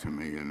apply to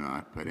me or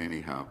not, but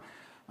anyhow,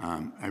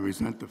 I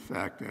resent the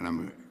fact that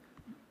I'm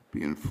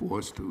being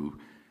forced to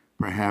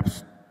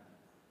perhaps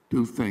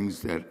do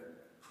things that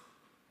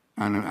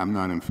I'm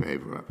not in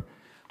favor of.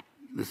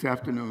 This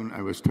afternoon,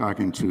 I was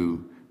talking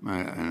to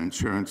an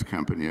insurance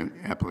company, an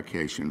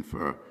application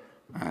for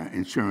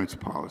insurance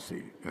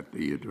policy at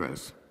the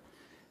address.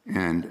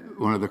 And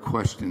one of the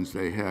questions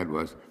they had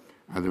was,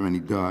 are there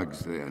any dogs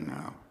there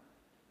now?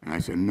 And I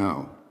said,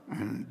 no.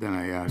 And then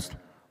I asked,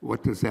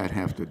 what does that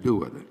have to do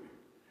with it?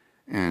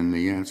 And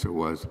the answer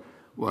was,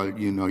 well,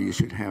 you know, you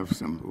should have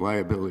some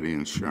liability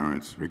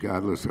insurance,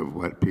 regardless of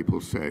what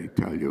people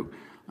tell you.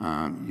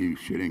 You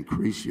should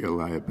increase your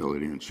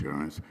liability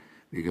insurance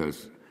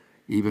because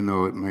even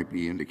though it might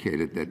be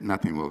indicated that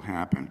nothing will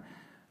happen,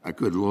 a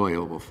good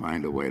lawyer will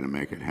find a way to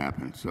make it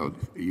happen. So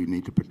you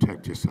need to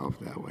protect yourself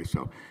that way.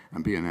 So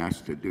I'm being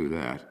asked to do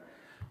that.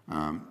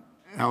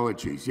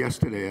 Allergies.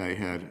 Yesterday I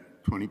had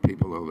 20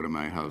 people over to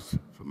my house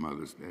for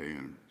Mother's Day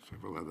and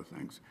several other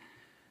things.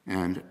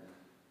 And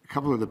a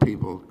couple of the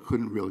people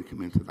couldn't really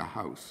come into the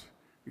house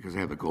because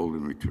they have a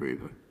golden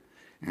retriever.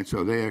 And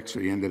so they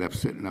actually ended up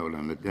sitting out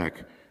on the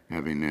deck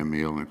having their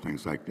meal and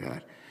things like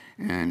that.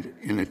 And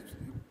in a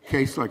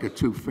case like a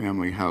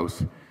two-family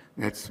house,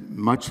 that's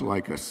much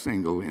like a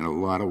single in a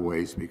lot of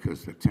ways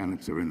because the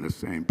tenants are in the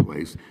same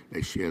place,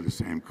 they share the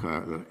same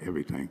car,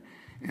 everything.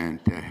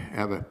 And to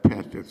have a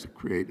pet that's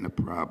creating a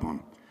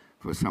problem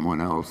for someone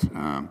else,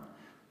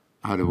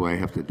 how do I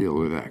have to deal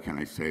with that? Can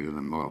I say to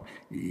them, well,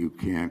 you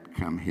can't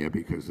come here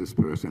because this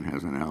person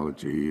has an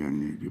allergy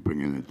and you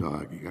bring in a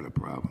dog, you got a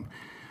problem.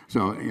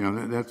 So, you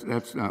know,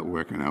 that's not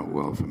working out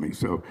well for me.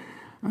 So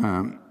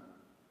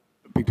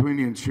between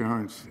the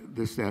insurance,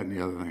 this, that, and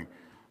the other thing,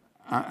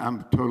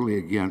 I'm totally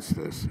against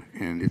this.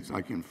 And it's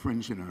like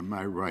infringing on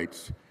my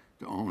rights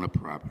to own a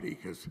property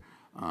because,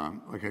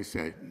 like I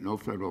said, no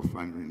federal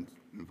funding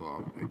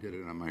involved. I did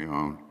it on my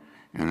own.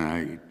 And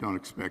I don't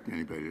expect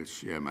anybody to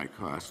share my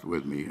cost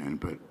with me,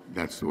 but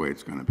that's the way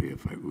it's going to be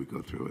if we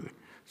go through with it.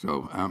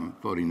 So I'm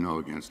voting no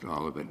against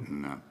all of it,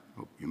 and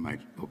hope you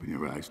might open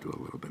your eyes to it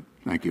a little bit.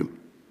 Thank you.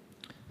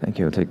 Thank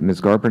you. We'll take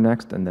Ms. Garber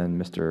next, and then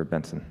Mr.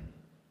 Benson.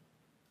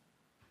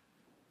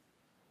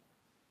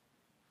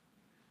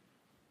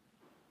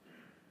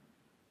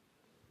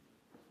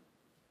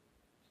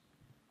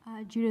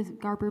 Judith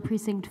Garber,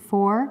 Precinct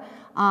 4.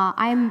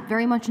 I'm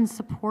very much in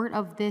support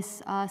of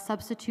this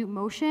substitute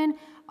motion.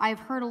 I've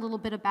heard a little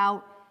bit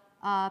about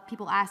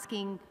people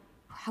asking,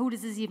 who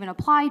does this even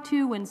apply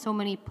to when so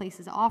many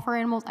places offer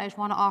animals? I just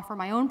want to offer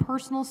my own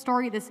personal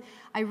story.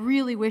 I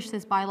really wish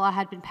this bylaw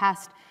had been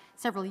passed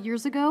several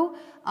years ago.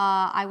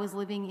 I was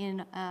living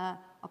in an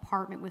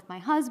apartment with my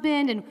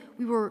husband, and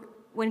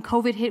when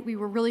COVID hit, we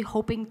were really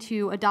hoping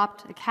to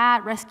adopt a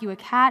cat, rescue a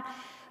cat.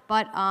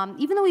 But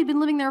even though we'd been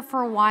living there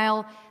for a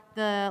while,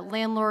 the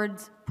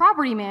landlord's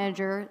property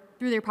manager,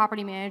 through their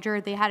property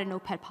manager, they had a no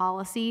pet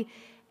policy.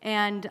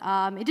 And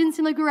it didn't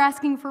seem like we were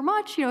asking for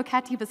much, a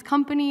cat to keep us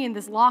company in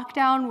this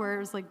lockdown where it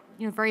was like,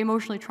 very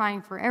emotionally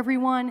trying for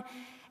everyone.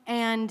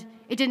 And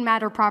it didn't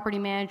matter, property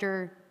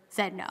manager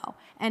said no.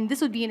 And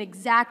this would be an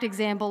exact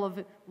example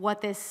of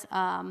what this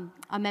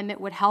amendment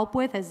would help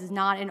with, as is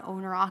not an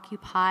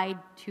owner-occupied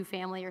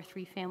 2-family or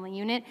 3-family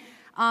unit.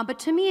 But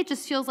to me, it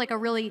just feels like a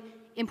really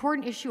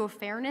important issue of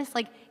fairness.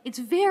 Like, it's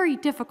very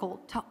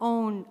difficult to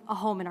own a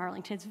home in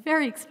Arlington. It's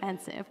very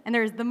expensive, and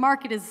the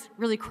market is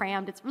really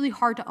crammed. It's really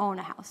hard to own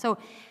a house. So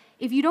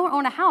if you don't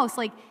own a house,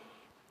 like,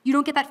 you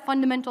don't get that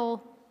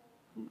fundamental,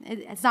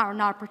 it's not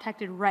a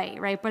protected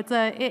right? But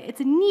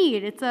it's a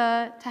need. It's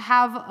to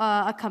have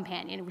a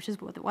companion, which is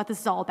what this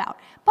is all about.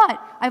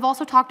 But I've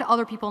also talked to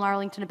other people in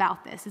Arlington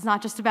about this. It's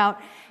not just about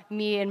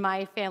me and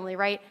my family,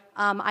 right?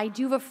 I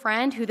do have a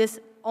friend who this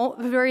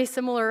very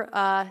similar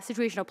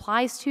situation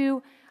applies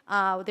to.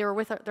 They were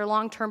with their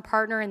long-term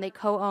partner, and they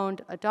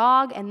co-owned a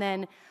dog, and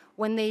then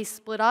when they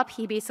split up,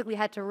 he basically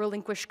had to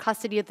relinquish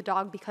custody of the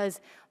dog because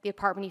the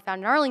apartment he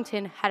found in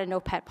Arlington had a no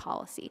pet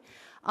policy.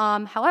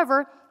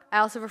 However, I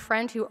also have a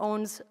friend who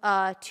owns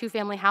a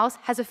 2-family house,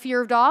 has a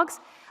fear of dogs.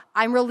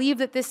 I'm relieved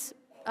that this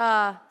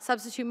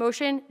substitute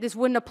motion, this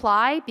wouldn't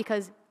apply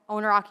because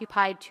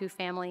owner-occupied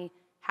 2-family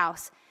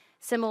house.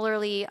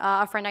 Similarly,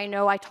 a friend I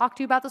know I talked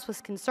to about this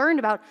was concerned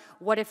about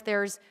what if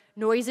there's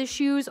noise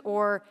issues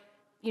or,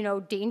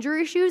 danger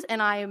issues,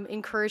 and I'm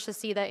encouraged to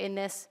see that in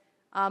this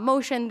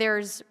motion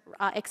there's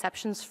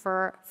exceptions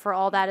for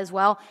all that as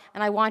well.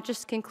 And I want to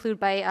just conclude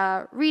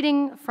by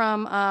reading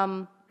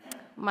from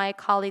my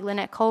colleague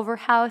Lynette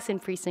Culverhouse in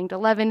Precinct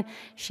 11.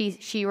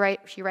 She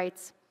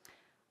writes,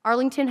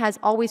 "Arlington has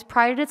always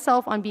prided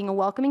itself on being a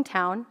welcoming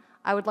town.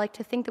 I would like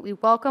to think that we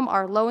welcome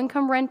our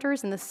low-income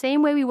renters in the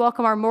same way we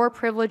welcome our more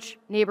privileged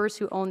neighbors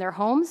who own their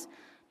homes.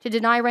 To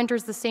deny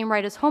renters the same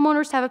right as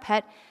homeowners to have a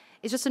pet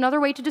is just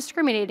another way to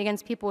discriminate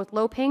against people with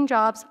low-paying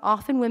jobs,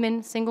 often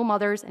women, single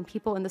mothers, and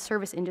people in the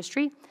service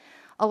industry.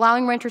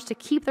 Allowing renters to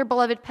keep their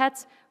beloved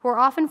pets, who are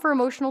often for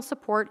emotional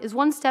support, is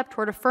one step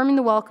toward affirming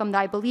the welcome that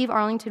I believe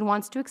Arlington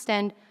wants to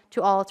extend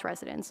to all its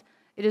residents.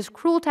 It is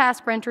cruel to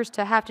ask renters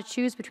to have to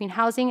choose between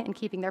housing and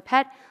keeping their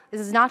pet.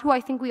 This is not who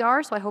I think we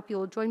are, so I hope you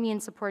will join me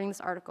in supporting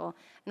this article."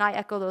 And I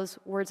echo those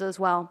words as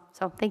well.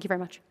 So thank you very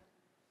much.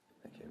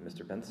 Thank you.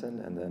 Mr. Benson,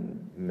 and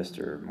then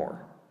Mr.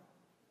 Moore.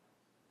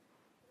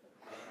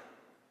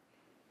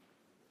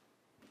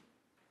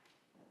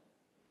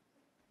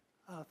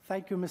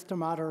 Thank you, Mr.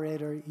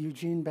 Moderator.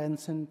 Eugene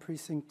Benson,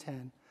 Precinct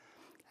 10.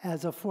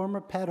 As a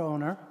former pet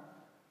owner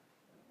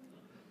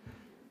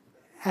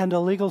and a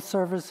legal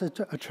service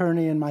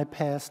attorney in my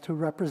past who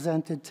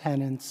represented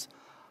tenants,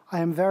 I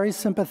am very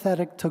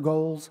sympathetic to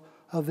goals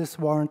of this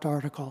warrant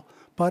article,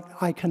 but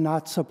I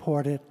cannot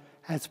support it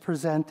as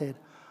presented.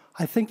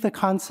 I think the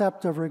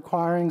concept of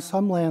requiring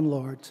some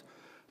landlords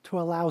to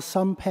allow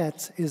some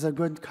pets is a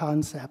good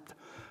concept,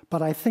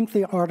 but I think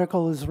the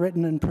article as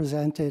written and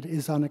presented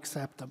is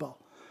unacceptable.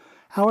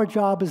 Our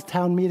job as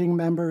town meeting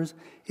members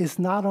is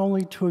not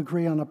only to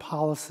agree on a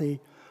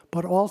policy,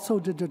 but also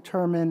to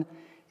determine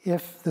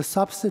if the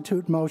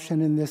substitute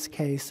motion in this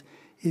case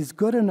is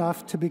good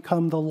enough to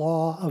become the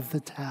law of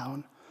the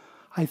town.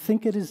 I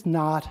think it is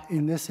not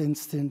in this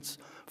instance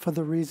for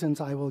the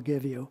reasons I will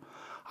give you.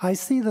 I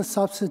see the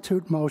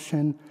substitute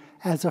motion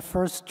as a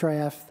first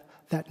draft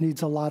that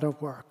needs a lot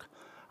of work.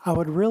 I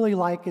would really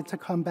like it to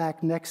come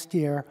back next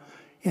year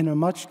in a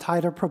much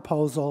tighter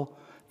proposal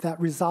that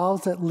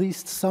resolves at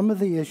least some of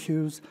the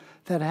issues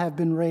that have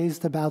been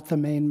raised about the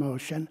main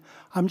motion.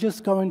 I'm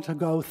just going to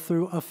go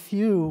through a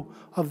few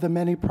of the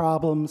many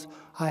problems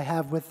I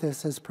have with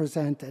this as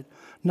presented.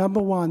 Number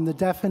one, the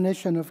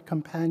definition of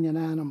companion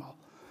animal.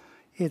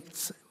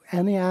 It's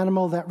any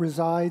animal that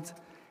resides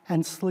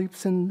and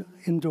sleeps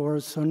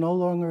indoors, so no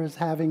longer is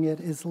having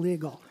it is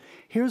legal.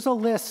 Here's a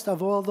list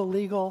of all the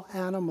legal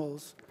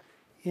animals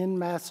in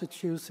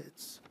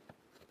Massachusetts.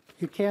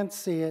 You can't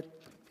see it.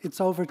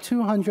 It's over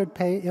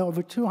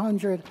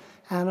 200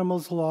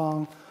 animals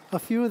long. A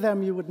few of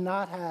them you would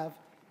not have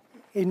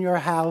in your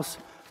house,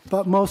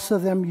 but most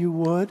of them you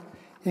would,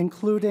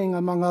 including,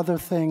 among other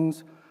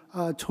things,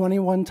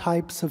 21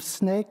 types of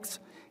snakes,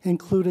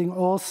 including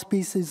all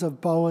species of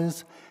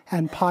boas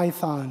and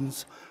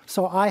pythons.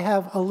 So I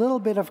have a little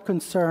bit of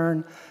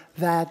concern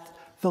that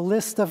the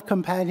list of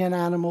companion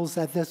animals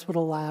that this would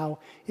allow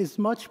is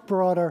much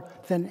broader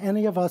than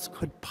any of us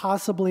could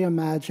possibly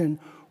imagine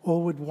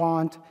or would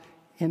want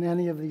in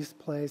any of these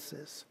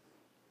places.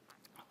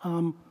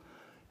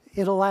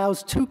 It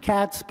allows 2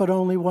 cats but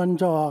only 1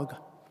 dog.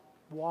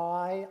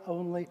 Why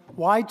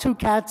 2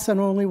 cats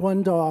and only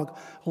 1 dog?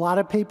 A lot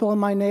of people in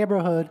my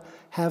neighborhood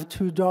have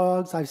 2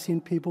 dogs. I've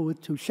seen people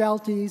with 2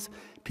 Shelties,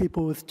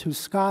 people with 2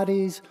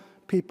 Scotties,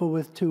 people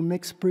with 2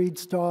 mixed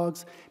breeds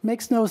dogs. It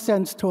makes no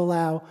sense to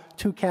allow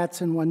 2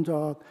 cats and 1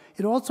 dog.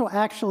 It also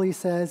actually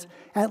says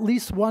at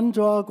least 1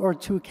 dog or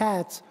 2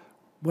 cats.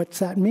 What's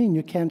that mean?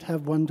 You can't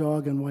have 1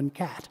 dog and 1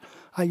 cat.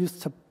 I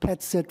used to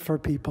pet sit for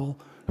people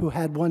who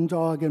had 1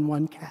 dog and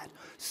 1 cat.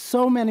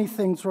 So many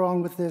things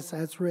wrong with this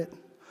as written.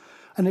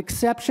 An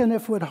exception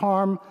if it would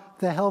harm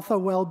the health or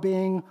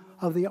well-being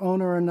of the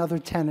owner or another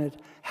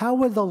tenant. How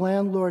would the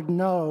landlord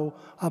know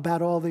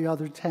about all the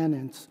other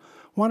tenants?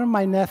 One of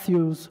my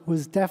nephews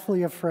was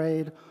deathly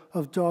afraid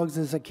of dogs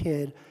as a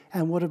kid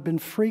and would have been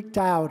freaked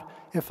out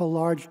if a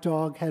large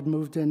dog had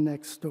moved in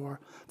next door.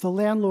 The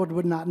landlord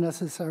would not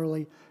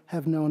necessarily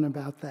have known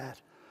about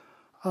that.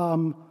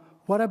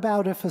 What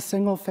about if a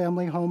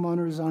single-family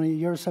homeowner is on a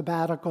year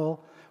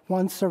sabbatical,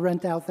 wants to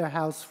rent out their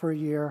house for a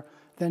year,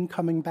 then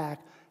coming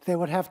back? They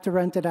would have to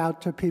rent it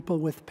out to people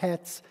with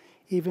pets,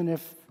 even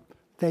if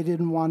they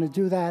didn't want to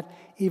do that,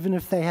 even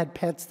if they had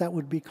pets that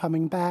would be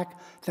coming back,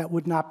 that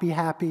would not be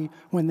happy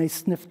when they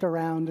sniffed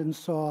around and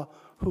saw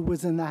who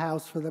was in the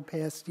house for the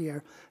past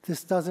year.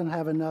 This doesn't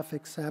have enough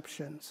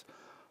exceptions.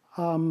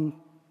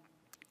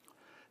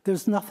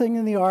 There's nothing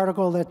in the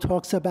article that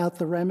talks about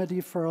the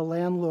remedy for a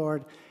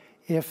landlord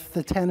if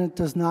the tenant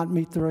does not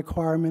meet the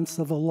requirements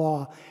of the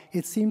law.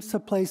 It seems to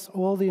place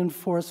all the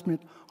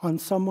enforcement on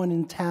someone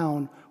in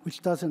town,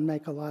 which doesn't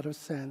make a lot of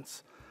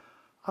sense.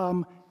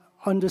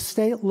 Under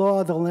state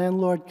law, the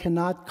landlord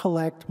cannot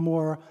collect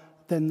more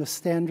than the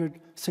standard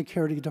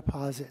security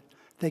deposit.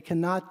 They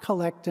cannot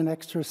collect an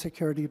extra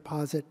security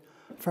deposit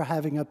for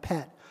having a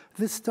pet.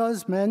 This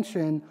does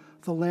mention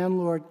the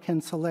landlord can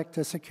select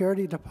a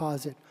security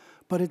deposit,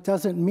 but it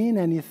doesn't mean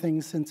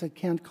anything since it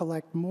can't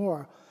collect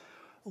more.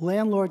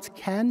 Landlords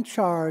can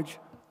charge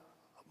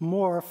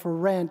more for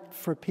rent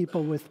for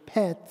people with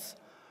pets,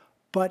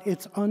 but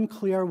it's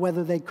unclear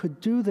whether they could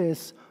do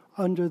this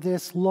under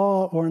this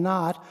law or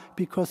not,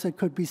 because it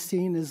could be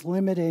seen as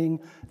limiting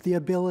the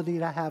ability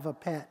to have a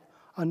pet.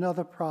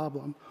 Another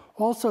problem.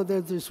 Also,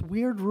 there's this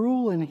weird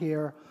rule in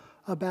here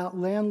about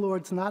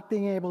landlords not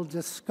being able to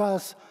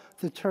discuss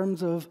the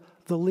terms of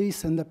the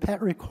lease and the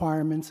pet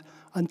requirements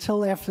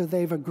until after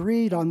they've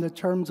agreed on the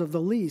terms of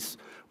the lease,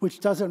 which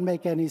doesn't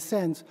make any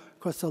sense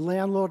because the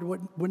landlord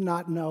would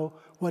not know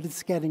what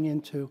it's getting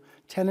into.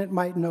 Tenant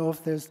might know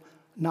if there's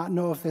not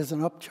know if there's an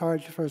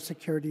upcharge for a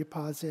security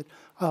deposit,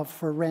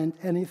 for rent,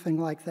 anything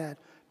like that.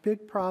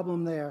 Big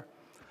problem there.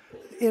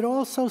 It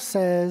also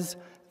says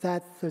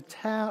that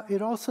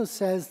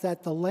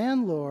the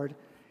landlord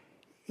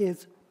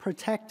is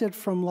protected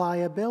from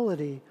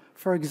liability.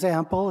 For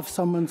example, if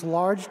someone's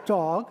large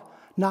dog,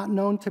 not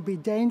known to be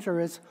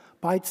dangerous,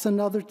 bites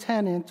another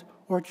tenant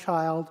or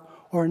child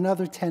or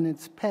another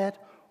tenant's pet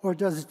or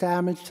does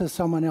damage to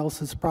someone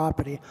else's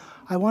property.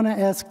 I want to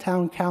ask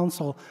town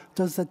council,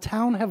 does the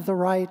town have the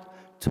right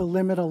to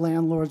limit a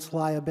landlord's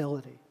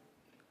liability?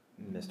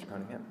 Mr.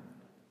 Cunningham.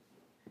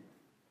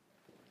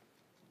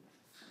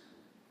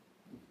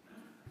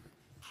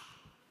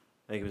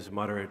 Thank you, Mr.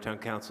 Moderator. Town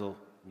council,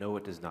 no,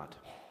 it does not.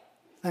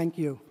 Thank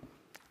you.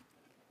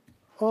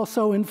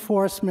 Also,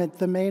 enforcement.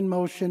 The main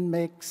motion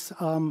makes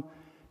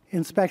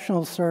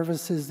inspectional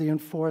services the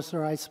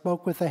enforcer. I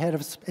spoke with the head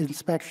of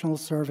inspectional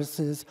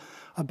services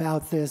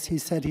about this. He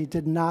said he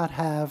did not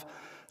have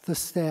the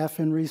staff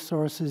and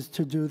resources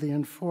to do the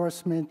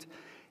enforcement.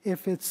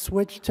 If it's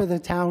switched to the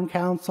town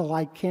council,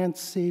 I can't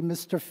see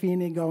Mr.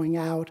 Feeney going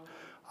out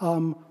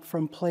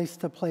from place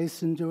to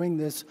place and doing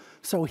this.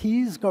 So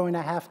he's going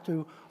to have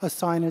to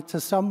assign it to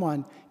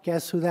someone.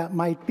 Guess who that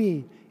might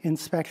be?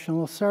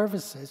 Inspectional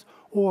services.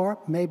 Or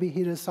maybe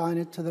he'd assign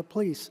it to the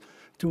police.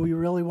 Do we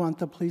really want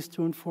the police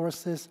to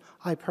enforce this?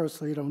 I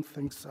personally don't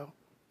think so.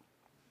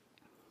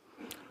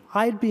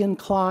 I'd be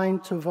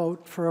inclined to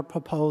vote for a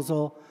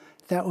proposal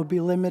that would be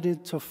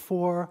limited to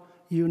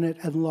 4-unit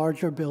and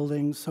larger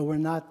buildings, so we're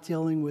not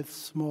dealing with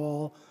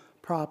small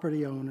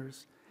property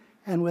owners,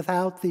 and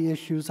without the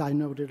issues I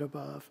noted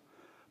above.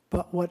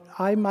 But what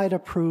I might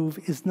approve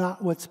is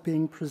not what's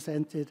being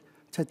presented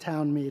to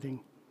town meeting.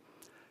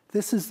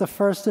 This is the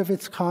first of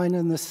its kind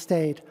in the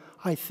state.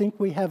 I think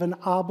we have an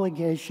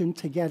obligation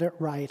to get it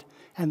right,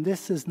 and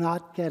this is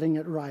not getting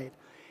it right.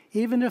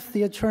 Even if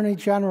the Attorney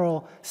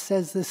General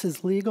says this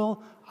is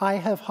legal, I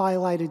have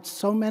highlighted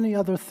so many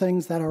other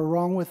things that are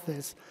wrong with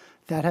this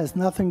that has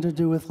nothing to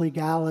do with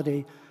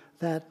legality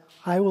that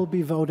I will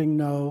be voting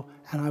no,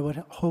 and I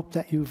would hope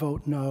that you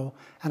vote no,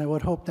 and I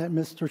would hope that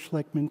Mr.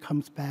 Schlickman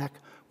comes back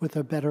with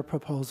a better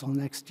proposal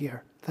next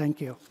year.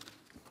 Thank you.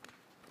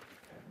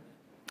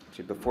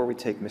 Actually, before we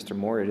take Mr.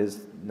 Moore, it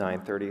is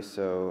 9:30,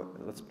 so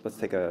let's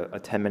take a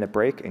 10-minute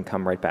break and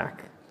come right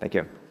back. Thank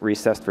you.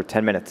 Recessed for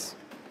 10 minutes.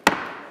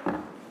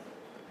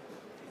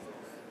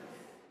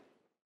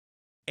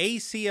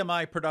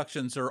 ACMi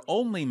productions are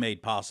only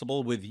made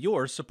possible with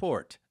your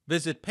support.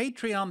 Visit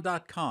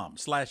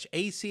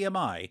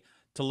patreon.com/ACMi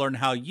to learn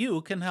how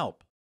you can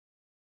help.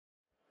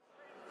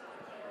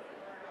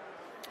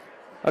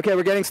 Okay,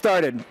 we're getting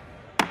started.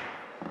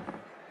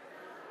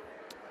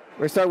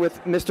 We're going to start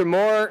with Mr.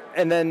 Moore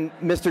and then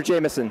Mr.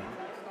 Jameson.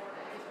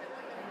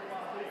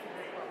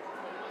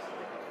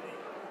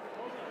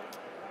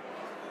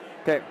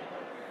 Okay.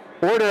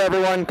 Order,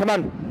 everyone. Come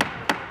on.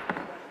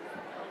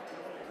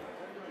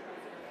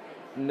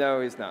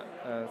 No, he's not.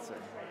 Let's see.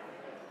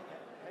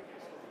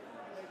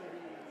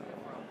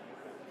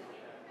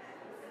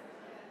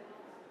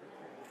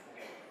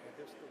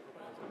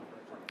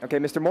 Okay,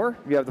 Mr. Moore,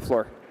 you have the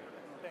floor.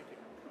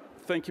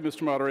 Thank you,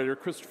 Mr. Moderator.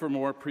 Christopher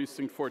Moore,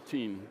 Precinct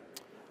 14.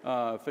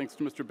 Thanks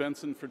to Mr.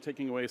 Benson for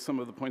taking away some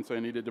of the points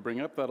I needed to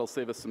bring up. That'll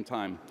save us some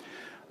time.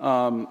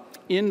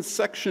 In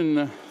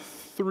Section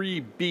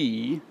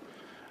 3B,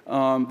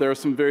 there are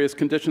some various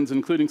conditions,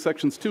 including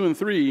Sections 2 and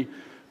 3,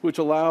 which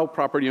allow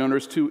property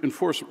owners to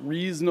enforce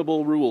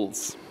reasonable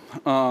rules.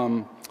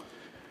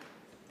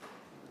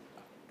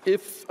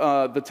 If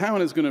the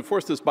town is going to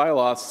enforce this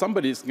bylaw,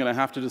 somebody's going to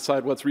have to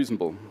decide what's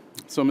reasonable.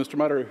 So, Mr.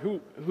 Moderator,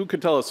 who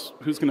could tell us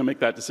who's going to make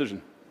that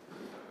decision?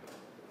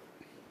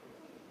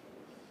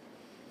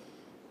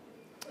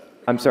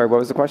 I'm sorry, what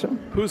was the question?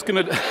 Who's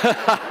going to...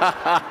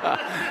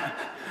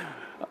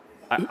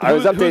 I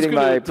was updating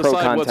my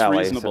pro-con what's tally.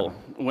 Reasonable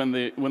when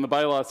the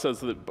bylaw says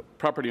that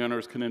property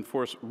owners can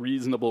enforce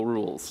reasonable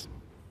rules?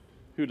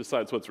 Who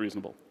decides what's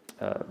reasonable?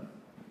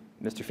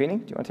 Mr. Feeney,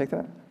 do you want to take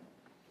that?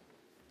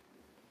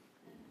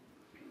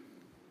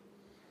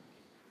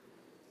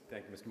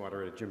 Thank you, Mr.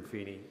 Moderator. Jim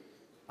Feeney.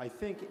 I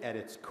think at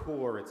its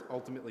core, it's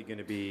ultimately going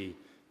to be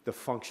the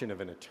function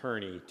of an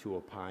attorney to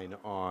opine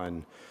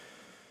on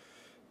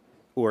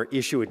or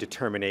issue a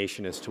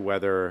determination as to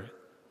whether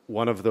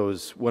one of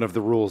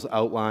the rules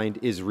outlined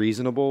is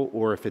reasonable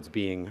or if it's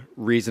being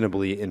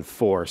reasonably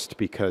enforced,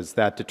 because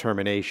that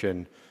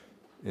determination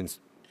in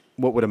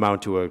what would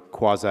amount to a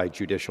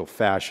quasi-judicial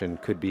fashion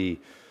could be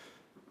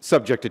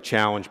subject to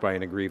challenge by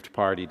an aggrieved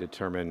party to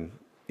determine,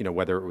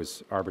 whether it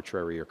was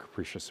arbitrary or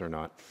capricious or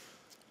not.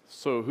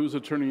 So whose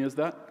attorney is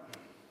that?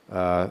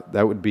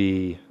 That would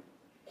be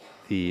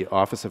the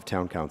Office of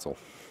Town Council.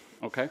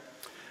 Okay.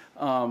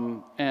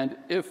 And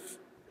if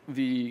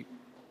the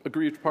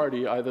aggrieved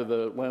party, either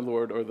the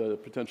landlord or the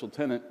potential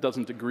tenant,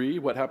 doesn't agree,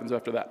 what happens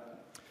after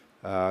that?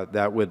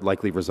 That would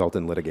likely result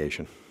in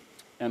litigation.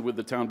 And would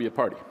the town be a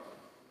party?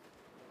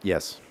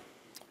 Yes.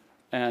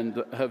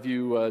 And have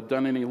you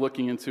done any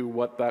looking into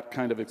what that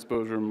kind of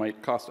exposure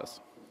might cost us?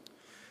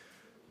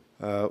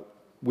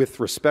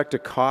 With respect to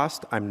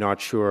cost, I'm not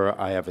sure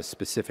I have a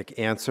specific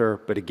answer,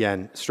 but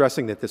again,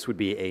 stressing that this would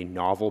be a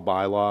novel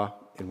bylaw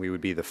and we would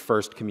be the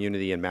first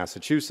community in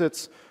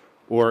Massachusetts,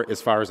 or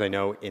as far as I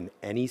know, in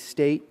any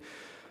state,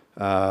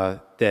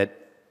 that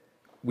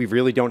we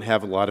really don't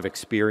have a lot of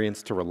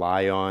experience to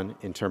rely on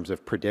in terms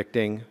of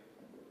predicting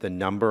the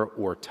number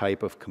or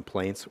type of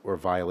complaints or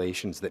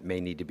violations that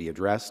may need to be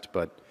addressed,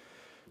 but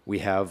we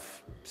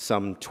have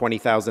some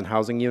 20,000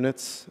 housing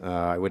units.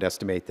 I would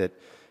estimate that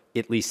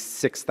at least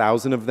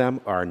 6,000 of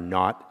them are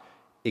not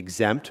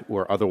exempt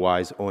or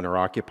otherwise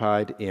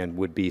owner-occupied and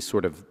would be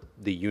sort of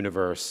the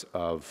universe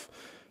of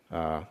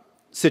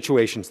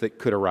situations that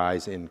could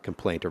arise in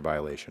complaint or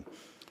violation.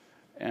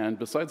 And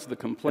besides the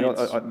complaints...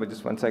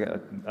 Just one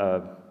second.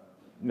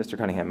 Mr.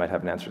 Cunningham might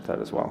have an answer to that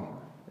as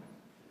well.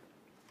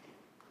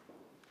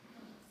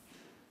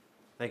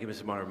 Thank you,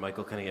 Mr. Moderator.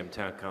 Michael Cunningham,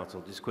 Town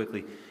Council. Just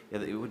quickly,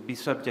 it would be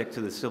subject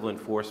to the Civil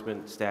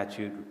Enforcement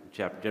Statute,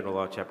 General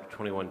Law, Chapter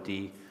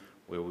 21D,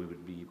 where we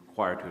would be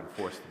required to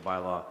enforce the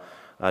bylaw.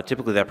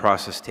 Typically, that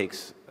process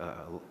takes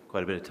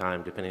quite a bit of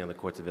time, depending on the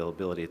court's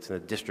availability. It's in a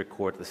district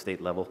court at the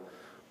state level,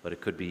 but it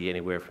could be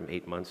anywhere from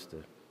 8 months to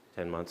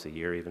 10 months, a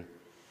year even.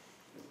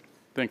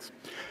 Thanks.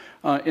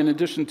 In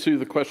addition to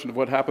the question of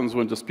what happens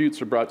when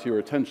disputes are brought to your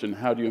attention,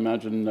 how do you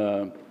imagine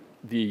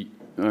the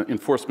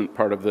enforcement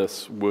part of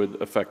this would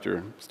affect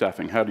your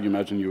staffing? How do you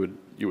imagine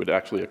you would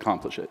actually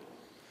accomplish it?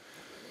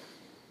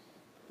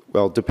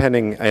 Well,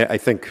 depending, I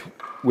think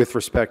with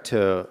respect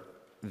to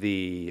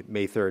the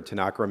May 3rd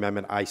Tanaka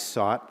Amendment, I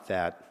sought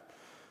that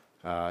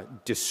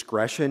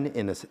discretion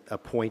in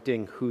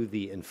appointing who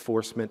the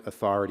enforcement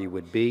authority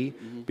would be,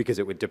 because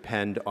it would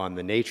depend on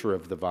the nature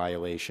of the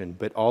violation,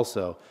 but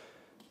also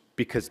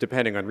because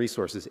depending on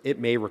resources, it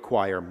may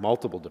require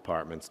multiple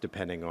departments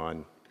depending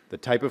on the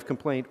type of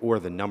complaint or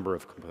the number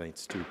of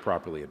complaints to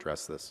properly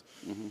address this.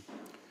 Mm-hmm.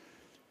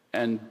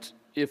 And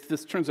if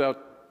this turns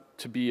out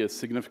to be a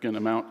significant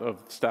amount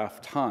of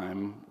staff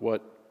time,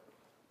 what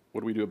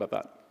do we do about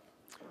that?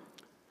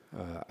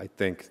 I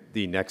think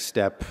the next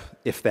step,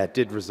 if that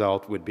did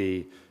result, would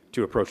be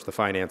to approach the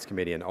Finance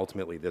Committee and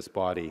ultimately this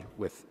body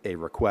with a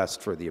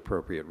request for the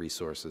appropriate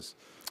resources.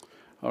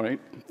 All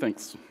right,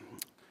 thanks.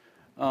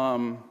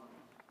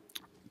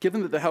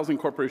 Given that the Housing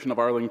Corporation of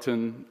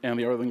Arlington and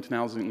the Arlington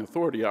Housing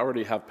Authority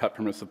already have pet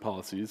permissive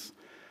policies,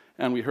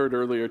 and we heard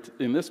earlier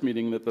in this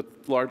meeting that the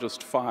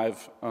largest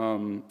 5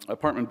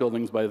 apartment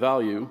buildings by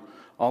value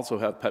also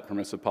have pet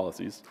permissive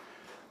policies,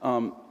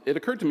 it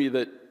occurred to me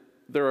that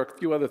there are a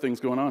few other things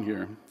going on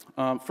here.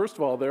 First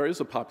of all, there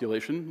is a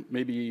population,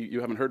 maybe you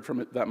haven't heard from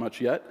it that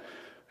much yet,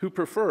 who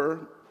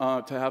prefer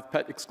to have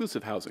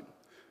pet-exclusive housing.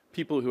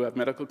 People who have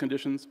medical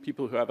conditions,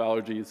 people who have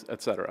allergies,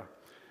 et cetera.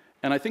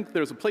 And I think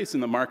there's a place in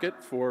the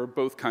market for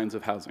both kinds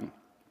of housing.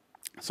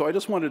 So I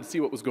just wanted to see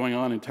what was going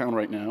on in town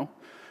right now.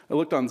 I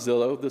looked on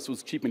Zillow. This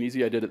was cheap and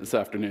easy. I did it this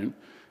afternoon.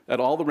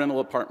 At all the rental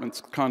apartments,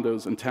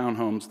 condos, and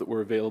townhomes that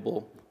were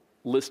available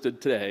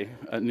listed today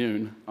at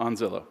noon on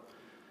Zillow,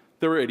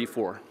 there were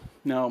 84.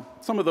 Now,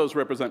 some of those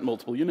represent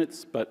multiple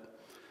units,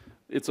 but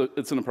it's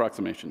an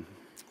approximation.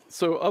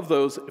 So of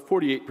those,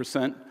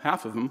 48%,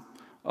 half of them,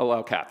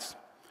 allow cats.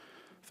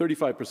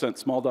 35%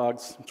 small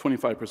dogs,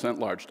 25%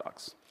 large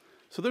dogs.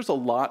 So there's a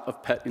lot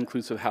of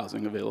pet-inclusive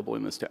housing available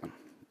in this town.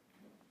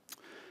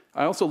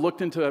 I also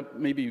looked into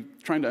maybe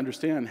trying to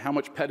understand how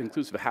much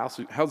pet-inclusive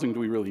housing do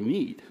we really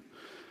need.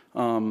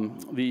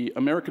 The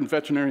American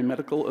Veterinary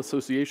Medical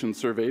Association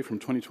survey from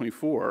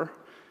 2024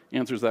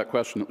 answers that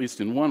question, at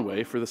least in one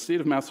way. For the state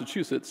of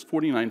Massachusetts,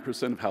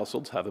 49% of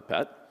households have a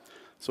pet,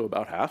 so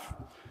about half.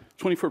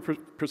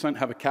 24%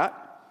 have a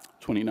cat,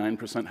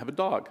 29% have a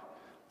dog.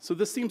 So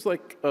this seems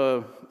like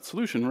a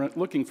solution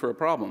looking for a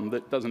problem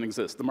that doesn't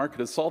exist. The market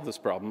has solved this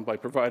problem by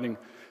providing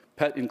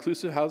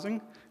pet-inclusive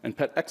housing and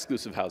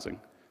pet-exclusive housing.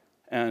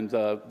 And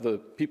the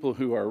people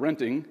who are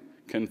renting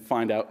can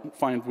find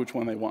which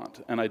one they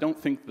want. And I don't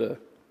think the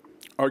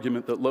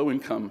argument that low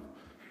income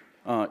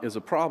is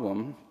a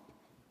problem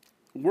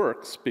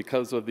works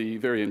because of the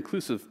very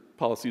inclusive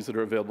policies that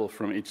are available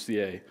from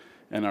HCA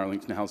and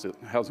Arlington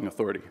Housing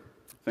Authority.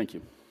 Thank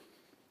you.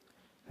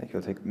 Thank you.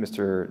 We'll take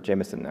Mr.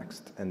 Jameson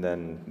next, and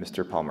then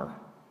Mr. Palmer.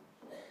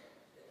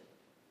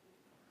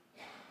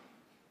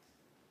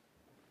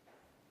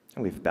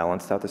 And we've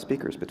balanced out the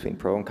speakers between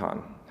pro and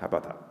con. How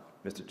about that?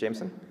 Mr.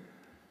 Jameson?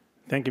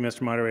 Thank you,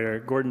 Mr. Moderator.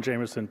 Gordon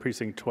Jameson,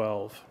 Precinct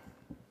 12.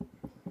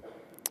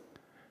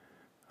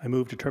 I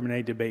move to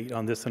terminate debate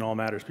on this and all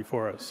matters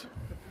before us.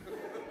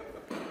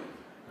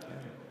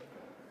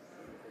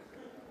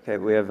 Okay,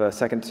 we have a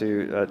second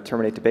to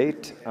terminate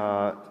debate.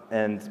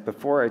 And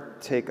before I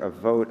take a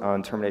vote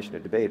on termination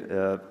of debate,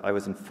 I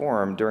was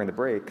informed during the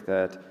break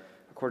that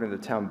according to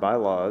the town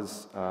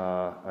bylaws,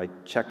 I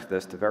checked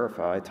this to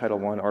verify,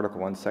 Title I, Article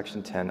 1,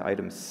 Section 10,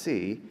 Item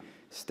C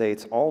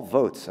states, all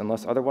votes,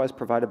 unless otherwise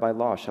provided by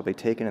law, shall be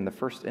taken in the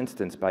first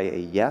instance by a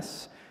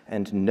yes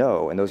and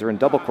no, and those are in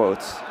double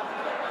quotes.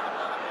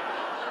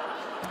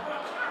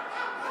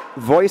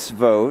 Voice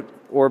vote,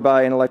 or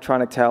by an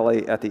electronic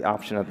tally at the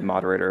option of the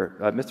moderator.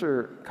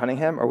 Mr.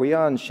 Cunningham, are we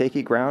on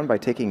shaky ground by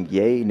taking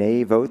yay,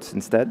 nay votes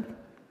instead?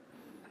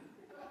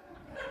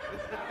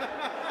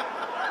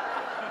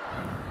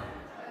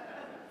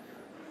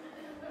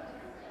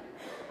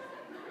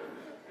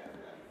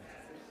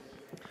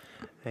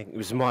 Thank you,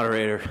 Mr.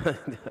 Moderator.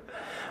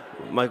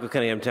 Michael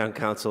Cunningham, Town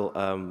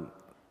Council.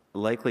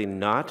 Likely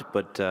not,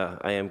 but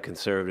I am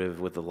conservative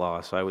with the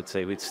law, so I would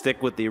say we'd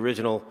stick with the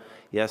original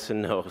yes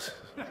and no's.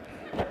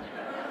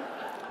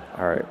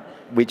 All right,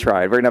 we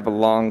tried. We're gonna have a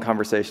long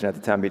conversation at the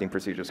Town Meeting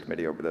Procedures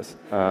Committee over this.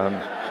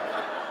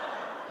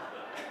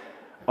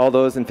 All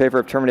those in favor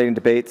of terminating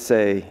debate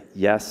say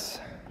yes.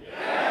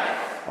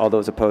 Yes. All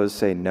those opposed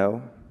say no.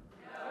 No.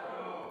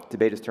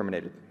 Debate is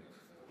terminated.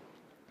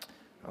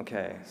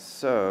 Okay,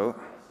 so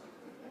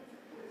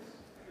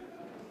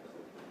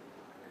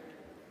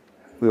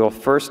we will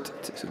first,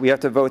 we have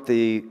to vote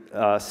the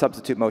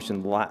substitute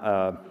motion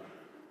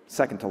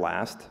second to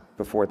last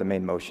before the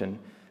main motion.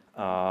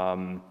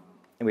 And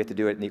we have to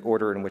do it in the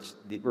order in which,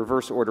 the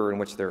reverse order in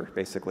which they're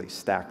basically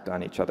stacked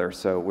on each other.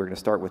 So we're going to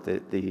start with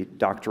the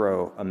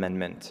Doctorow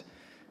amendment,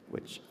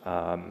 which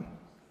I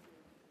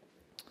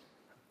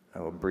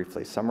will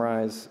briefly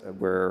summarize,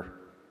 where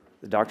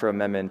the Doctorow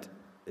amendment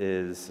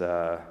is,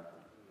 would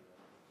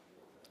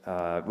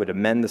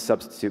amend the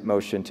substitute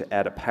motion to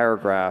add a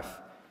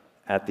paragraph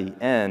at the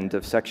end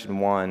of Section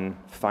 1,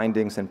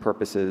 findings and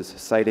purposes,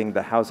 citing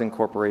the Housing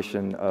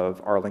Corporation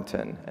of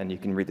Arlington. And you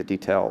can read the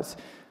details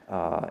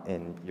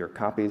in your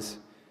copies.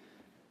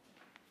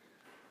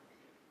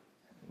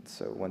 And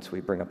so once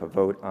we bring up a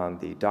vote on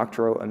the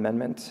Doctorow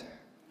amendment,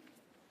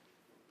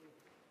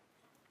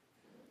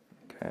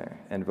 okay,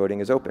 and voting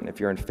is open. If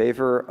you're in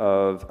favor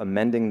of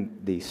amending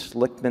the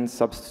Schlickman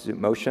substitute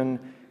motion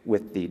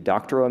with the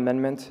Doctorow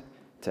amendment,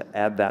 to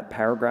add that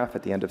paragraph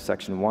at the end of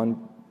section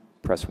 1,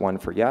 press 1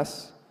 for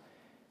yes.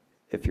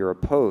 If you're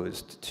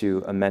opposed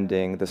to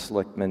amending the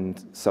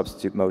Selectman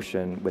substitute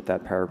motion with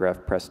that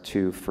paragraph, press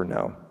 2 for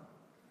no,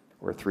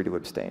 or 3 to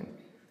abstain.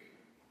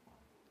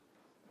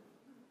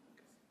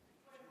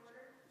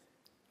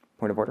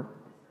 Point of order?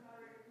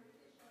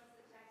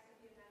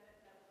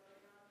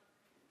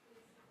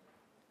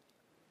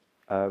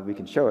 We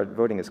can show it.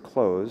 Voting is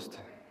closed.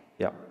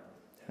 Yeah.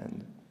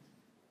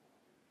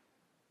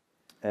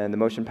 And the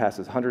motion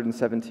passes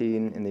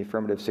 117 in the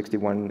affirmative,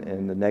 61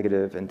 in the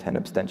negative, and 10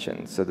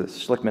 abstentions. So the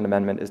Schlickman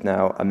amendment is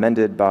now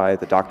amended by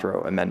the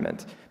Doctorow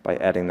amendment by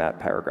adding that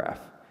paragraph.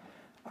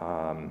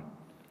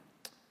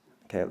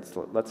 Okay,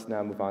 let's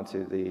now move on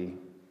to the,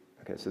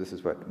 okay, so this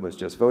is what was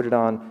just voted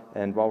on.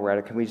 And while we're at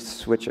it, can we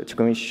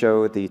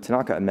show the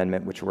Tanaka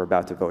amendment, which we're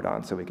about to vote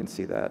on, so we can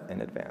see that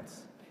in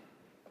advance?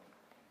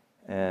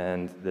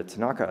 And the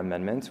Tanaka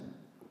amendment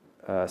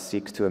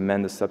seeks to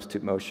amend the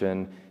substitute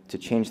motion to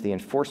change the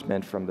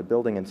enforcement from the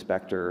building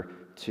inspector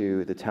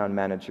to the town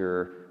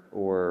manager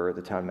or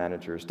the town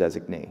manager's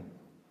designee.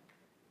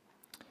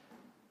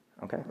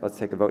 Okay, let's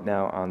take a vote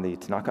now on the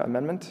Tanaka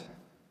amendment.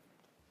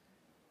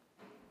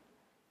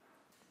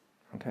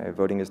 Okay,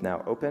 voting is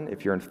now open.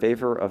 If you're in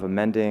favor of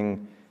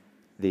amending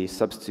the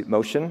substitute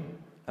motion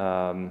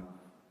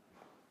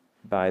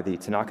by the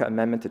Tanaka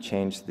amendment to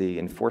change the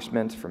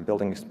enforcement from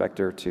building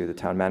inspector to the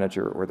town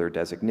manager or their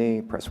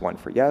designee, press 1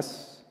 for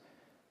yes.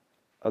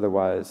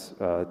 Otherwise,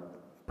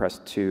 press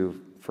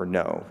 2 for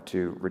no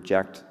to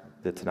reject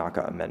the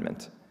Tanaka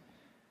amendment,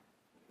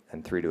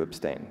 and 3 to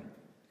abstain.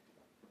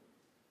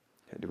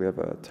 Okay, do we have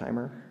a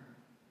timer?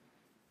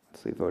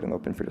 Let's leave voting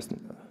open for just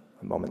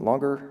a moment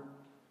longer.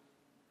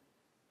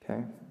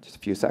 Okay, just a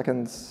few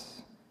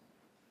seconds.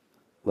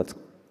 Let's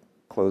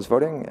close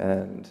voting,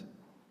 and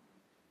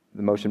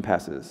the motion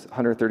passes.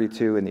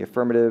 132 in the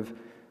affirmative,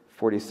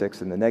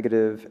 46 in the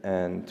negative,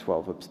 and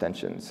 12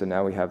 abstentions. So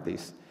now we have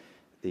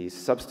the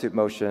substitute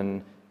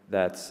motion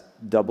that's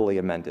doubly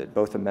amended.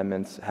 Both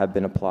amendments have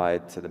been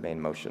applied to the main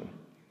motion.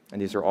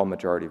 And these are all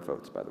majority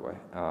votes, by the way.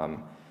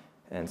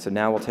 And so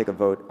now we'll take a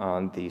vote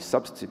on the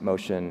substitute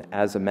motion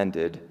as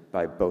amended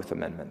by both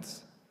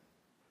amendments.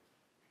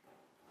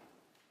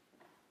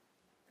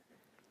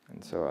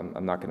 And so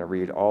I'm not going to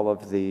read all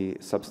of the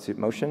substitute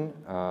motion.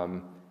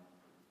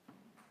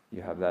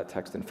 You have that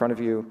text in front of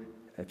you.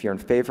 If you're in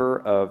favor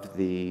of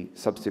the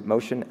substitute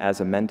motion as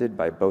amended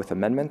by both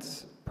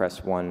amendments,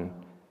 press 1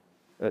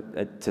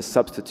 to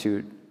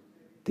substitute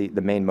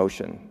the main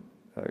motion.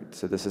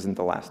 So this isn't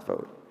the last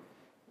vote.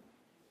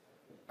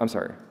 I'm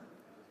sorry.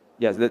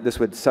 Yes, this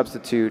would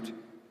substitute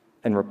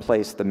and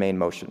replace the main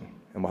motion.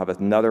 And we'll have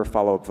another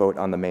follow-up vote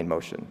on the main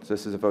motion. So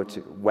this is a vote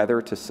to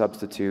whether to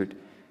substitute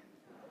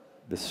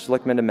the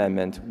Schlickman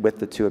amendment with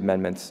the 2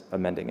 amendments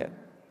amending it.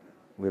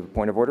 We have a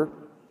point of order.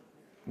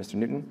 Mr.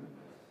 Newton?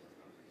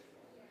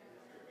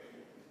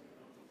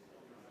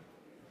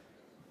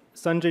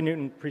 Sanjay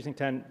Newton, Precinct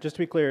 10. Just to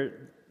be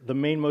clear, the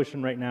main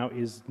motion right now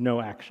is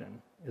no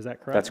action. Is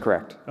that correct? That's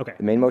correct. Okay.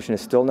 The main motion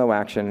is still no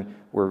action.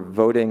 We're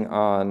voting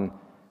on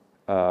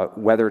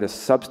whether to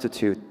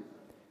substitute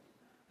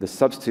the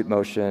substitute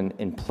motion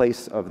in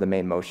place of the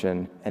main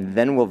motion, and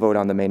then we'll vote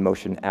on the main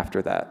motion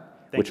after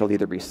that, which will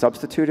either be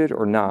substituted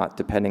or not,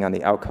 depending on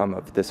the outcome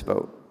of this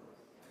vote.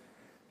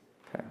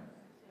 Okay.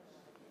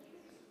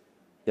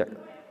 Yeah.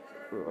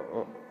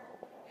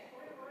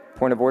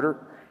 Point of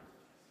order?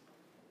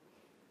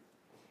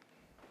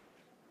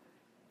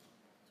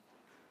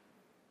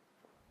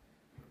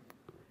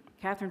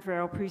 Catherine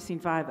Farrell,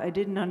 Precinct 5. I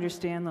didn't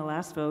understand the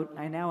last vote.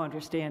 I now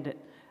understand it.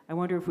 I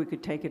wonder if we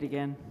could take it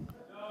again.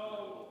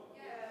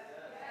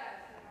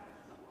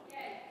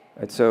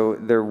 Right, so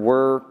there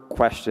were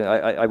questions.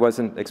 I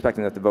wasn't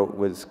expecting that the vote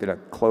was going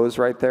to close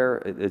right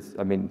there.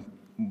 I mean,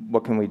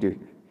 what can we do?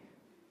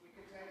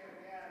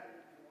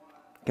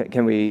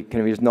 Can we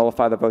just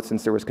nullify the vote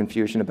since there was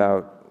confusion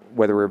about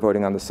whether we're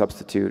voting on the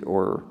substitute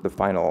or the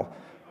final?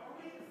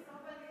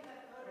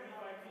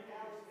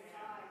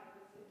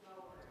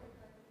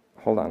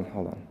 Hold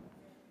on.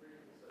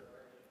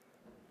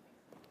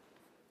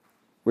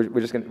 We're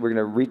going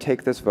to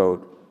retake this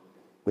vote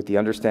with the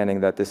understanding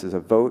that this is a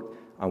vote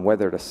on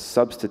whether to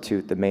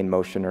substitute the main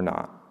motion or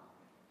not.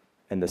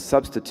 And the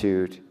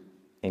substitute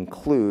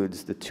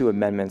includes the 2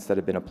 amendments that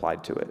have been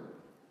applied to it.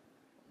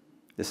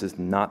 This is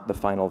not the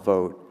final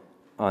vote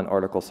on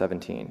Article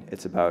 17.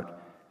 It's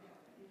about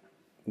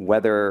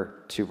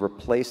whether to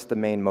replace the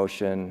main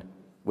motion,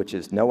 which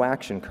is no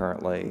action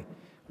currently,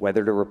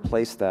 whether to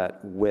replace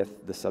that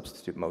with the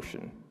substitute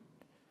motion.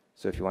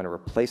 So if you want to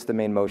replace the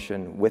main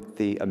motion with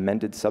the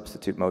amended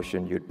substitute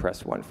motion, you'd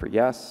press 1 for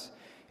yes.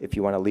 If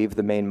you want to leave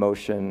the main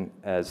motion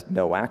as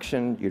no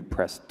action, you'd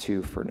press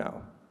 2 for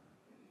no.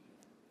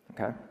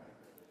 Okay?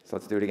 So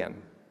let's do it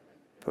again.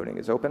 Voting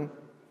is open.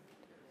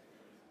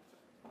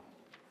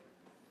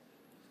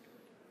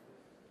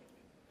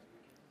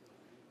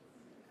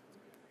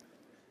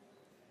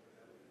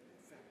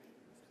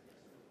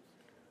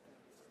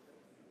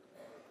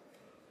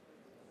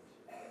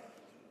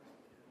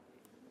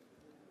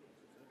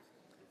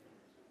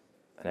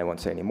 And I won't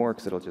say any more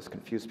because it'll just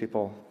confuse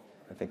people.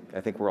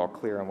 I think we're all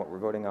clear on what we're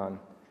voting on.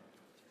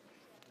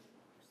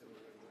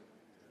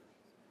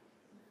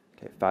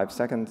 Okay, 5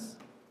 seconds.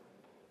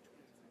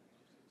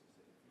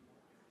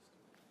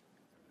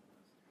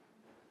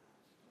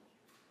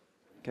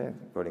 Okay,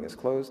 voting is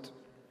closed.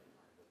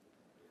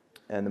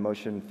 And the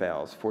motion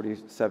fails.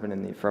 47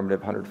 in the affirmative,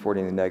 140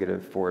 in the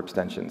negative, 4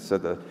 abstentions. So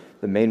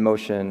the main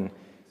motion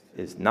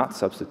is not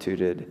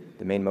substituted.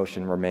 The main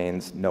motion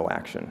remains no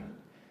action.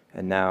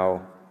 And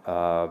now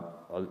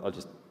I'll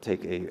just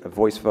take a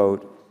voice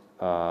vote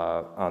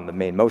on the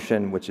main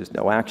motion, which is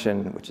no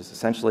action, which is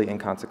essentially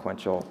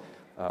inconsequential.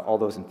 All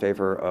those in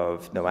favor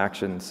of no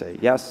action say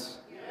yes.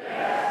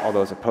 Yes. All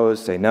those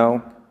opposed say no.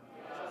 No.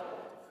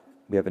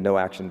 We have a no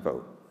action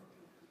vote.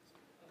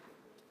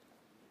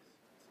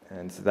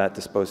 And so that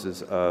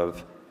disposes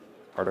of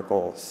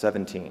Article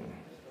 17.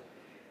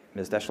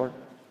 Ms. Deschler?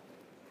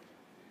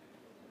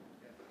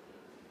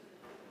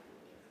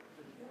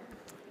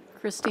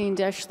 Christine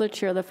Deschler,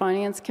 Chair of the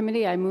Finance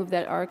Committee. I move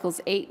that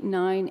Articles 8,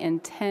 9,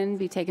 and 10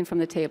 be taken from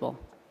the table.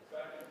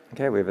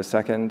 Okay, we have a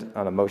second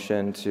on a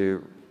motion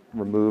to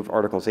remove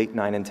Articles 8,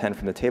 9, and 10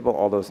 from the table.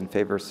 All those in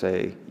favor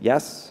say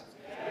yes.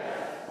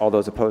 Yes. All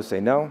those opposed say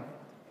no.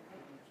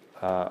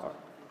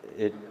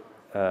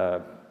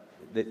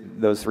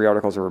 Those 3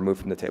 articles are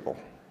removed from the table.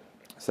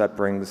 So that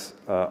brings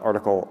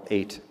Article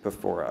 8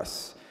 before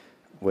us,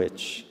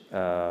 which,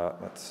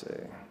 let's see,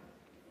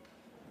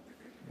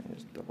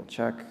 just double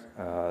check.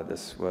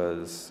 This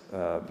was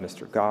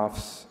Mr.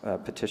 Goff's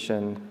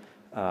petition,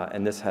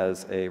 and this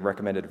has a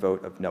recommended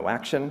vote of no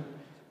action.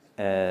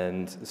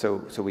 And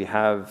so we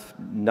have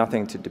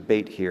nothing to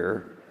debate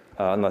here,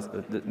 unless,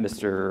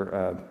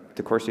 Mr.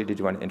 DeCourcy, did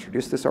you want to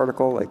introduce this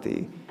article, like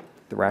the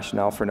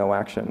rationale for no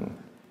action?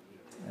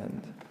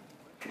 And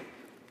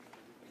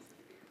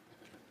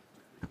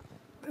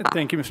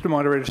Thank you, Mr.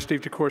 Moderator.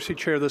 Steve DeCourcy,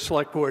 Chair of the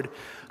Select Board.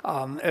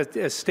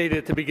 As stated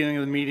at the beginning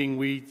of the meeting,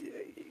 we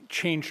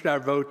changed our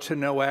vote to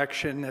no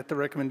action at the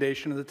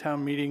recommendation of the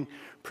Town Meeting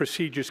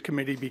Procedures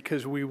Committee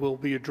because we will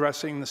be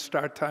addressing the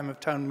start time of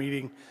town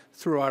meeting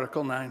through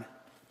Article 9.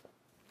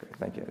 Great,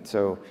 thank you.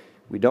 So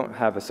we don't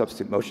have a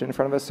substitute motion in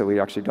front of us, so we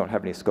actually don't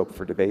have any scope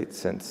for debate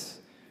since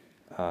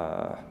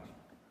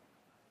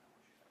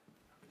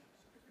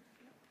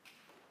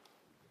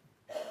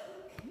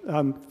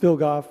Phil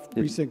Goff,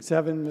 Precinct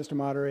 7, Mr.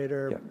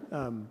 Moderator.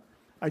 Yeah.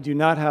 I do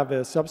not have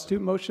a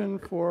substitute motion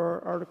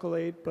for Article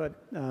 8,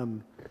 but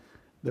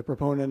the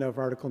proponent of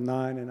Article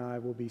 9 and I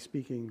will be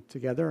speaking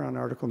together on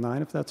Article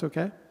 9, if that's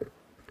okay.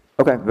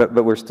 Okay,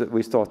 but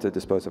we still have to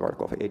dispose of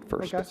Article 8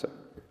 first. Okay. So.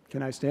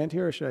 Can I stand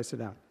here or should I sit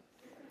down?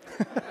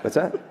 What's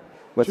that?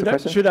 What's the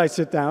question? Should I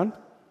sit down?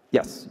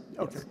 Yes.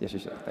 Okay. Yes, you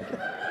should. Thank you.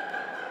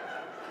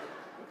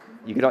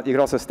 You could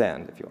also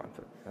stand if you want,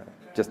 but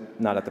just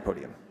not at the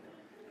podium.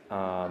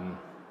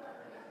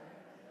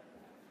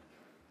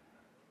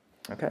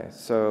 Okay,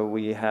 so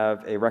we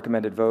have a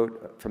recommended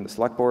vote from the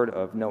Select Board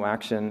of no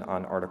action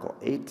on Article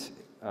 8.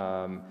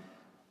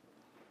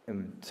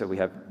 And so we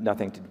have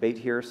nothing to debate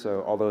here,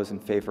 so all those in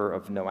favor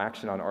of no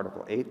action on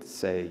Article 8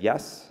 say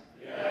yes.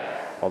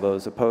 Yes. All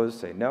those opposed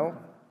say no,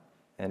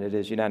 and it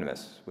is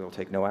unanimous. We will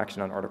take no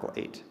action on Article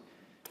 8.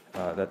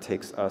 That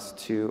takes us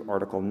to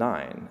Article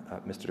 9.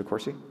 Mr.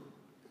 DeCourcy?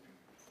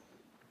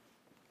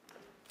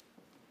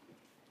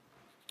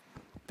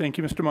 Thank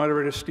you, Mr.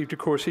 Moderator. Steve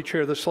DeCourcy,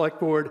 Chair of the Select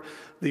Board.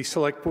 The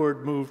Select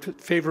Board moved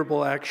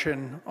favorable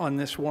action on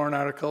this warrant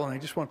article, and I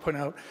just want to point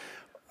out,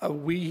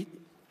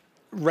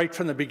 right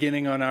from the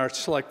beginning on our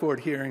Select Board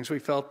hearings, we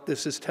felt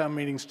this is town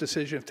meeting's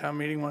decision. If town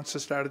meeting wants to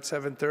start at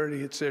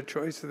 7:30, it's their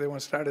choice. If they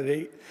want to start at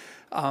 8,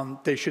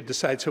 they should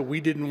decide. So we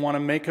didn't want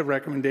to make a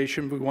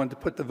recommendation. We wanted to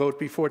put the vote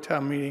before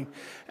town meeting.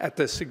 At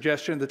the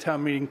suggestion of the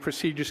Town Meeting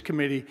Procedures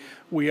Committee,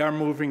 we are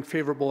moving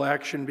favorable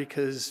action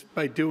because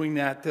by doing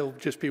that, there'll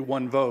just be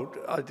one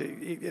vote.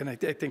 And I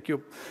think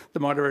the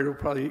moderator will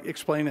probably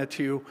explain that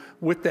to you.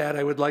 With that,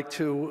 I would like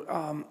to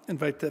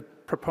invite the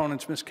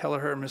proponents, Ms.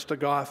 Kelleher and Mr.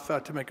 Goff,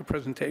 to make a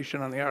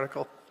presentation on the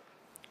article.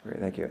 Great,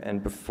 thank you.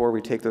 And before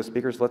we take those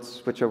speakers, let's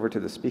switch over to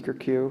the speaker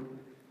queue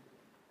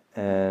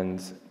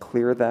and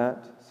clear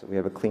that so we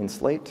have a clean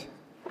slate.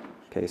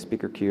 Okay,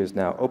 speaker queue is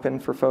now open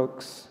for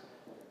folks.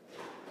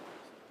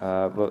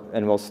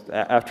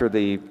 After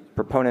the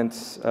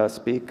proponents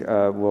speak,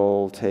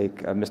 we'll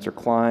take Mr.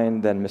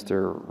 Klein, then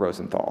Mr.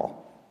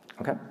 Rosenthal.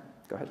 Okay,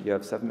 go ahead. You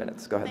have 7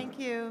 minutes. Go ahead. Thank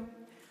you.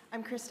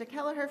 I'm Krista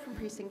Kelleher from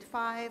Precinct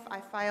 5. I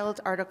filed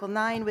Article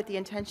 9 with the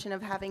intention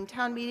of having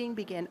town meeting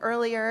begin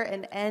earlier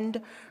and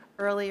end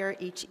earlier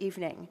each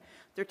evening.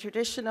 The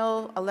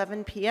traditional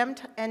 11 p.m.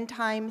 end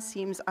time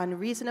seems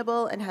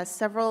unreasonable and has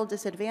several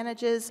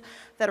disadvantages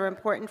that are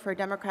important for a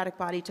democratic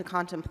body to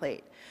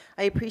contemplate.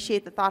 I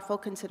appreciate the thoughtful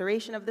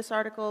consideration of this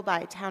article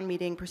by Town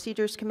Meeting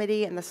Procedures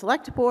Committee and the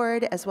Select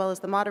Board, as well as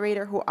the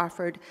moderator who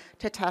offered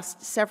to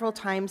test several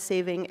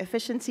time-saving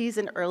efficiencies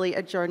in early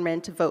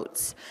adjournment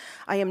votes.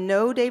 I am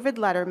no David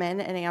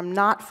Letterman, and I am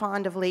not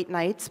fond of late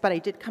nights, but I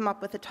did come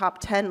up with a top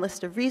 10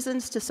 list of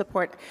reasons to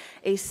support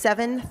a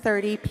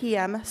 7:30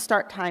 p.m.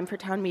 start time for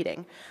town meeting.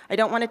 meeting. I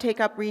don't want to take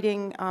up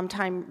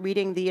time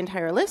reading the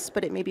entire list,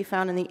 but it may be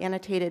found in the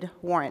annotated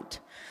warrant.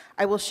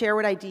 I will share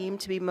what I deem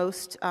to be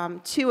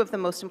two of the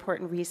most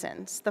important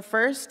reasons. The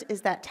first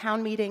is that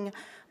town meeting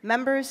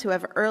members who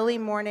have early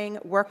morning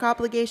work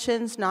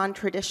obligations,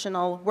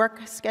 non-traditional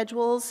work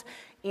schedules,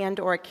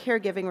 and/or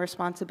caregiving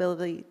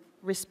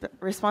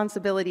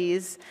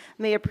responsibilities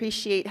may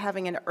appreciate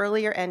having an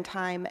earlier end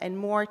time and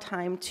more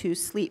time to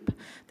sleep.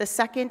 The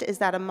second is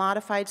that a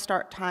modified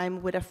start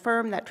time would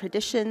affirm that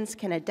traditions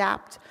can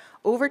adapt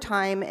over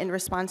time in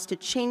response to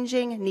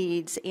changing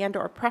needs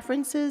and/or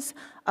preferences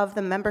of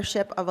the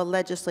membership of a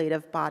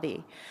legislative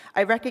body.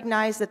 I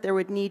recognize that there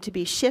would need to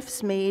be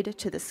shifts made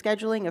to the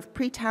scheduling of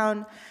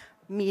pre-town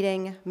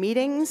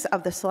meetings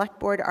of the Select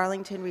Board,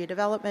 Arlington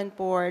Redevelopment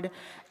Board,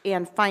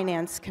 and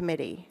Finance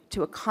Committee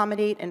to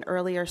accommodate an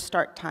earlier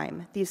start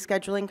time. These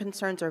scheduling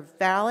concerns are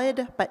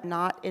valid but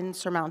not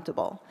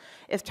insurmountable.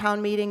 If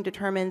town meeting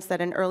determines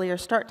that an earlier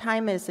start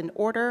time is in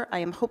order, I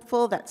am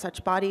hopeful that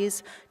such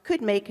bodies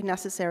could make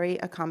necessary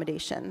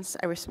accommodations.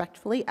 I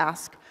respectfully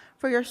ask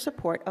for your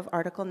support of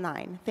Article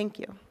 9. Thank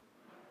you.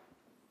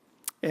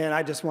 And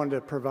I just wanted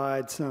to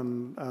provide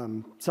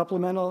some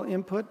supplemental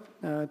input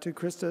to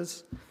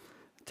Krista's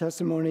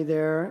testimony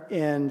there.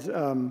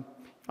 And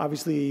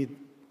obviously,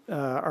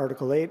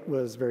 Article 8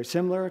 was very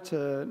similar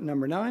to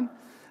number 9.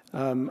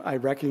 I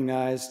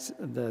recognized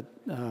that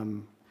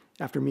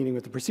after meeting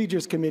with the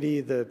Procedures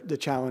Committee, the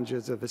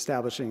challenges of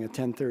establishing a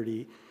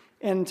 10:30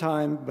 end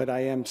time, but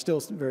I am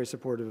still very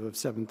supportive of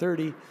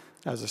 7:30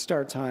 as a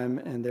start time,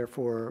 and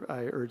therefore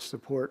I urge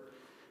support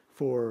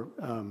for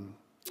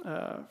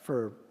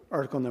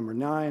Article number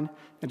 9.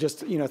 And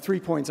just 3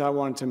 points I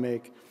wanted to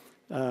make.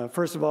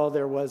 First of all,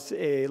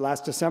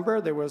 last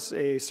December, there was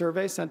a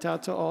survey sent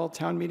out to all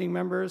town meeting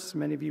members.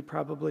 Many of you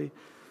probably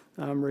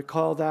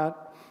recall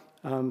that.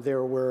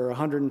 There were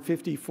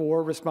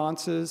 154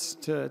 responses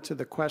to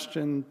the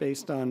question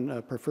based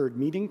on preferred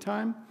meeting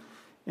time,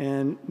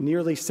 and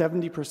nearly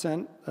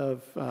 70%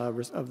 of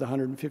the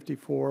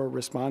 154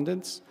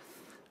 respondents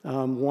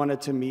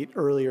wanted to meet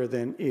earlier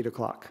than 8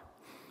 o'clock.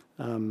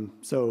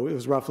 So it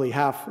was roughly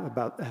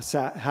about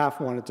half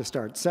wanted to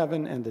start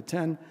 7, end at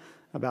 10.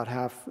 About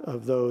half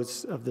of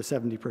those, of the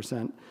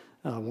 70%,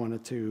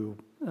 wanted to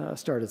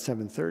start at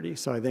 7:30.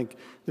 So I think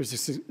there's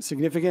a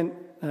significant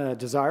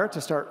desire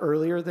to start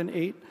earlier than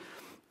 8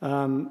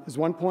 is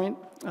one point.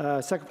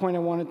 Second point I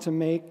wanted to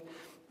make,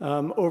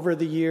 over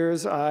the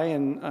years,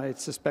 I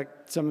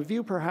suspect some of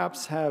you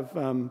perhaps have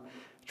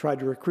tried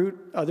to recruit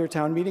other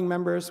town meeting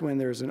members when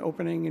there's an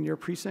opening in your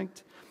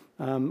precinct.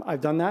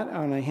 I've done that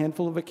on a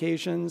handful of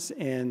occasions,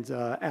 and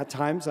at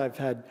times I've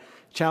had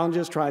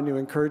challenges trying to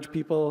encourage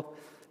people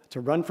to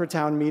run for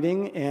town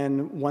meeting,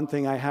 and one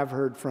thing I have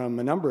heard from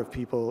a number of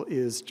people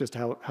is just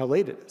how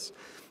late it is.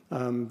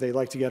 They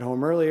like to get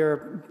home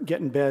earlier, get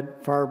in bed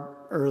far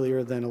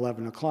earlier than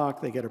 11 o'clock.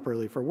 They get up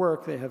early for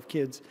work, they have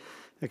kids,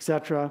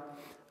 etc.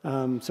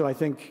 So I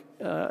think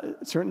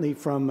certainly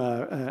from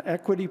an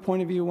equity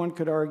point of view, one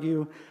could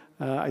argue,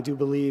 I do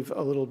believe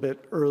a little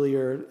bit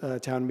earlier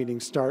town meeting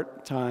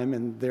start time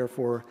and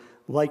therefore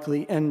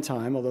likely end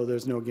time, although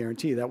there's no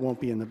guarantee, that won't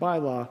be in the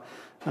bylaw,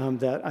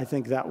 that I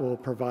think that will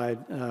provide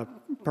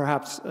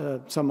perhaps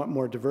a somewhat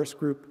more diverse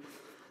group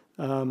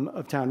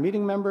of town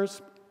meeting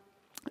members.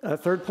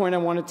 Third point I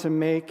wanted to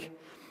make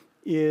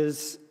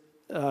is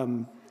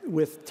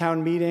with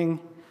town meeting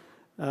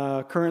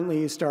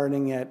currently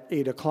starting at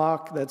 8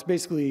 o'clock, that's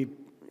basically,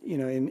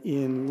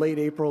 in late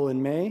April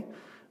and May,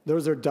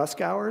 those are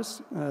dusk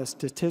hours.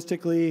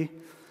 Statistically,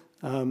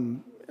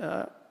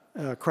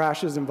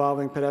 crashes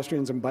involving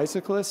pedestrians and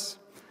bicyclists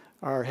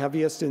are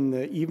heaviest in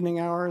the evening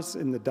hours,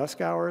 in the dusk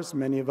hours.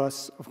 Many of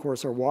us, of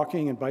course, are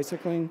walking and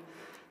bicycling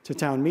to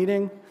town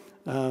meeting.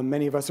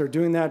 Many of us are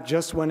doing that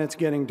just when it's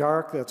getting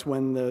dark. That's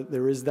when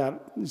there is that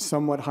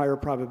somewhat higher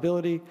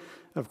probability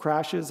of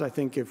crashes. I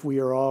think if we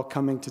are all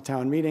coming to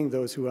town meeting,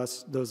 those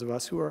of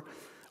us who are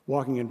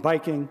walking and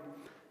biking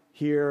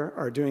here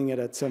are doing it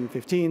at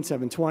 7:15,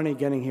 7:20,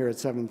 getting here at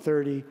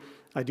 7:30.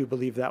 I do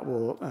believe that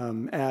will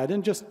add,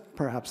 in just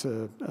perhaps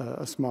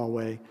a small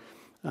way,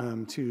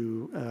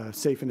 to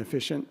safe and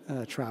efficient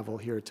travel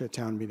here to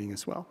town meeting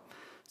as well.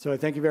 So I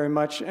thank you very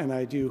much, and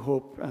I do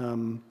hope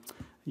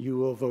you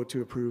will vote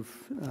to approve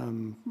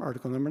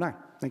Article number 9.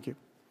 Thank you.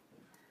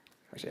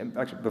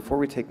 Actually, before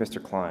we take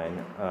Mr.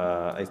 Klein,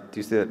 I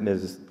do see that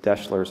Ms.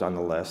 Deschler is on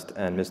the list,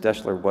 and Ms.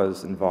 Deschler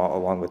was involved,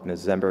 along with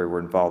Ms. Zember, were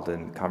involved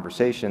in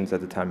conversations at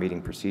the Town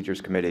Meeting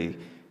Procedures Committee,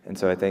 and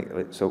so I think,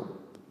 if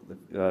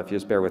you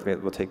just bear with me,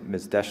 we'll take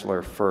Ms.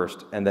 Deschler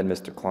first, and then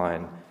Mr.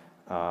 Klein,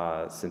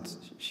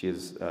 since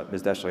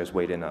Ms. Deschler has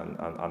weighed in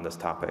on this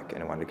topic,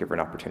 and I wanted to give her an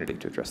opportunity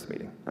to address the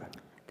meeting. Go ahead.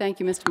 Thank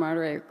you, Mr.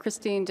 Moderator.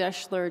 Christine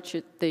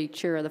Deschler, the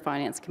Chair of the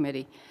Finance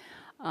Committee.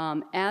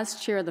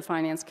 As Chair of the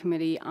Finance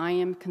Committee, I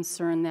am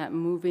concerned that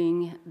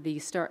moving the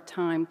start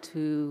time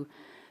to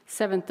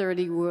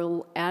 7:30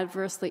 will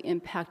adversely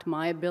impact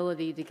my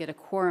ability to get a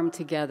quorum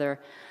together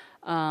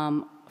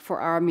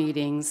for our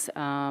meetings,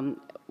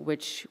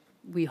 which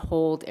we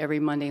hold every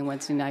Monday and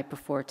Wednesday night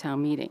before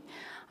town meeting.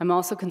 I'm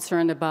also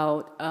concerned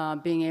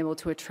about being able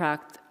to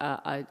attract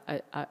a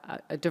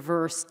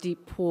diverse,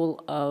 deep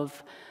pool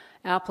of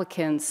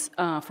applicants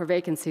for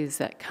vacancies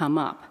that come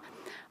up.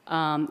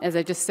 As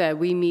I just said,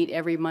 we meet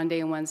every Monday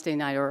and Wednesday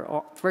night,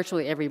 or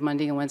virtually every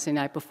Monday and Wednesday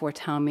night before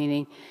town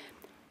meeting,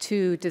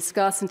 to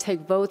discuss and take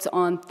votes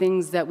on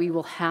things that we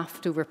will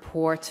have to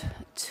report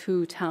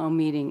to town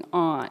meeting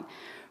on.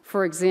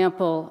 For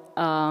example,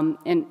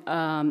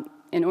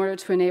 in order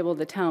to enable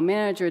the town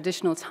manager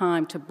additional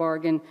time to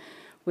bargain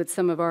with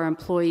some of our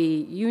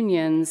employee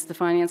unions, the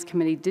Finance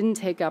Committee didn't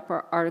take up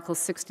our Articles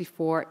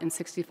 64 and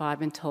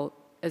 65 until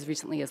as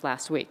recently as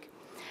last week.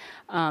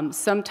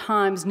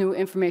 Sometimes new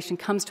information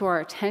comes to our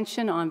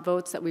attention on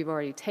votes that we've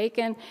already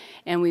taken,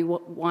 and we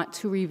want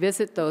to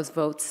revisit those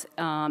votes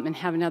and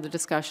have another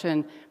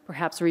discussion,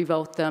 perhaps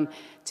revote them,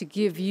 to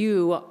give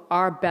you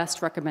our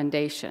best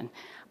recommendation.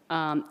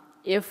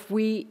 If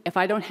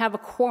I don't have a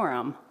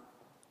quorum,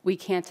 we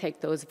can't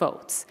take those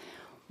votes.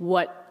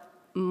 What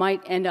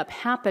might end up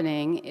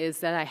happening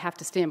is that I have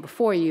to stand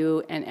before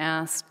you and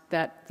ask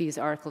that these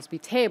articles be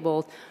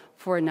tabled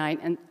for a night,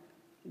 and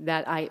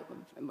that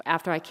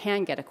after I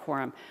can get a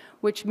quorum,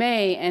 which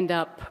may end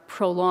up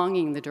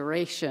prolonging the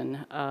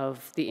duration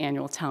of the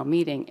annual town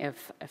meeting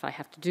if I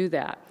have to do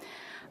that.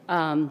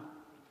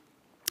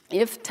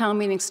 If town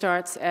meeting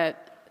starts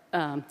at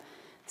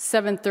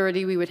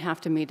 7:30, we would have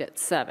to meet at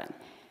 7.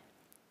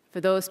 For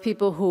those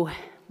people who,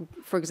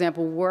 for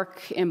example,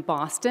 work in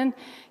Boston,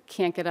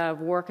 can't get out of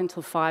work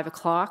until 5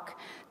 o'clock,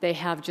 they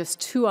have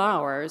just 2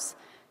 hours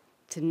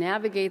to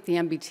navigate the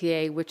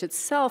MBTA, which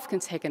itself can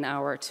take an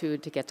hour or two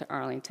to get to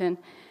Arlington,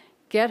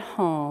 get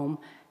home,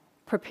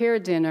 prepare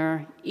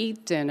dinner,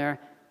 eat dinner,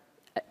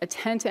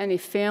 attend to any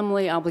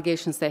family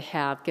obligations they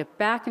have, get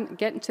back and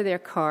get into their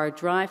car,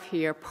 drive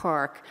here,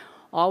 park,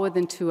 all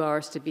within 2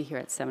 hours to be here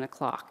at 7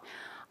 o'clock.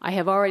 I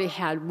have already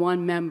had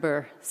one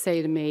member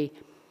say to me,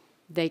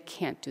 they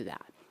can't do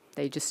that.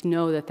 They just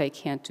know that they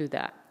can't do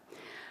that.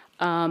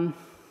 I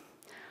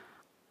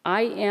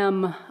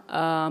am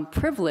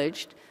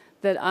privileged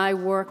that I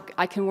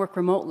can work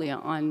remotely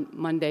on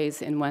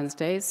Mondays and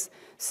Wednesdays,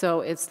 so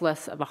it's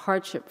less of a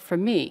hardship for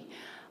me.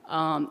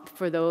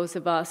 For those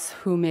of us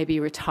who may be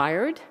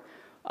retired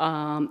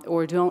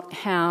or don't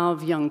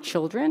have young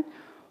children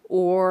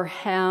or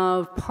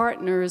have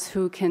partners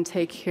who can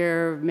take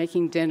care of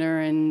making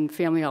dinner and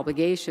family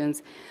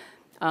obligations,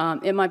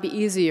 it might be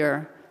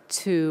easier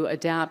to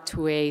adapt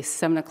to a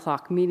 7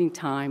 o'clock meeting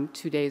time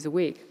 2 days a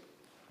week.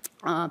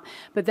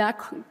 But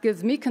that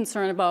gives me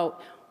concern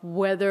about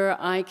whether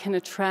I can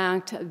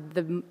attract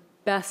the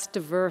best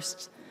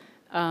diverse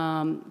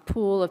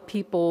pool of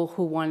people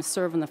who want to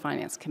serve on the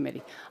Finance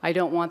Committee. I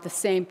don't want the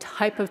same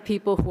type of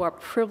people who are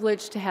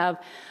privileged to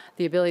have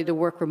the ability to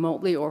work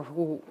remotely or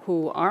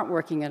who aren't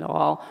working at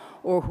all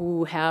or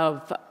who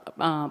have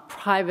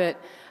private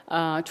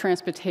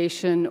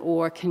transportation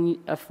or can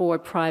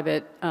afford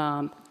private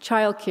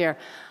childcare.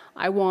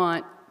 I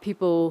want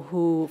people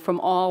who, from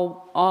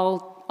all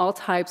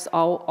types,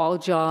 all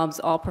jobs,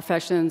 all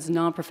professions,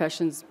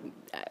 non-professions,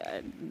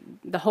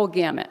 the whole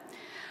gamut.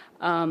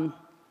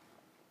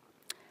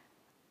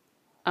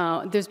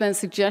 There's been a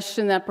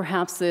suggestion that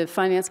perhaps the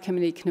Finance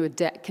Committee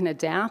can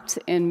adapt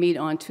and meet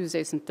on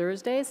Tuesdays and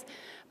Thursdays,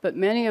 but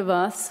many of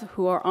us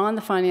who are on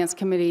the Finance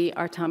Committee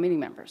are town meeting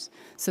members.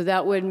 So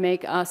that would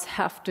make us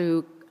have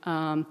to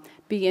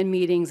be in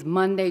meetings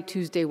Monday,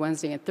 Tuesday,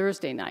 Wednesday, and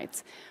Thursday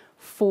nights.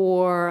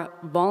 For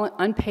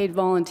unpaid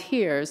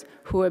volunteers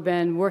who have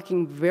been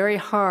working very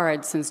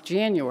hard since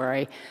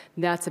January,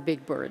 that's a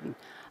big burden.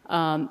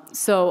 The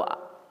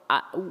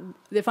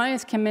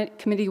Finance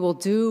Committee will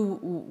do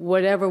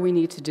whatever we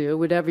need to do,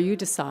 whatever you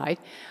decide,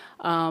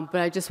 but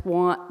I just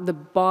want the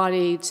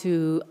body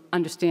to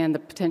understand the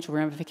potential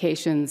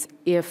ramifications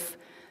if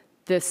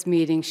this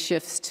meeting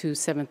shifts to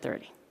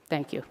 7:30.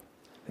 Thank you.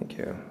 Thank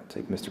you. I'll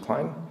take Mr.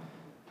 Klein.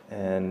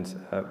 And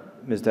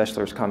Ms.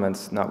 Deschler's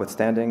comments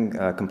notwithstanding,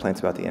 complaints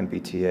about the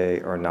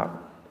MBTA are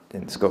not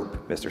in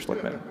scope. Mr.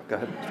 Schlickman, go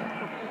ahead.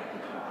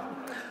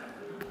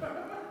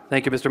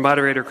 Thank you, Mr.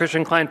 Moderator.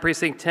 Christian Klein,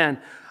 Precinct 10.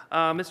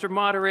 Mr.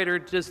 Moderator,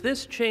 does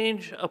this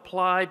change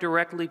apply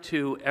directly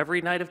to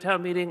every night of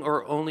town meeting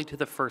or only to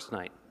the first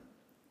night?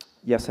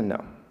 Yes and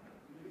no.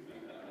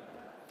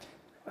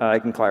 I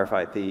can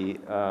clarify. The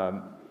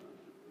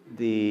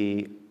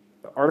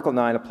Article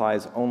 9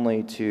 applies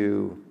only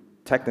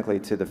technically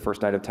to the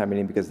first night of town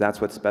meeting because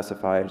that's what's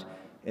specified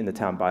in the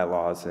town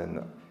bylaws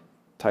in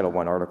Title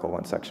I, Article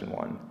 1, Section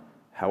 1.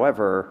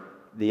 However,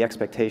 the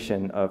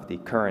expectation of the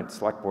current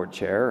select board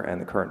chair and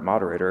the current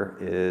moderator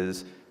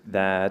is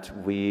that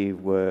we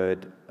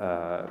would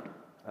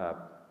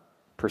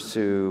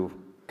pursue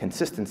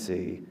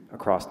consistency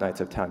across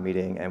nights of town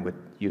meeting and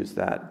would use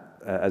that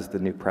as the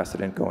new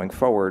precedent going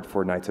forward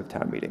for nights of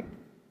town meeting.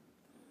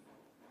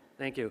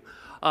 Thank you.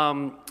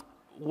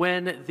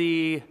 When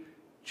the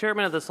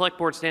chairman of the select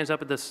board stands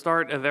up at the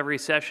start of every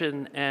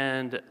session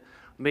and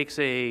makes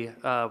a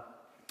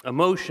a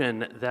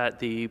motion that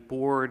the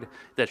board,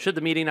 that should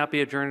the meeting not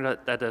be adjourned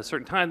at a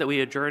certain time, that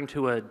we adjourn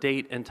to a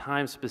date and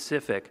time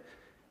specific.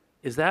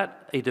 Is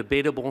that a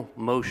debatable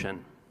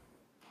motion?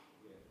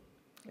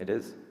 It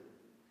is.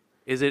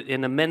 Is it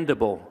an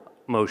amendable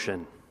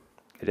motion?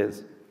 It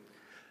is.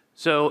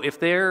 So if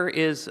there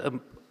is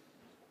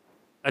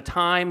a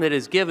time that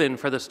is given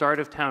for the start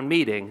of town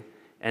meeting,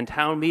 and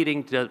town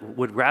meeting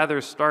would rather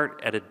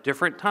start at a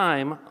different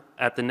time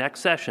at the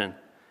next session,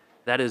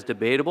 that is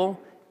debatable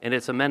and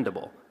it's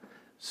amendable.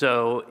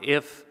 So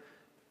if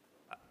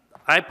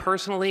I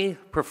personally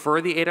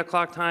prefer the 8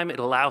 o'clock time, it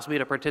allows me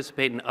to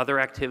participate in other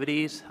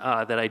activities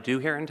that I do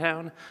here in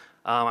town.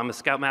 I'm a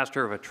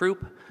scoutmaster of a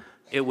troop.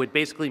 It would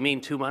basically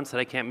mean 2 months that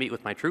I can't meet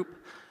with my troop.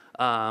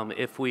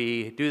 If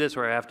we do this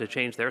where I have to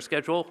change their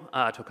schedule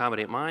to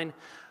accommodate mine.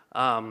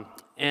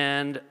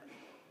 And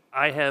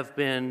I have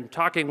been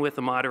talking with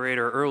the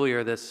moderator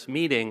earlier this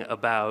meeting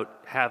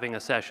about having a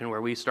session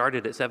where we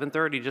started at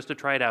 7:30 just to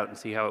try it out and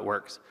see how it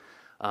works.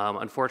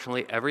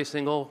 Unfortunately, every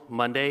single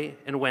Monday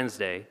and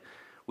Wednesday,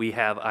 we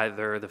have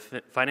either the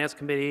Finance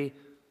Committee,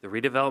 the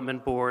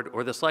Redevelopment Board,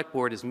 or the Select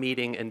Board is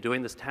meeting and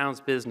doing this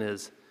town's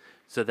business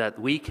so that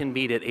we can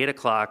meet at 8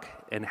 o'clock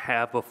and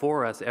have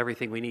before us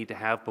everything we need to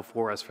have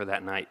before us for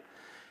that night.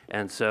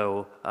 And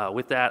so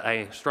with that,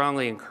 I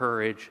strongly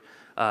encourage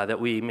that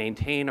we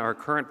maintain our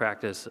current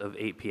practice of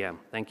 8 p.m.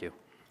 Thank you.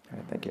 All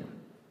right, thank you.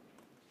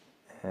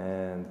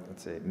 And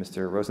let's see,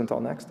 Mr. Rosenthal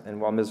next. And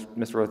while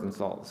Mr.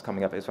 Rosenthal is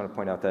coming up, I just want to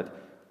point out that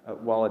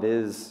while it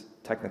is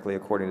technically,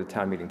 according to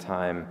town meeting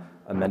time,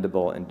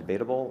 amendable and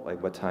debatable,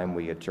 like what time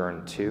we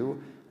adjourn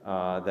to,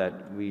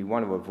 that we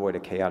want to avoid a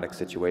chaotic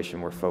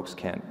situation where folks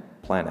can't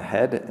plan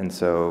ahead. And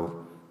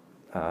so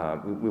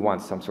we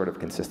want some sort of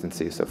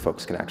consistency so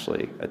folks can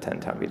actually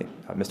attend town meeting.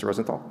 Mr.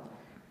 Rosenthal?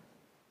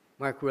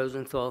 Mark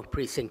Rosenthal,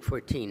 Precinct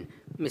 14.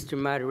 Mr.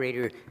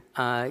 Moderator,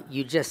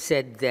 you just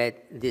said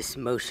that this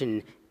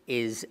motion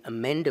is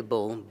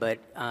amendable, but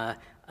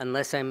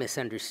unless I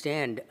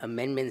misunderstand,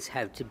 amendments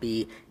have to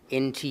be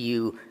into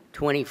you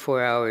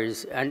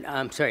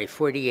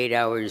 48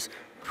 hours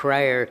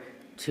prior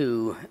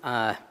to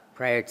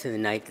the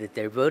night that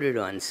they're voted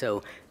on.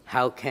 So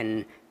how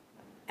can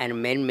an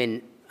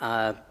amendment,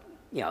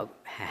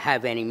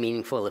 have any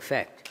meaningful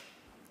effect?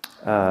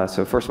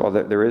 So first of all,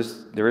 there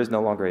is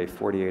no longer a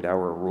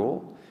 48-hour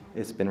rule.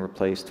 It's been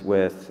replaced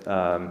with,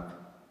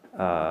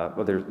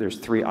 there's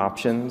 3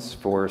 options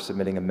for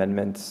submitting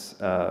amendments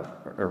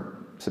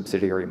or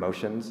subsidiary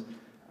motions.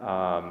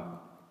 So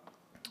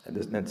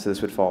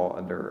this would fall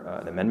under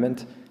an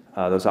amendment.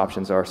 Those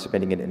options are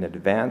submitting it in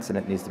advance, and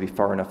it needs to be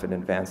far enough in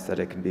advance that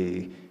it can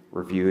be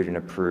reviewed and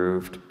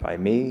approved by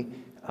me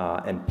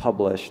and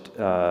published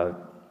or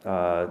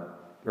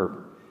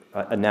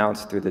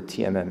announced through the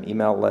TMM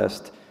email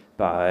list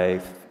by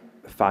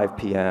 5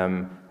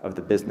 p.m. of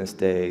the business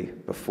day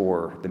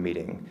before the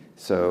meeting.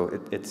 So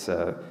it's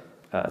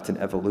an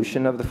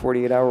evolution of the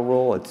 48-hour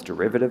rule. It's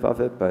derivative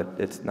of it, but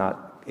it's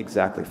not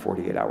exactly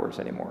 48 hours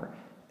anymore.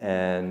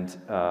 And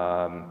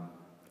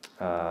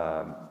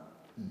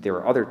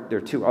there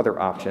are 2 other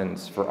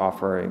options for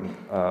offering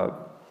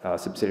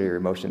subsidiary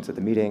motions at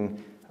the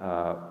meeting.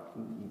 The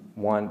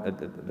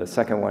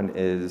second one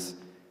is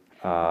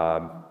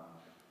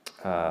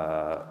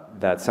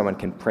that someone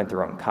can print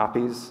their own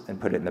copies and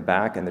put it in the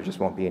back, and there just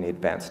won't be any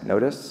advance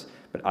notice.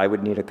 But I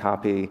would need a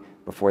copy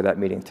before that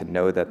meeting to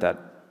know that that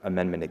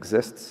amendment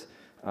exists,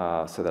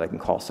 so that I can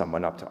call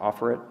someone up to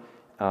offer it.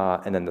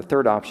 And then the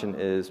third option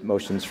is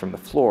motions from the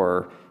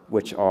floor,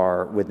 which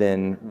are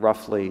within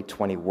roughly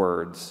 20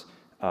 words.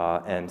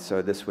 And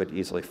so this would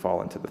easily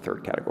fall into the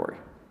third category.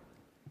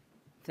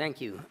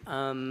 Thank you.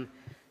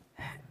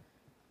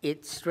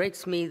 It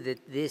strikes me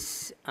that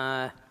this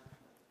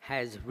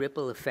has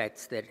ripple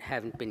effects that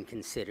haven't been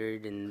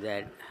considered and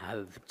that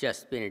have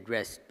just been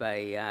addressed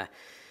by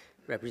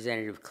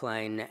Representative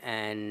Klein.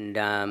 And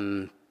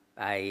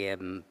I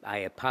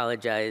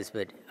apologize,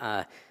 but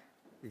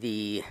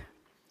the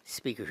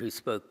speaker who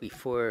spoke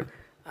before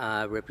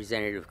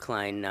Representative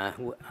Klein,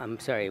 I'm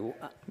sorry.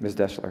 Ms.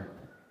 Deschler.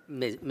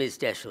 Ms.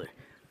 Deschler.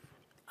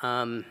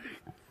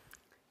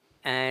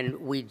 And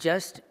we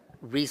just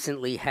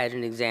recently had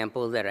an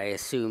example that I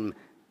assume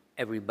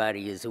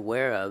everybody is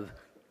aware of,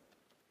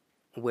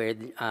 where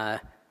the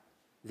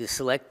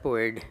Select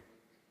Board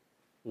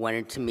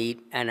wanted to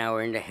meet an hour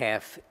and a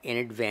half in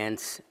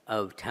advance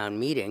of town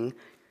meeting,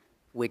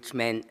 which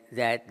meant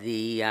that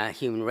the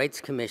Human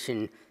Rights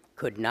Commission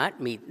could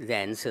not meet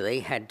then, so they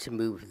had to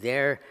move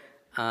their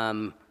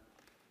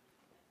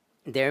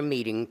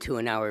meeting to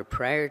an hour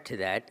prior to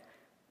that,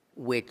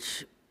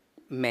 which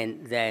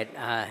meant that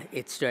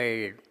it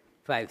started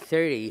at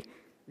 5:30.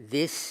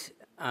 This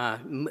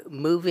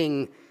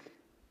moving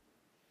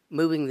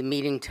the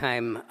meeting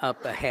time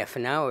up a half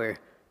an hour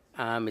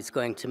is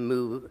going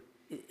to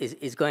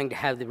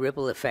have the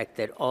ripple effect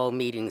that all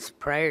meetings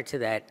prior to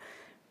that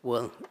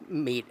will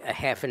meet a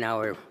half an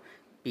hour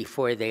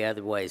before they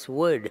otherwise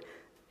would.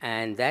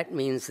 And that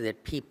means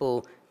that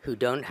people who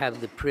don't have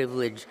the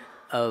privilege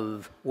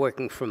of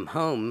working from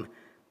home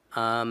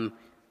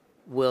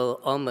will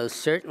almost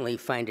certainly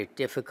find it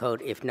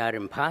difficult, if not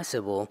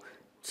impossible,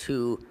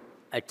 to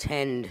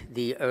attend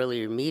the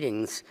earlier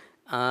meetings,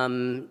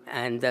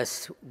 and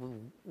thus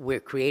we're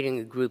creating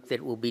a group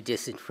that will be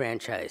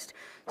disenfranchised.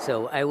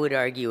 So I would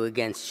argue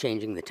against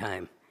changing the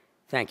time.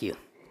 Thank you.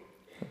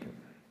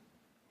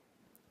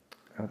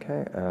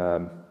 Okay.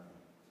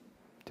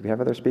 Do we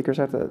have other speakers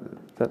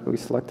that we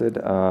selected?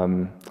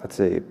 Let's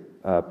see,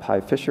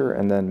 Pi Fisher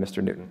and then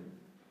Mr. Newton.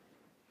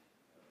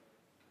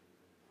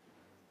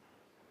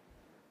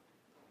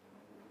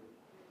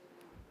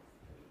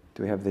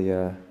 Do we have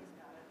the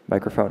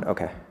microphone?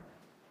 Okay.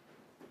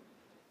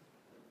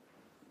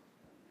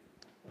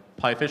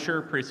 Pi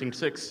Fisher, Precinct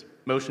 6.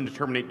 Motion to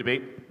terminate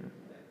debate.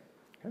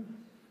 Okay.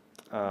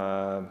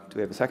 Do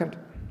we have a second?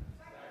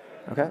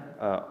 Okay.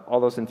 All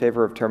those in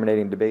favor of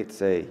terminating debate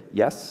say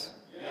yes.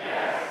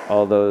 Yes.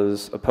 All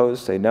those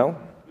opposed say no.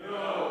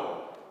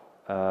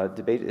 No.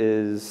 Debate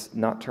is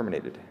not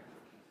terminated.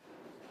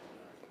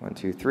 1,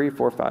 2, 3,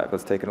 4, 5.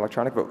 Let's take an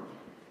electronic vote.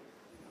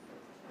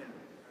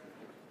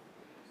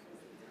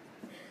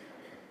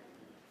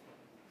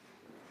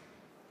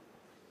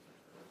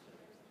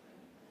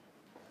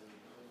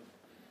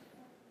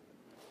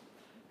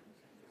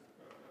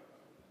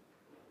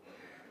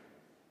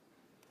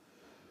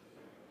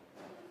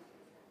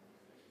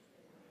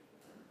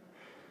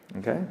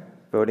 Okay,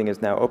 voting is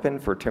now open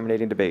for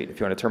terminating debate. If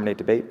you want to terminate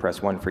debate,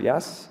 press 1 for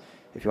yes.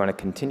 If you want to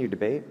continue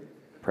debate,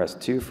 press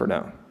 2 for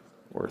no,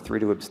 or 3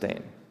 to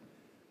abstain.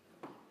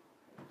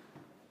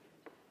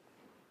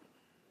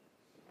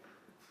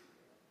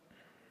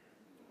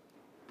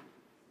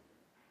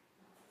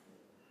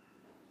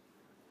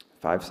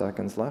 Five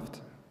seconds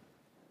left.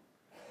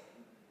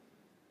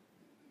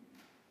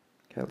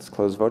 Okay, let's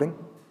close voting.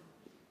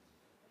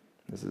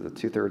 This is a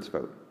 2/3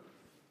 vote.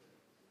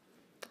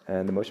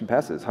 And the motion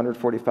passes,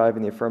 145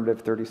 in the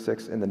affirmative,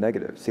 36 in the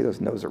negative. See,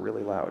 those no's are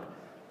really loud.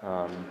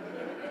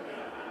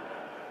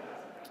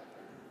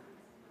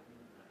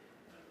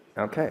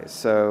 Okay,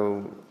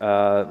 so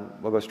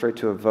we'll go straight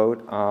to a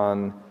vote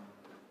on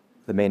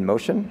the main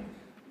motion.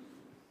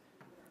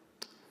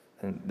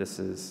 And this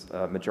is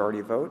a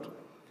majority vote.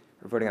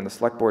 We're voting on the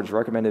Select Board's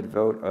recommended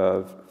vote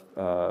of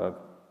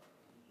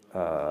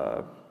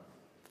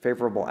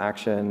favorable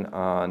action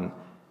on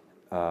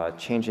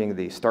changing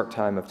the start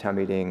time of town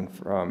meeting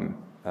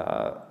from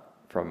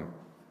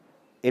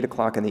 8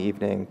 o'clock in the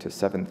evening to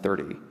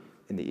 7:30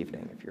 in the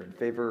evening. If you're in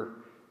favor,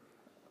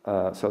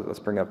 so let's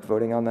bring up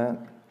voting on that.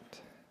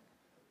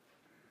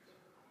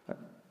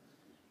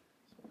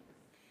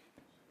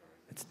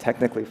 It's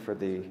technically for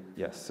the,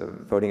 yes, so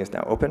voting is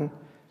now open.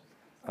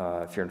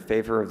 If you're in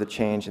favor of the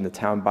change in the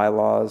town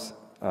bylaws,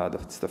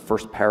 it's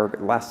the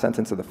last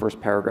sentence of the first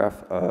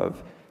paragraph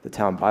of the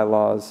town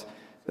bylaws,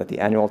 that the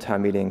annual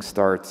town meeting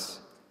starts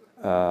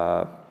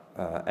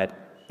at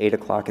 8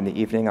 o'clock in the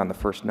evening on the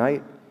first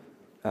night.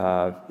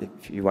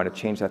 If you want to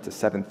change that to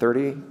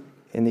 7:30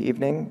 in the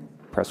evening,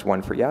 press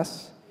 1 for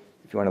yes.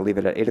 If you want to leave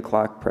it at 8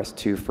 o'clock, press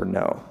 2 for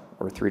no,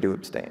 or 3 to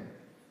abstain.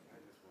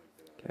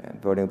 Okay,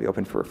 and voting will be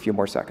open for a few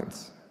more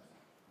seconds.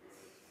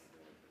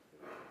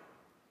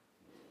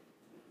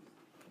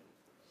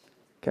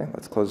 Okay,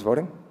 let's close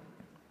voting.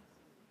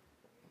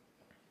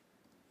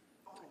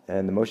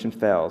 And the motion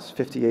fails.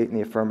 58 in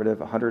the affirmative,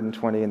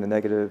 120 in the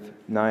negative,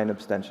 9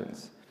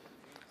 abstentions.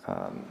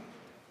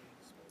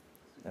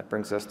 That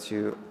brings us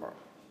to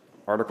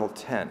Article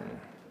 10.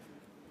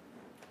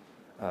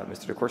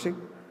 Mr. DeCoursey?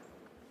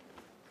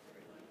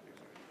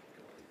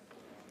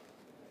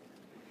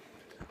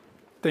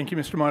 Thank you,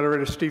 Mr.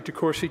 Moderator. Steve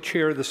DeCoursey,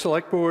 Chair of the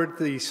Select Board.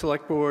 The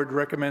Select Board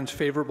recommends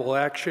favorable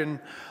action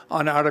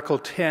on Article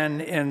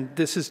 10, and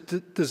this is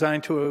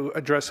designed to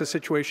address a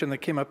situation that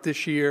came up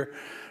this year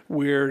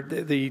where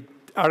the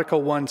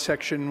Article 1,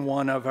 Section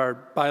 1 of our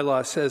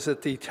bylaw says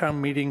that the town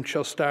meeting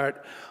shall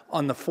start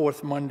on the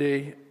fourth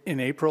Monday in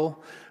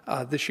April.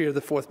 This year,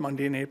 the fourth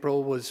Monday in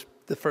April was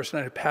the first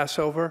night of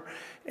Passover,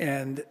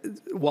 and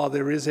while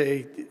there is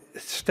a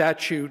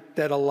statute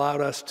that allowed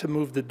us to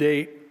move the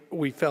date,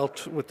 we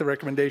felt with the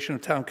recommendation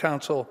of town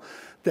council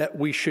that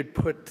we should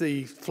put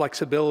the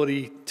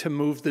flexibility to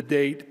move the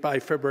date by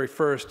February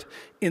 1st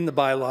in the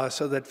bylaw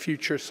so that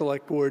future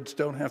select boards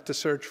don't have to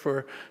search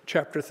for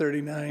Chapter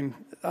 39,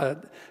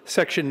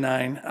 Section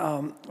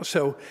 9.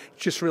 So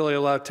just really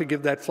allowed to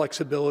give that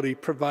flexibility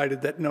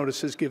provided that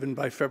notice is given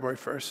by February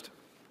 1st.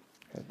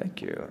 Okay,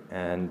 thank you.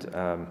 And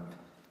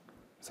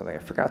something I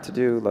forgot to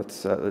do,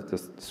 let's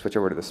just switch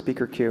over to the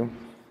speaker queue.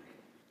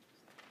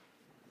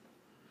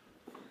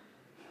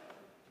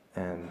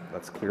 And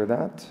let's clear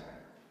that.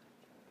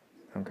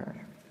 Okay.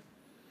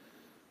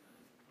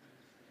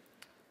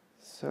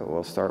 So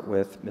we'll start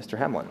with Mr.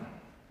 Hamlin,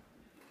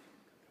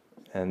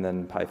 and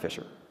then Pi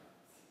Fisher.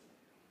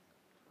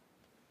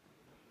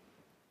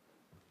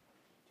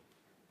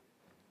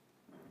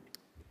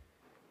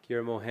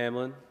 Guillermo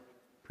Hamlin,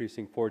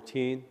 Precinct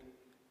 14.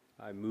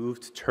 I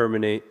move to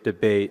terminate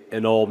debate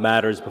and all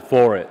matters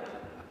before it.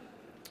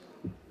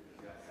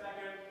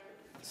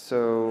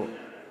 So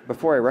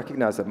before I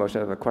recognize that motion,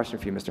 I have a question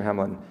for you, Mr.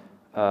 Hamlin.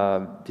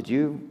 Did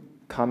you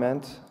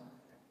comment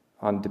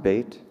on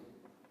debate?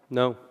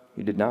 No.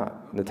 You did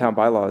not. The town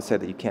bylaws say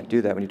that you can't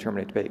do that when you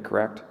terminate debate,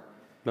 correct?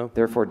 No.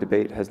 Therefore,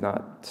 debate has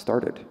not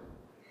started.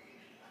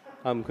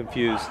 I'm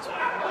confused.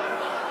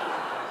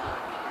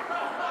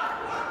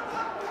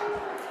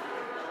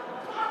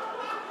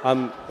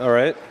 All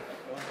right.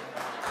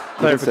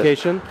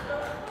 Clarification.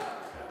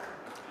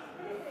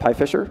 Pie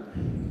Fisher?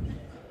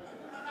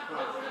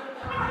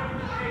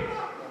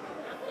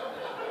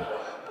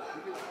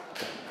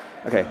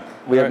 Okay,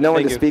 we have no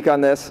one to speak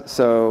on this,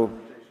 so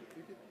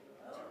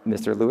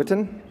Mr.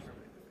 Lewitton?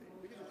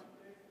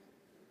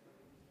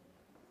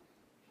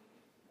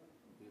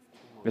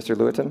 Mr.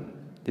 Lewitton,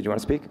 did you want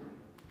to speak?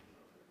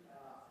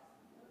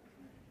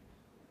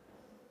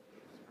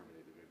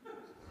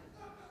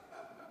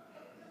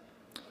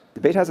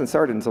 Debate hasn't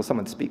started until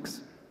someone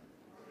speaks.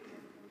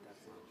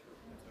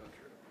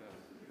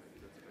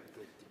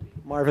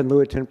 Marvin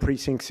Lewitton,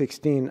 Precinct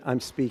 16. I'm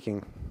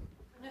speaking.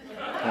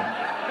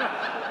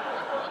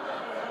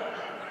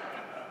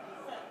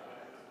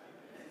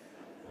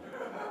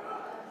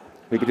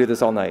 We could do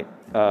this all night.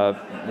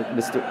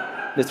 Mr.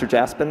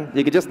 Jaspin,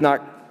 you could just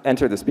not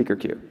enter the speaker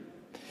queue.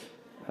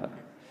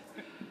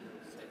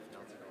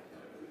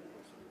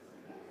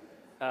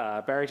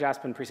 Barry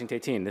Jaspin, Precinct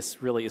 18.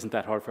 This really isn't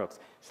that hard, folks.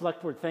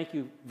 Select Board, thank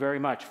you very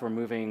much for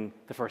moving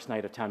the first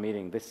night of town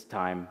meeting this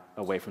time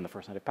away from the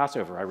first night of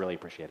Passover. I really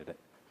appreciated it.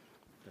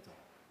 That's all.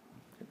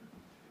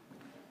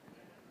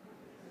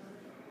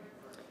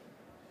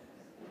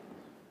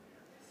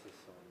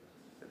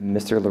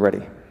 Mr.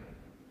 Loretti.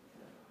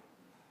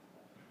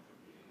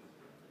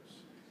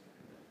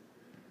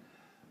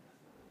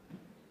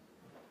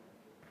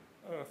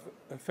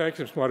 Thanks,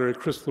 Mr. Moderator.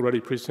 Chris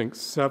Loretti, Precinct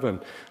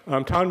 7.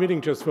 Town meeting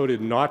just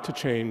voted not to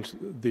change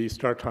the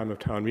start time of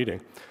town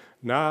meeting.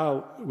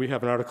 Now we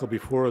have an article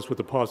before us with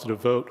a positive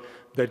vote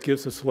that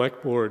gives the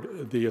Select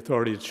Board the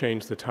authority to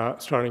change the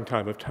starting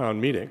time of town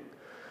meeting.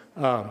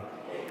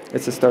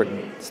 It's a start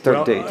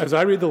date. As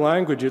I read the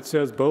language, it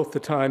says both the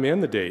time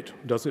and the date.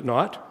 Does it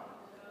not?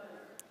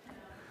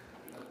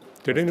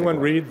 Did anyone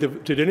read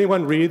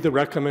the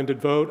recommended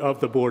vote of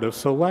the Board of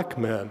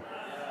Selectmen?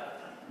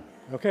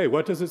 Okay,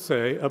 what does it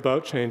say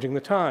about changing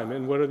the time,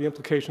 and what are the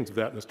implications of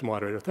that, Mr.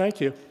 Moderator?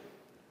 Thank you.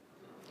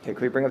 Okay,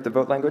 can we bring up the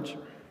vote language?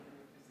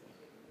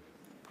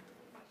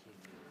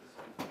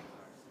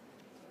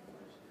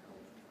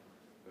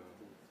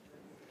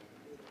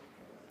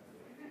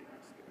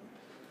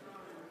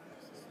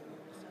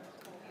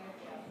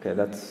 Okay,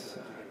 that's,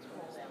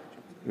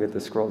 we have to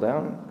scroll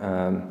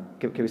down.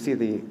 Can we see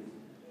the,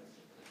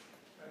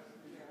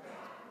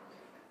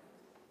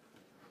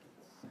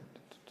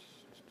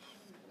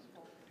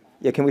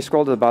 yeah, can we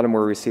scroll to the bottom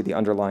where we see the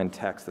underlined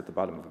text at the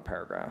bottom of a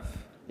paragraph?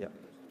 Yeah.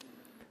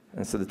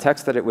 And so the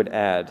text that it would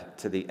add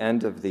to the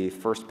end of the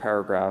first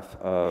paragraph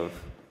of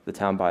the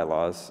town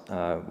bylaws,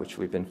 which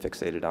we've been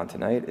fixated on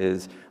tonight,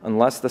 is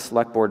unless the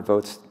Select Board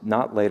votes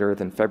not later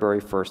than February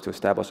 1st to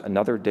establish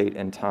another date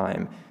and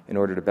time in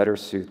order to better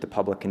suit the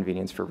public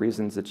convenience for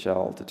reasons it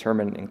shall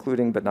determine,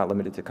 including but not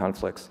limited to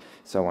conflicts,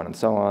 so on and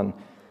so on.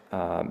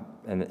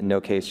 And in no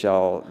case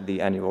shall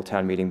the annual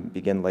town meeting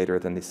begin later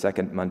than the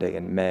second Monday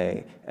in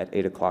May at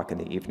 8 o'clock in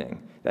the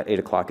evening. That 8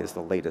 o'clock is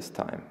the latest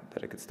time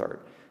that it could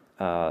start.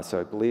 So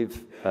I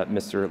believe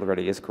Mr.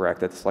 Loretti is correct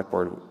that the Select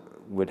Board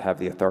would have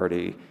the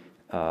authority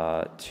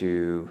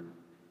to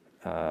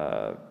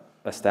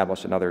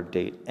establish another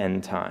date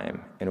and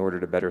time in order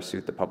to better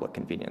suit the public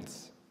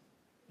convenience.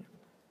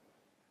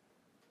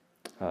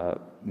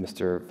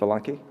 Mr.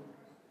 Valanki?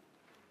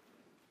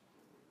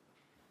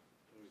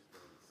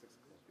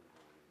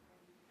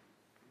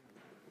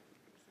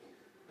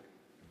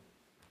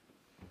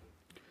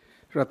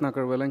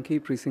 Ratnakar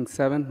Valanki, Precinct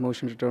 7,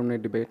 motion to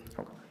terminate debate.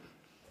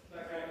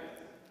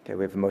 Okay,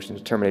 we have a motion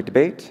to terminate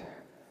debate.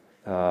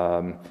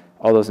 All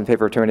those in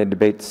favor of terminating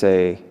debate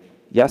say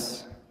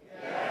yes.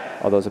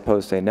 Yes. All those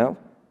opposed say no.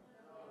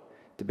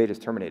 Debate is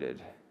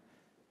terminated.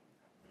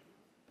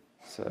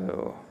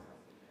 So,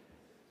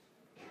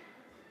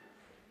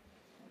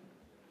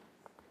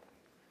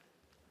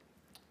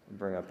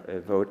 bring up a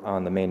vote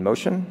on the main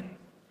motion.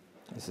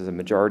 This is a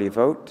majority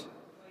vote.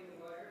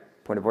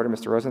 Point of order,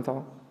 Mr.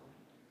 Rosenthal.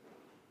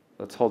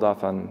 Let's hold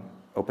off on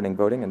opening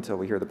voting until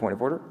we hear the point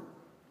of order.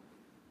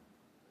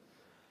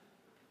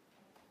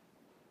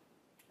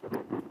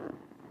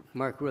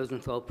 Mark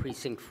Rosenthal,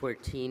 Precinct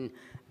 14.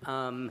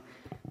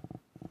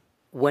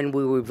 When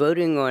we were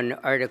voting on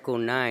Article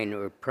 9,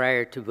 or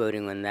prior to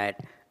voting on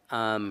that,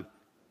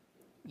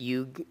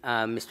 you,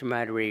 Mr.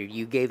 Moderator,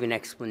 you gave an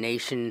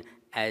explanation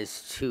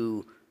as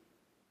to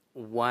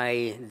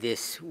why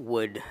this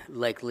would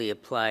likely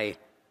apply,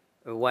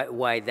 or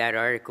why that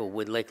article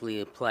would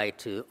likely apply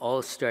to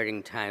all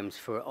starting times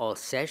for all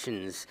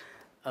sessions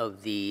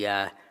of the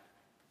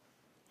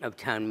of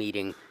town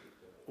meeting.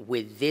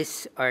 With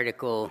this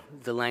article,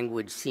 the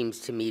language seems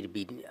to me to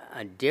be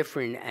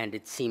different, and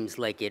it seems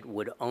like it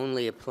would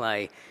only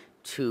apply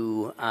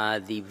to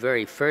the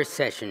very first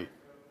session.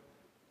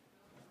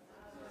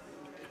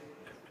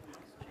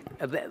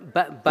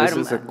 This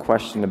is a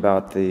question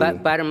about the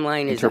bottom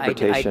line is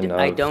interpretation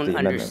I of don't the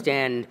amendment.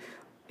 understand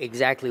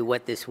exactly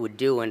what this would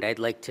do, and I'd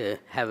like to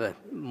have a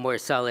more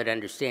solid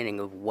understanding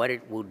of what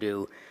it will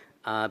do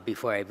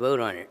before I vote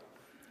on it.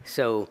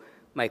 So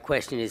my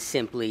question is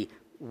simply,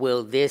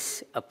 will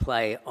this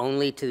apply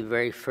only to the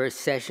very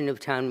first session of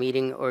town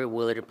meeting, or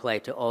will it apply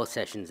to all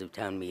sessions of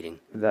town meeting?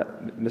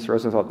 Mr.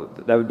 Rosenthal,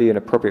 that would be an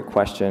appropriate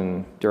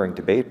question during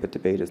debate, but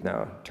debate is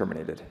now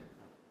terminated.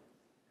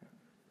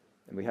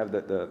 And we have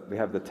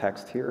the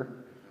text here.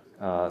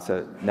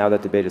 So now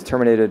that debate is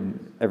terminated,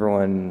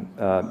 everyone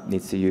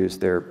needs to use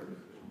their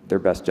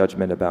best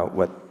judgment about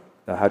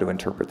how to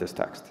interpret this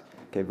text.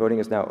 Okay, voting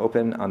is now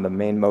open on the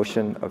main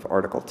motion of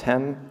Article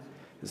 10.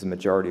 This is a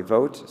majority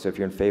vote. So if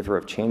you're in favor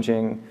of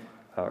changing,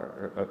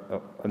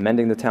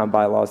 amending the town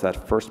bylaws,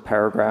 that first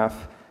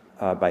paragraph,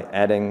 by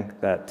adding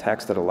that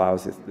text that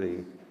allows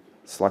the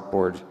select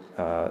board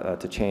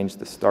to change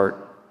the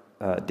start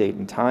date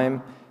and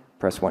time,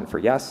 press 1 for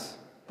yes.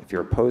 If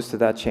you're opposed to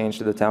that change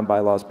to the town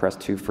bylaws, press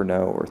 2 for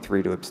no or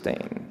 3 to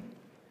abstain.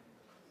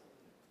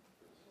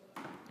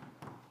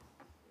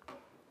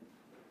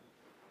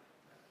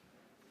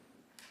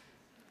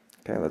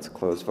 Okay, let's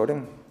close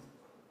voting.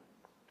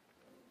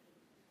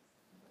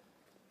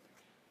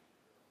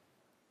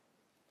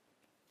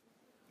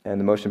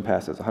 And the motion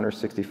passes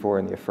 164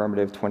 in the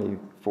affirmative,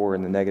 24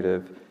 in the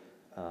negative.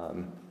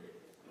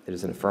 It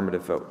is an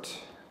affirmative vote.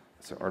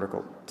 So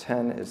Article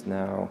 10 is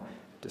now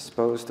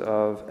disposed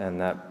of,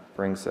 and that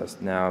brings us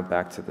now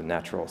back to the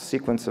natural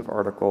sequence of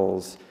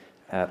articles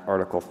at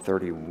Article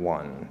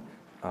 31.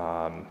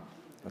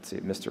 Let's see,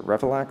 Mr.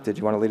 Revelak, did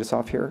you want to lead us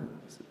off here?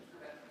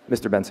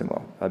 Mr. Benson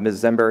will.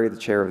 Ms. Zembury, the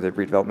chair of the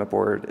Redevelopment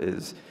Board,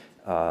 is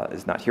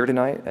not here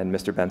tonight, and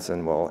Mr.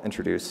 Benson will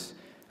introduce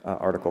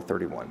Article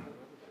 31.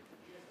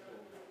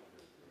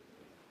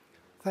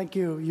 Thank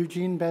you.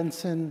 Eugene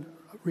Benson,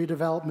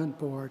 Redevelopment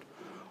Board.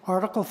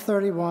 Article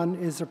 31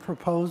 is a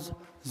proposed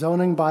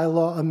zoning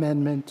bylaw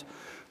amendment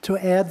to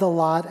add the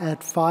lot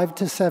at 5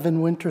 to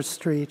 7 Winter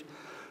Street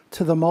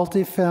to the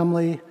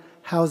multifamily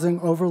housing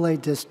overlay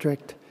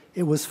district.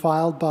 It was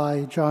filed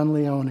by John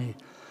Leone.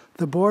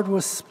 The board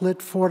was split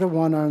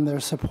 4-1 on their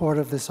support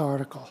of this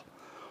article.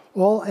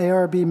 All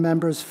ARB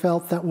members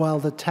felt that while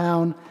the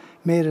town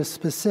made a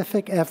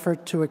specific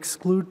effort to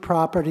exclude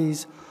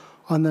properties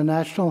on the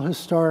National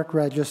Historic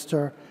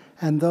Register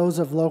and those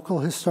of local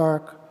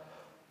historic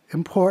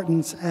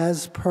importance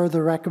as per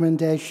the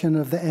recommendation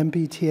of the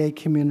MBTA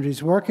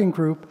Communities Working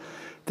Group,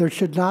 there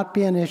should not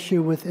be an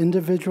issue with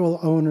individual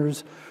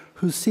owners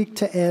who seek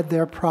to add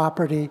their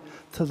property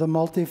to the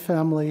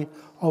multifamily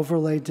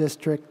overlay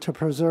district to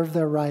preserve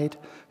their right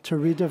to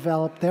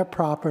redevelop their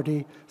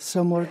property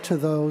similar to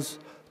those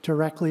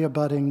directly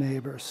abutting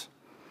neighbors.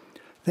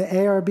 The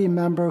ARB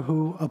member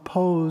who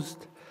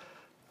opposed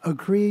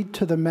agreed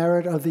to the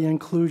merit of the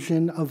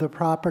inclusion of the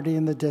property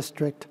in the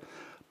district,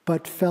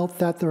 but felt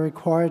that the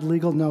required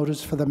legal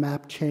notice for the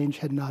map change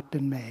had not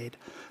been made.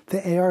 The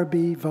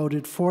ARB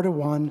voted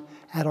 4-1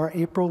 at our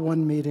April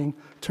 1 meeting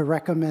to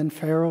recommend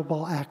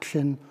favorable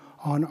action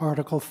on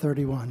Article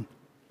 31.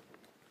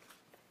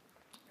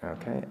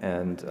 Okay,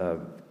 and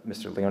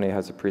Mr. Leone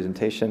has a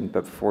presentation,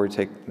 but before we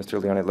take Mr.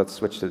 Leone, let's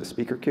switch to the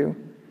speaker queue.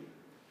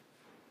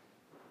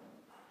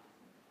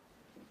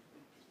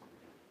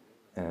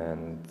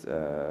 And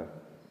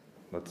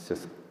let's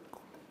just,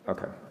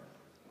 okay.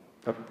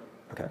 Oh,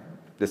 okay,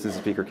 this is the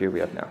speaker queue we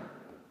have now.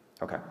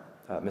 Okay,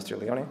 Mr.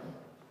 Leone?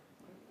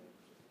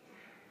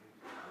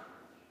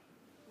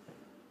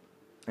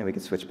 And we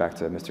can switch back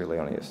to Mr.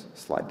 Leone's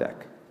slide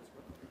deck.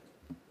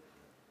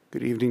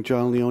 Good evening,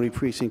 John Leone,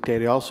 Precinct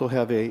 8. I also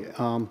have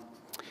an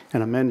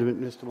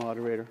amendment, Mr.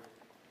 Moderator.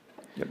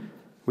 Yep.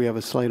 We have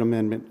a slight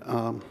amendment.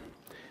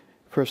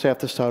 First, I have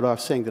to start off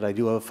saying that I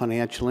do have a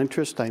financial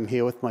interest. I'm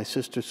here with my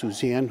sister,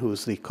 Suzanne, who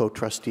is the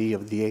co-trustee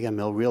of the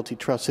AML Realty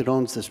Trust that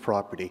owns this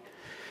property.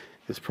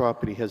 This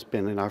property has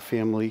been in our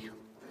family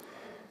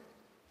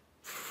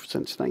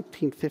since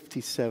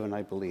 1957,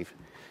 I believe.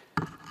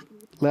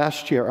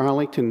 Last year,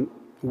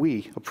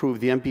 we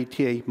approved the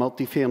MBTA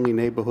multifamily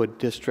neighborhood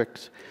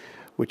districts,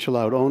 which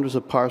allowed owners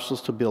of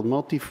parcels to build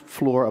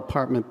multi-floor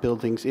apartment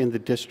buildings in the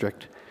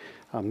district.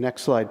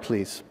 Next slide,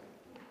 please.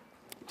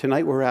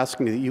 Tonight, we're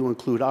asking that you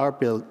include our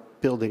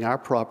building, our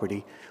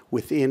property,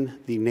 within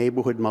the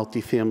neighborhood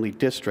multifamily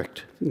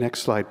district.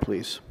 Next slide,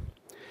 please.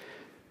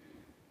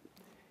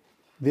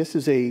 This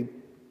is you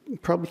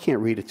probably can't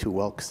read it too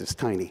well because it's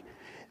tiny.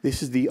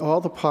 This is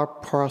all the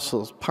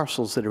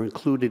parcels that are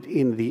included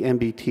in the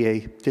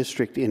MBTA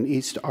district in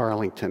East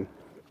Arlington.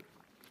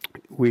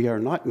 We are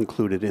not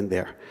included in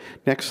there.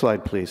 Next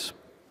slide, please.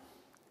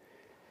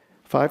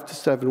 5 to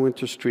 7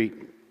 Winter Street.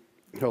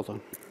 Hold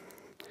on.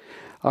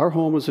 Our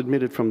home was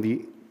admitted from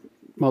the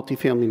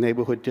multifamily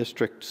neighborhood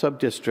district,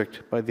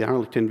 sub-district, by the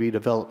Arlington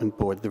Redevelopment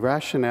Board. The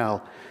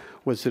rationale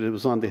was that it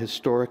was on the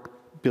historic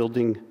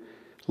building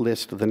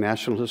list of the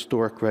National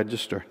Historic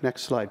Register.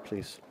 Next slide,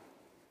 please.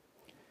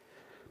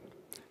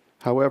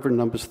 However,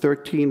 numbers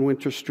 13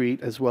 Winter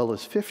Street as well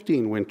as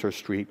 15 Winter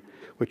Street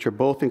which are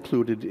both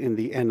included in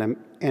the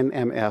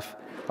NMF,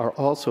 are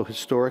also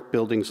historic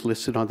buildings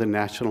listed on the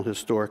National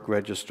Historic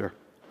Register.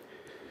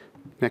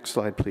 Next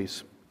slide,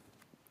 please.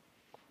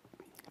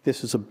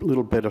 This is a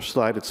little better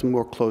slide. It's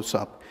more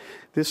close-up.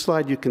 This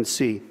slide you can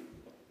see,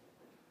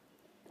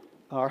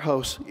 our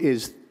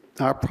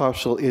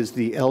parcel is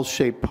the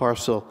L-shaped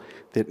parcel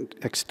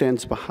that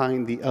extends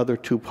behind the other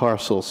two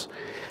parcels.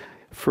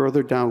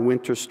 Further down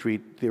Winter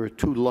Street, there are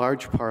two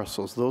large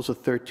parcels. Those are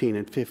 13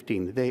 and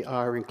 15. They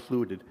are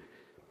included.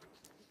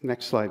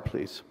 Next slide,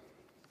 please.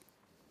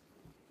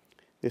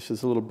 This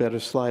is a little better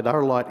slide.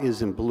 Our lot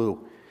is in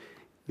blue.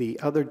 The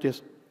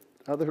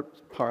other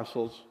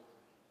parcels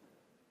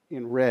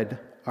in red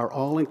are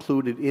all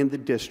included in the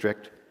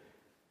district,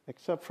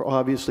 except for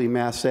obviously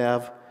Mass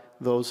Ave.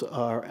 Those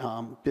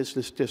are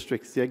business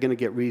districts. They're going to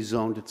get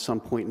rezoned at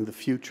some point in the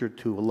future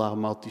to allow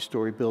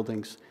multi-story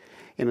buildings.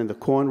 And in the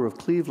corner of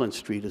Cleveland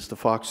Street is the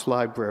Fox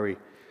Library,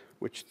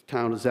 which the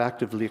town is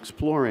actively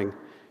exploring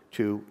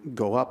to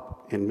go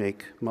up and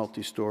make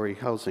multi-story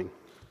housing.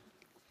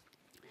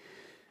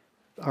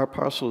 Our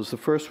parcel is the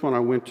first one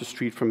on Winter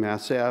Street from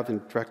Mass Ave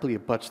and directly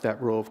abuts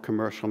that row of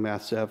commercial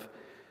Mass Ave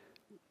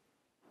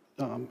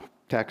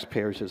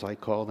taxpayers, as I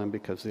call them,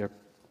 because they're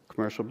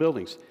commercial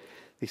buildings.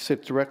 They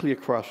sit directly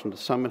across from the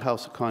Summit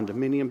House, a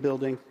condominium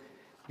building.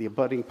 The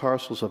abutting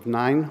parcels of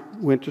 9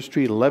 Winter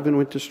Street, 11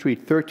 Winter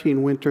Street,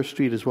 13 Winter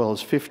Street, as well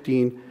as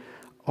 15,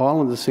 all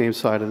on the same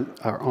side,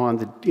 are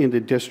in the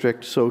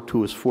district. So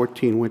too is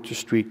 14 Winter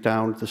Street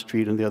down the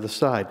street on the other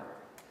side.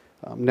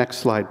 Next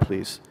slide,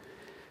 please.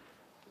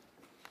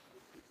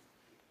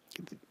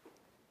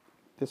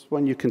 This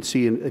one you can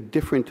see in a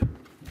different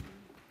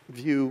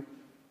view.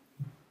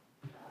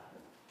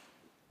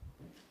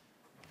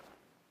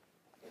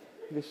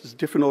 This is a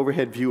different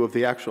overhead view of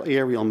the actual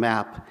aerial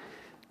map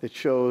that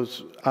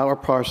shows our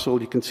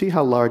parcel. You can see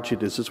how large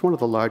it is. It's one of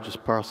the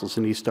largest parcels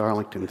in East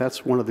Arlington.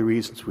 That's one of the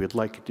reasons we'd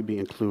like it to be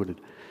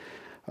included.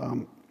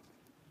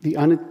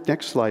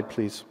 Next slide,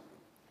 please.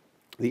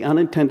 The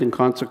unintended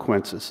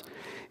consequences.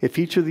 If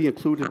each of the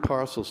included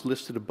parcels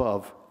listed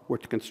above were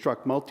to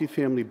construct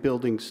multifamily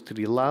buildings to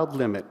the allowed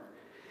limit,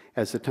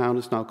 as the town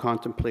is now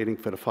contemplating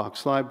for the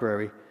Fox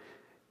Library,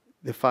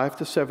 the 5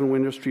 to 7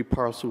 Winter Street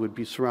parcel would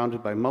be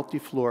surrounded by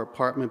multi-floor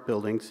apartment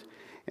buildings,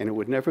 and it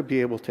would never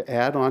be able to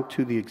add on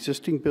to the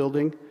existing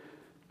building,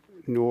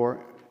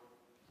 nor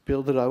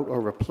build it out or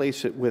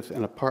replace it with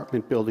an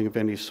apartment building of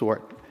any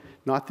sort.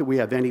 Not that we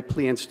have any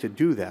plans to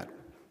do that.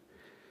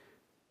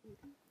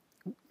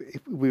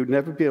 We would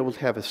never be able to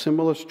have a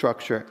similar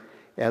structure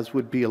as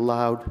would be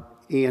allowed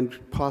and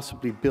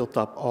possibly built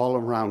up all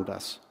around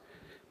us.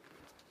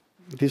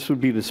 This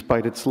would be,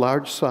 despite its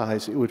large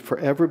size, it would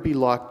forever be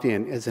locked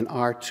in as an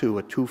R2,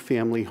 a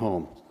two-family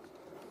home.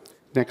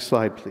 Next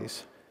slide,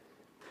 please.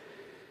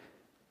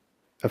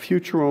 A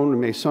future owner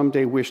may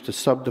someday wish to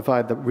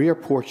subdivide the rear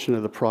portion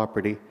of the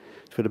property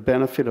for the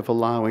benefit of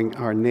allowing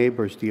our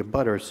neighbors, the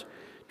abutters,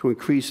 to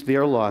increase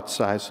their lot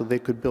size so they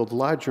could build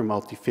larger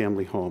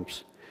multifamily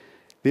homes.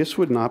 This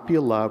would not be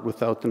allowed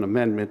without an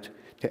amendment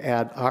to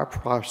add our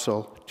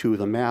parcel to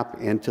the map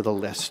and to the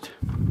list.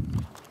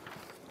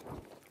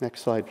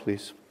 Next slide,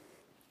 please.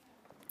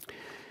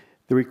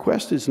 The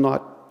request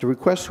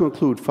to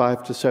include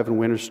 5 to 7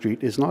 Winter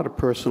Street is not a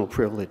personal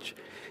privilege.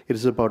 It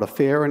is about a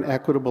fair and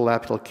equitable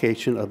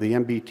application of the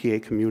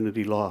MBTA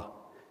community law.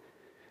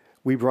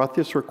 We brought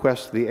this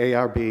request to the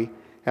ARB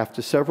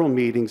after several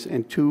meetings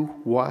and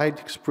 2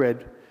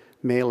 widespread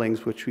mailings,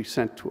 which we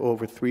sent to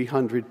over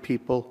 300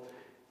 people,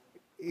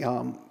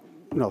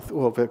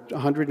 over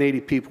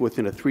 180 people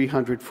within a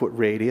 300-foot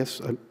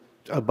radius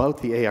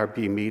about the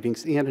ARB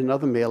meetings, and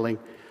another mailing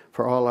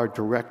for all our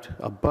direct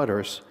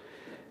abutters.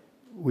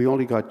 We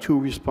only got 2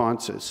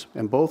 responses,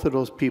 and both of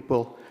those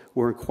people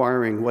were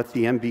inquiring what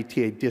the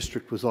MBTA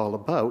district was all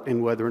about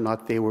and whether or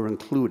not they were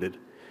included.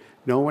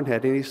 No one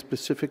had any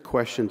specific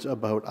questions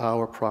about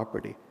our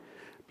property.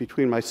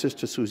 Between my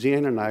sister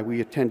Suzanne and I,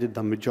 we attended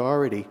the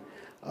majority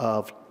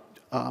of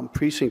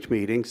precinct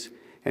meetings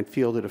and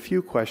fielded a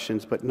few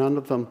questions, but none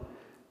of them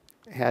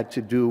had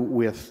to do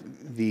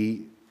with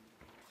the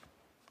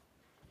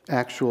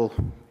actual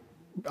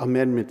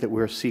amendment that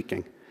we're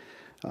seeking.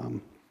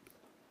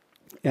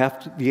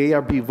 After the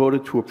ARB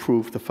voted to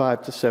approve the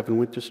 5 to 7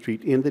 Winter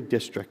Street in the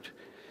district,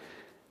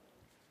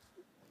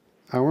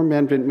 our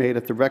amendment made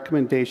at the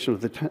recommendation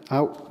of the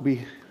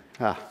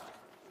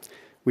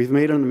we've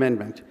made an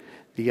amendment.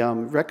 The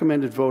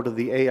recommended vote of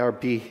the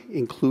ARB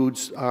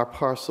includes our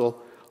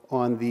parcel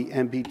on the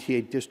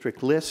MBTA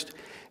district list.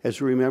 As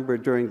you remember,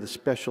 during the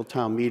special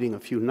town meeting a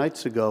few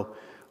nights ago,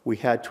 we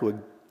had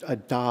to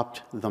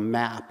adopt the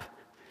map.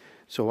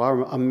 So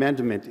our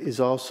amendment is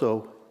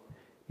also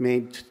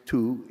made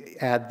to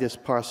add this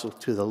parcel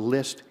to the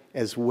list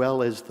as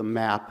well as the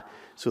map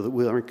so that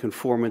we are in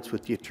conformance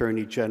with the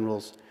Attorney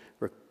General's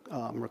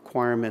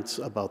requirements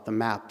about the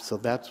map. So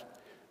that's,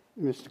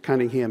 Mr.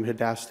 Cunningham had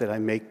asked that I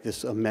make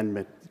this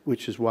amendment,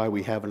 which is why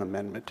we have an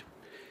amendment.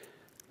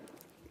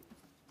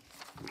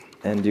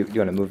 And do you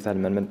want to move that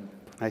amendment?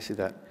 I see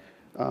that.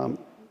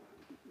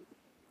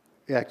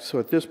 Yeah, so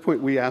at this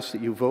point, we ask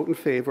that you vote in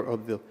favor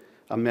of the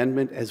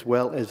amendment as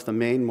well as the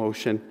main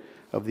motion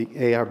of the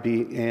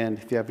ARB, and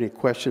if you have any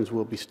questions,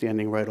 we'll be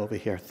standing right over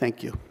here.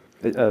 Thank you.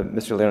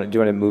 Mr. Leone, do you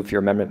want to move your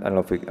amendment? I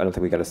don't think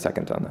we got a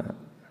second on that.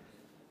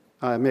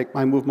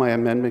 I move my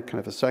amendment. Can I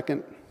have a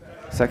second?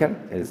 Second?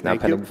 It is now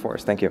pending before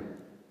us. Thank you.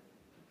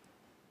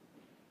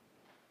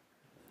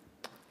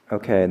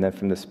 Okay, and then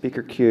from the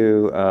speaker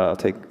queue, I'll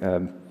take,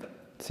 let's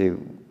see,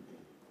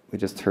 we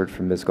just heard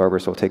from Ms. Garber,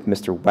 so we'll take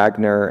Mr.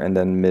 Wagner and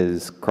then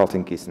Ms.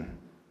 Carlton-Gieson.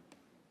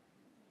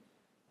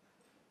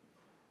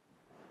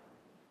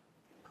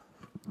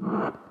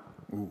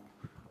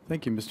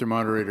 Thank you, Mr.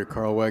 Moderator.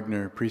 Carl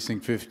Wagner,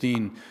 Precinct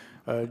 15.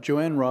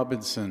 Joanne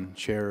Robinson,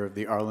 Chair of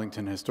the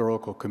Arlington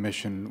Historical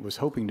Commission, was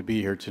hoping to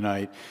be here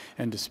tonight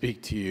and to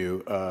speak to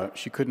you.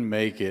 She couldn't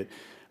make it,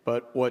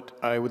 but what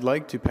I would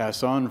like to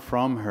pass on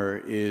from her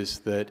is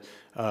that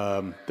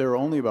there are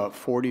only about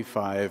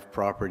 45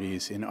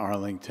 properties in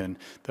Arlington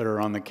that are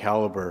on the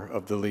caliber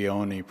of the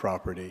Leone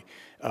property.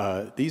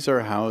 These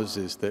are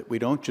houses that we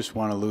don't just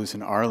want to lose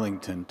in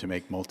Arlington to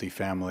make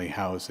multifamily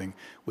housing.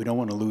 We don't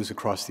want to lose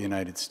across the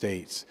United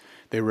States.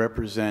 They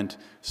represent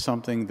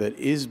something that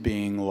is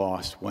being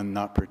lost when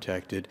not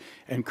protected,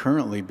 and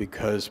currently,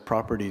 because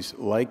properties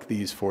like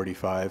these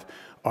 45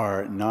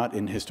 are not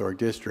in historic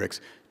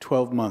districts,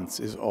 12 months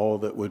is all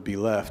that would be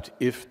left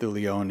if the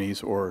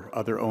Leones or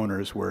other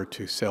owners were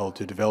to sell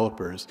to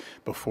developers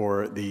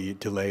before the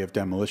delay of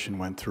demolition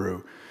went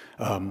through.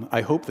 I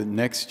hope that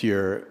next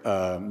year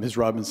Ms.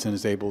 Robinson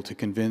is able to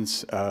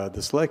convince the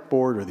select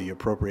board or the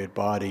appropriate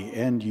body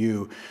and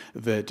you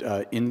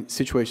that in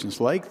situations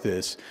like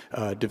this,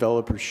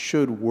 developers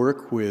should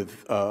work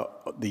with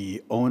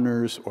the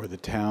owners or the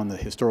town, the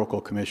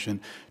historical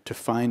commission, to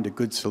find a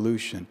good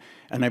solution.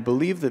 And I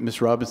believe that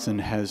Ms. Robinson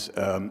has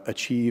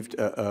achieved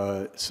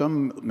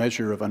some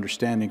measure of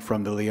understanding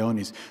from the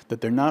Leones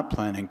that they're not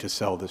planning to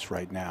sell this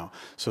right now.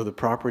 So the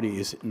property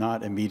is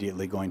not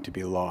immediately going to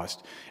be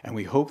lost. And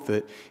we hope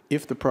that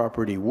if the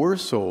property were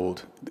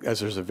sold, as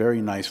there's a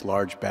very nice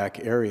large back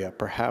area,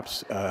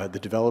 perhaps the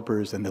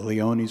developers and the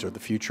Leones or the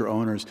future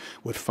owners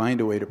would find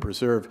a way to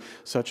preserve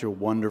such a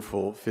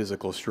wonderful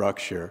physical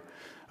structure.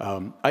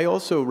 I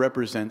also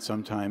represent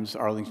sometimes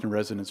Arlington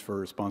Residents for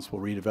Responsible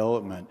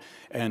Redevelopment,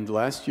 and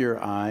last year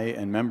I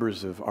and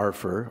members of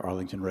ARFR,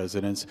 Arlington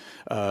Residents,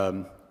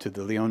 to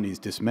the Leones'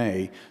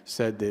 dismay,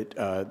 said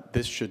that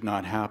this should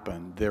not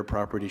happen. Their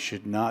property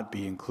should not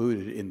be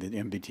included in the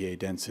MBTA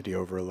density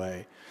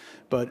overlay.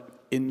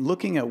 But in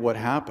looking at what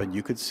happened,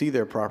 you could see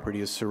their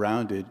property is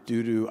surrounded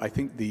due to, I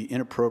think, the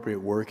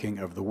inappropriate working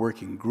of the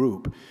working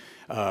group.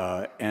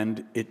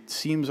 And it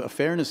seems a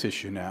fairness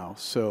issue now.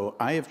 So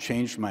I have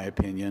changed my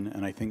opinion,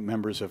 and I think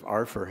members of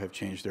ARFR have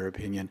changed their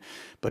opinion.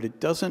 But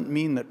it doesn't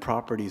mean that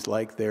properties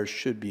like theirs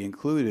should be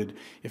included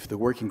if the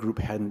working group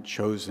hadn't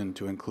chosen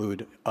to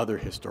include other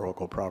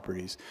historical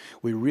properties.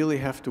 We really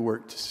have to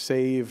work to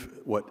save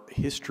what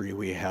history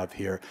we have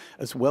here,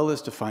 as well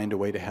as to find a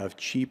way to have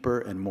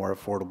cheaper and more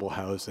affordable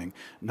housing,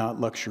 not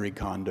luxury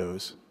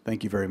condos.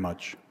 Thank you very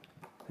much.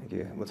 Thank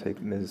you. We'll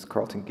take Ms.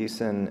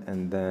 Carlton-Gieson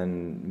and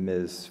then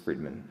Ms.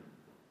 Friedman.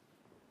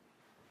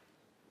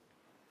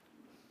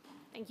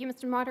 Thank you,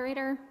 Mr.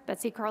 Moderator.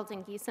 Betsy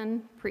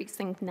Carlton-Gieson,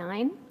 Precinct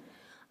 9.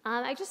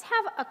 I just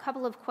have a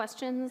couple of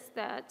questions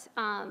that,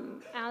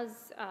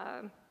 as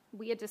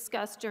we had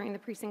discussed during the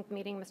precinct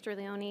meeting, Mr.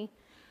 Leone,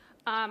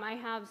 I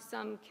have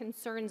some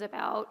concerns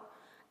about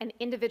an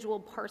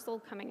individual parcel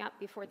coming up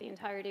before the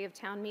entirety of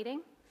town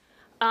meeting.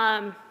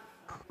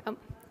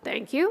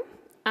 Thank you.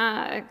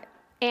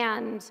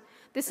 And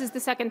this is the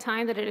second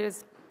time that it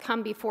has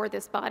come before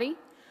this body.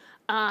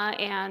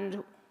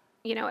 And,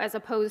 you know, as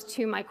opposed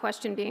to my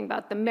question being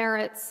about the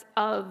merits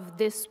of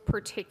this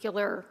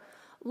particular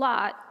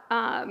lot,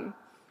 I'm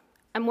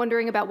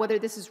wondering about whether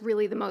this is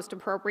really the most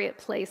appropriate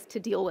place to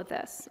deal with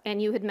this.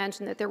 And you had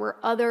mentioned that there were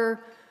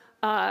other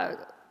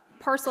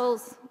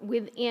parcels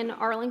within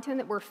Arlington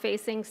that were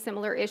facing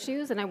similar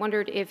issues, and I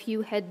wondered if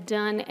you had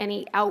done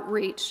any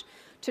outreach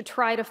to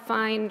try to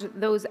find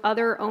those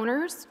other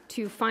owners,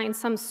 to find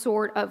some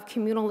sort of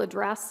communal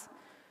address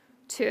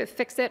to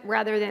fix it,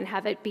 rather than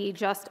have it be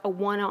just a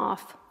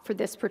one-off for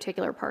this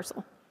particular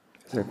parcel.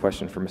 Is there a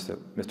question for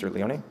Mr.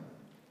 Leone?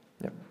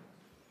 Yep.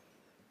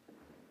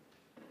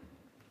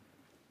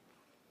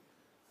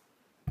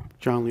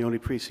 John Leone,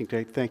 Precinct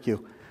 8, thank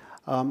you.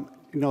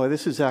 No,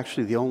 this is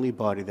actually the only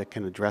body that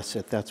can address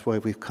it. That's why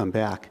we've come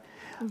back.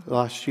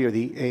 Last year,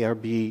 the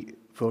ARB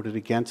voted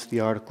against the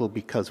article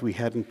because we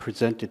hadn't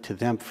presented to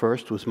them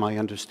first, was my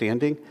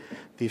understanding.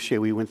 This year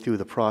we went through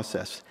the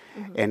process.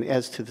 And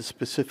as to the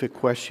specific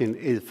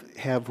question,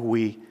 have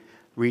we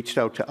reached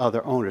out to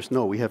other owners?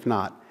 No, we have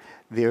not.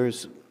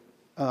 There's,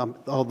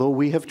 although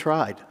we have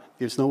tried,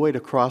 there's no way to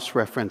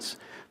cross-reference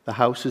the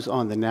houses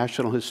on the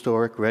National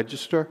Historic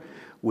Register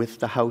with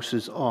the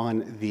houses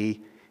on the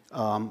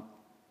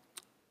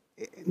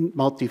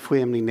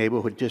multifamily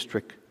neighborhood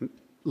district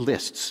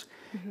lists.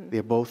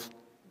 They're both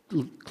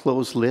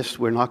closed lists.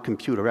 We're not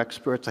computer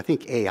experts. I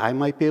think AI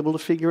might be able to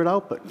figure it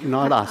out, but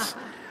not us.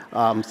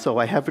 So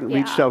I haven't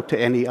reached out to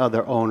any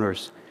other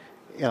owners.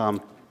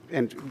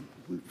 And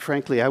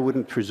frankly, I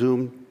wouldn't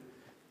presume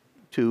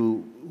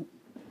to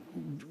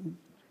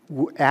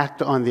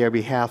act on their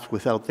behalf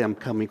without them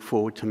coming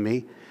forward to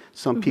me.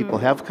 Some people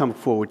have come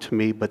forward to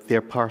me, but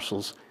their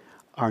parcels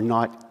are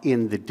not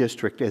in the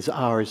district as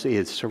ours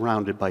is,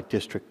 surrounded by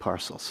district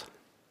parcels.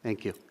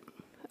 Thank you.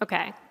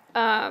 Okay.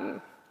 I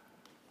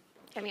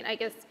mean, I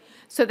guess,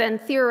 so then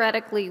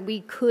theoretically,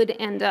 we could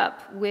end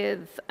up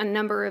with a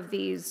number of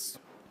these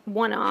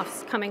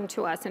one-offs coming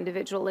to us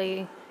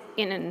individually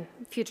in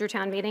future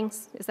town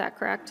meetings. Is that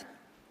correct?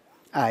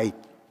 I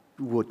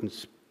wouldn't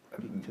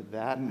speak to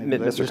that.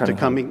 Mr.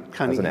 Cunningham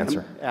has an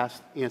answer.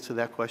 Answer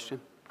that question.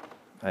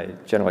 I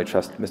generally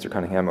trust Mr.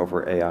 Cunningham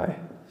over AI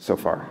so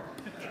far.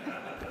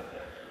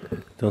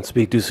 Don't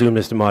speak too soon,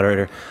 Mr.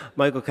 Moderator.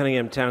 Michael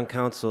Cunningham, Town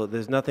Council.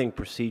 There's nothing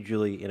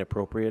procedurally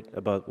inappropriate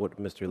about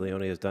what Mr.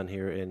 Leone has done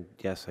here, and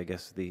yes, I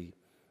guess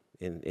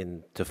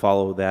to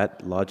follow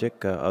that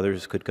logic,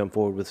 others could come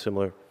forward with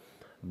similar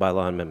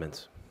bylaw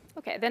amendments.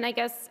 Okay, then I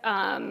guess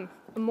a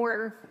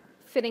more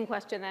fitting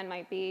question then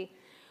might be,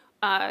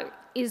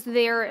 is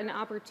there an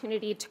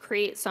opportunity to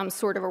create some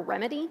sort of a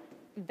remedy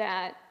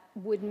that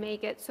would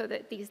make it so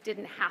that these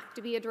didn't have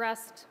to be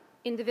addressed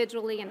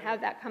individually and have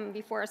that come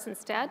before us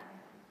instead?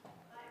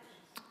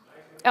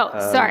 Oh,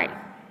 sorry.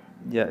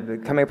 Yeah,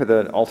 coming up with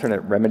an alternate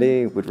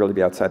remedy would really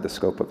be outside the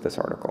scope of this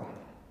article.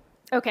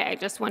 Okay, I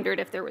just wondered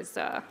if there was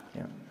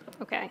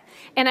okay.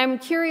 And I'm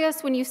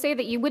curious, when you say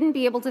that you wouldn't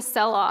be able to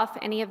sell off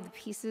any of the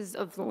pieces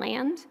of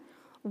land,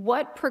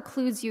 what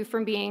precludes you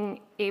from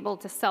being able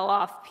to sell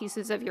off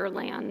pieces of your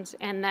land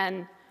and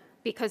then,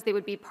 because they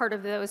would be part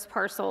of those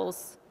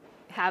parcels,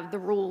 have the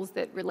rules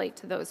that relate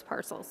to those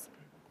parcels?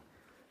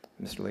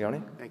 Mr.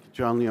 Leone? Thank you,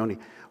 John Leone.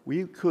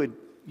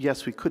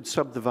 Yes, we could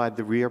subdivide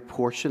the rear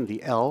portion,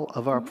 the L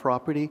of our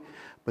property,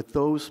 but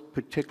those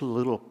particular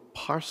little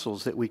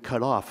parcels that we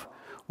cut off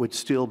would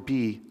still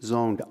be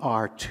zoned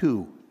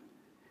R2.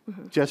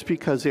 Just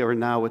because they are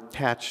now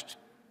attached,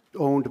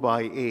 owned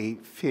by a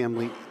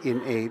family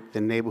in the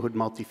neighborhood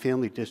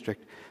multifamily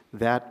district,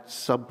 that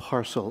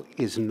subparcel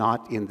is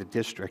not in the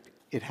district.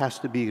 It has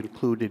to be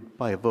included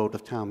by a vote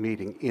of town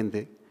meeting in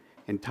the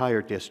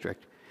entire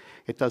district.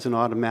 It doesn't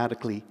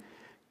automatically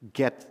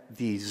get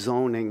the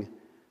zoning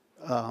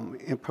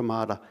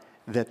imprimatur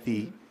that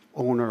the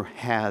owner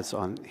has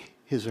on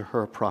his or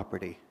her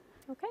property.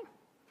 Okay,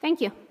 thank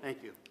you.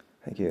 Thank you.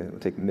 Thank you. We'll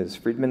take Ms.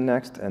 Friedman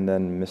next, and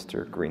then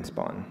Mr.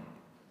 Greenspan.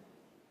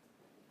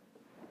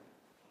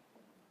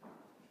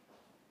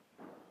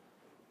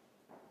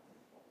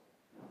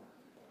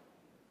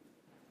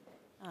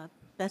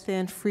 Beth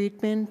Ann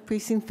Friedman,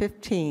 Precinct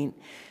 15.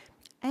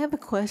 I have a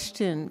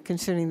question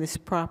concerning this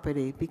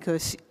property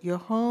because your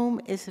home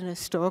is an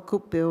historical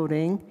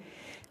building.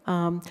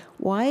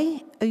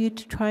 Why are you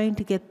trying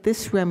to get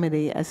this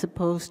remedy as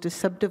opposed to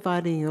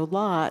subdividing your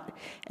lot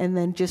and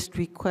then just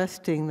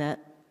requesting that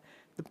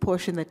the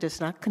portion that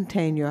does not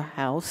contain your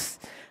house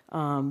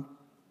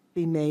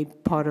be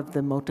made part of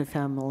the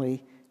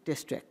multifamily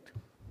district?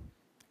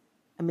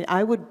 I mean,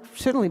 I would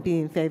certainly be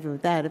in favor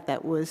of that if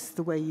that was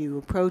the way you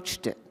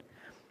approached it.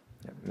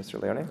 Yeah,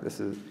 Mr. Leone, this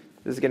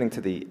is getting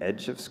to the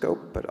edge of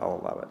scope, but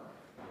I'll allow it.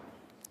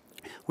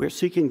 We're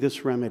seeking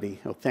this remedy.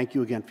 Oh, thank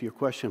you again for your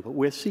question, but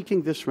we're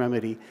seeking this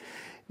remedy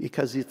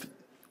because if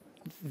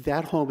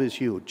that home is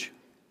huge,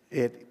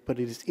 but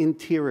its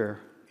interior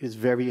is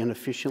very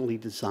inefficiently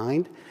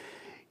designed.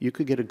 You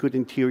could get a good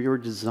interior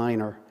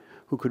designer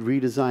who could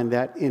redesign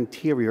that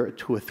interior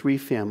to a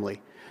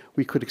three-family.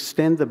 We could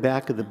extend the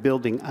back of the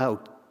building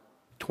out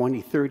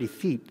 20, 30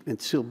 feet and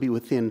still be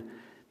within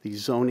the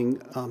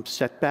zoning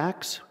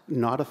setbacks,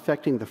 not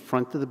affecting the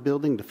front of the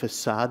building, the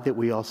facade that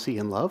we all see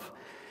and love.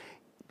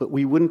 But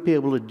we wouldn't be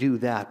able to do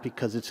that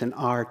because it's an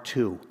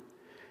R2.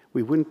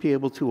 We wouldn't be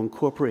able to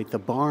incorporate the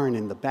barn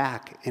in the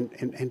back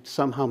and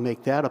somehow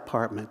make that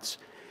apartments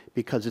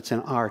because it's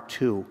an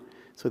R2.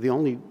 So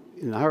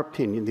in our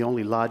opinion, the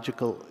only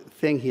logical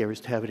thing here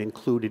is to have it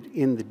included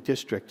in the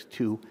district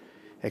to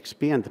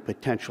expand the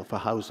potential for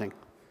housing.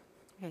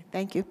 Okay,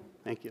 thank you.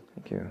 Thank you.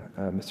 Thank you.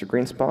 Mr.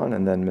 Greenspan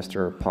and then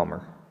Mr.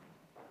 Palmer.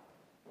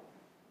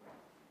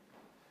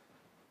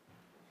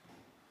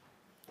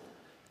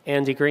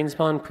 Andy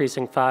Greenspan,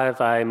 Precinct 5.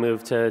 I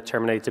move to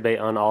terminate debate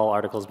on all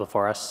articles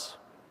before us.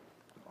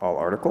 All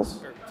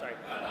articles? Sorry.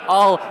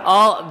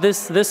 All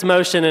this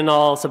motion and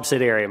all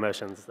subsidiary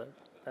motions. Is that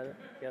it?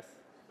 Yes?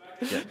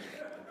 Yeah.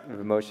 We have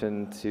a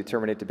motion to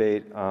terminate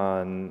debate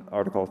on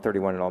Article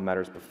 31 and all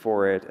matters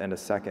before it, and a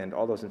second.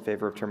 All those in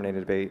favor of terminating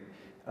debate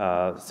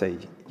say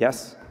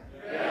yes.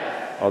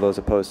 Yes. All those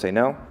opposed say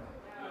no. No.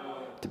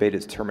 Debate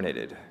is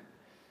terminated.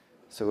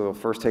 So we will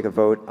first take a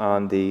vote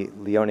on the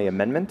Leone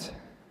Amendment,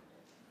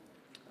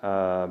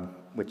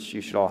 which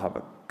you should all have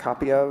a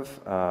copy of.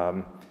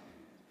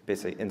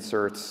 Basically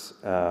inserts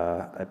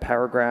a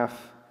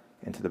paragraph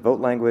into the vote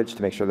language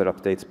to make sure that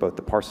updates both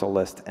the parcel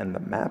list and the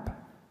map.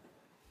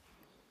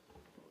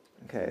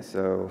 Okay,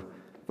 so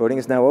voting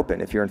is now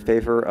open. If you're in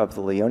favor of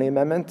the Leone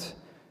Amendment,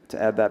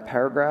 to add that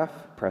paragraph,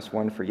 press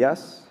 1 for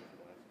yes,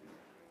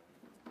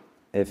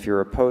 If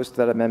you're opposed to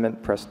that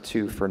amendment, press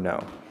 2 for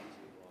no,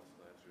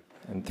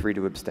 and 3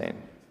 to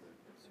abstain.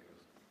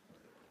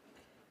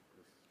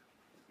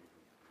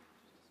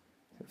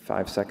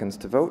 5 seconds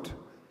to vote.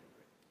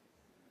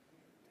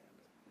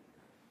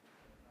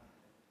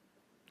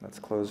 Let's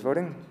close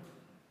voting.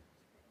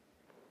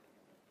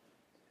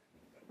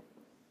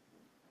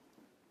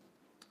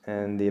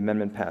 And the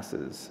amendment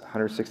passes.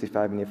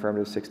 165 in the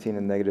affirmative, 16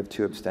 in the negative,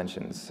 2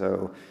 abstentions.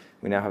 So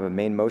we now have a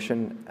main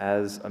motion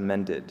as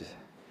amended.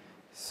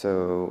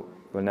 So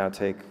we'll now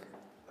take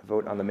a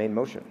vote on the main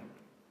motion.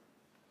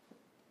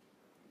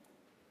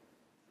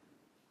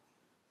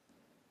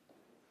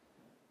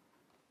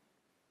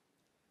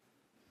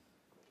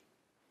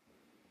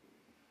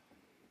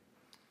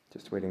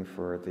 Just waiting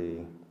for the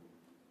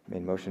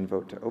main motion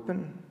vote to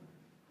open.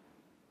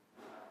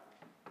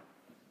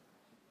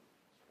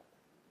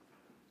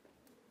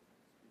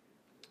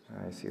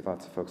 I see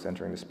lots of folks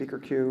entering the speaker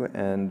queue,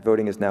 and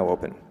voting is now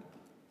open.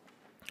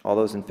 All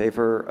those in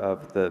favor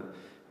of the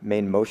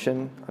main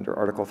motion under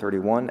Article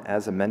 31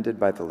 as amended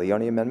by the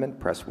Leone Amendment,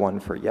 press 1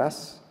 for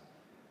yes.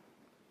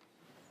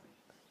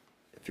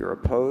 If you're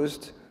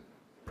opposed,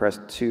 press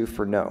 2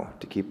 for no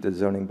to keep the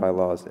zoning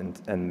bylaws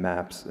and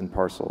maps and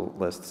parcel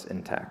lists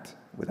intact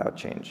without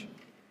change,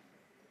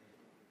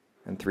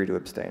 and 3 to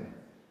abstain.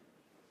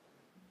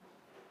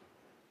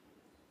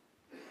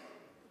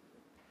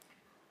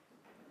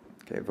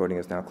 Okay, voting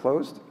is now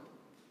closed.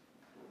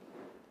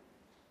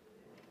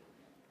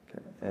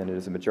 Okay, and it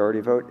is a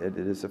majority vote. It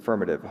is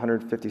affirmative.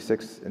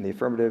 156 in the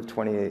affirmative,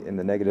 28 in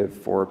the negative,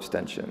 4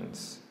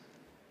 abstentions.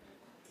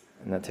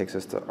 And that takes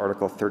us to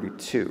Article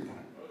 32.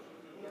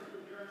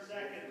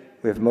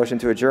 We have a motion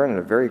to adjourn and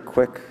a very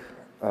quick,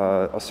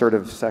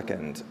 assertive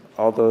second.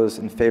 All those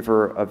in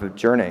favor of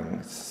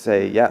adjourning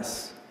say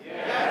yes.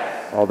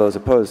 Yes. All those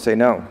opposed say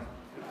no.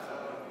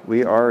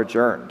 We are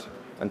adjourned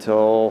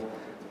until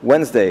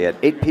Wednesday at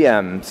 8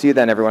 p.m. See you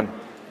then, everyone.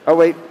 Oh,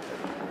 wait.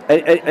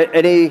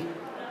 Any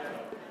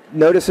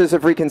notices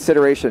of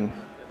reconsideration?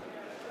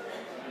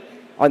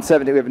 On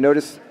 17, we have a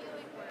notice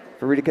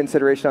for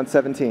reconsideration on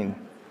 17.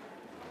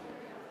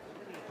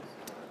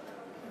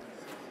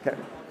 Okay.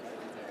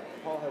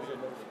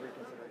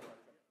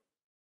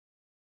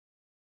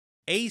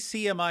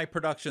 ACMi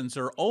productions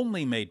are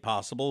only made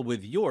possible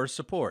with your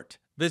support.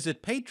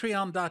 Visit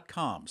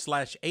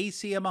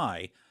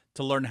patreon.com/ACMi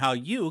to learn how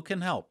you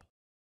can help.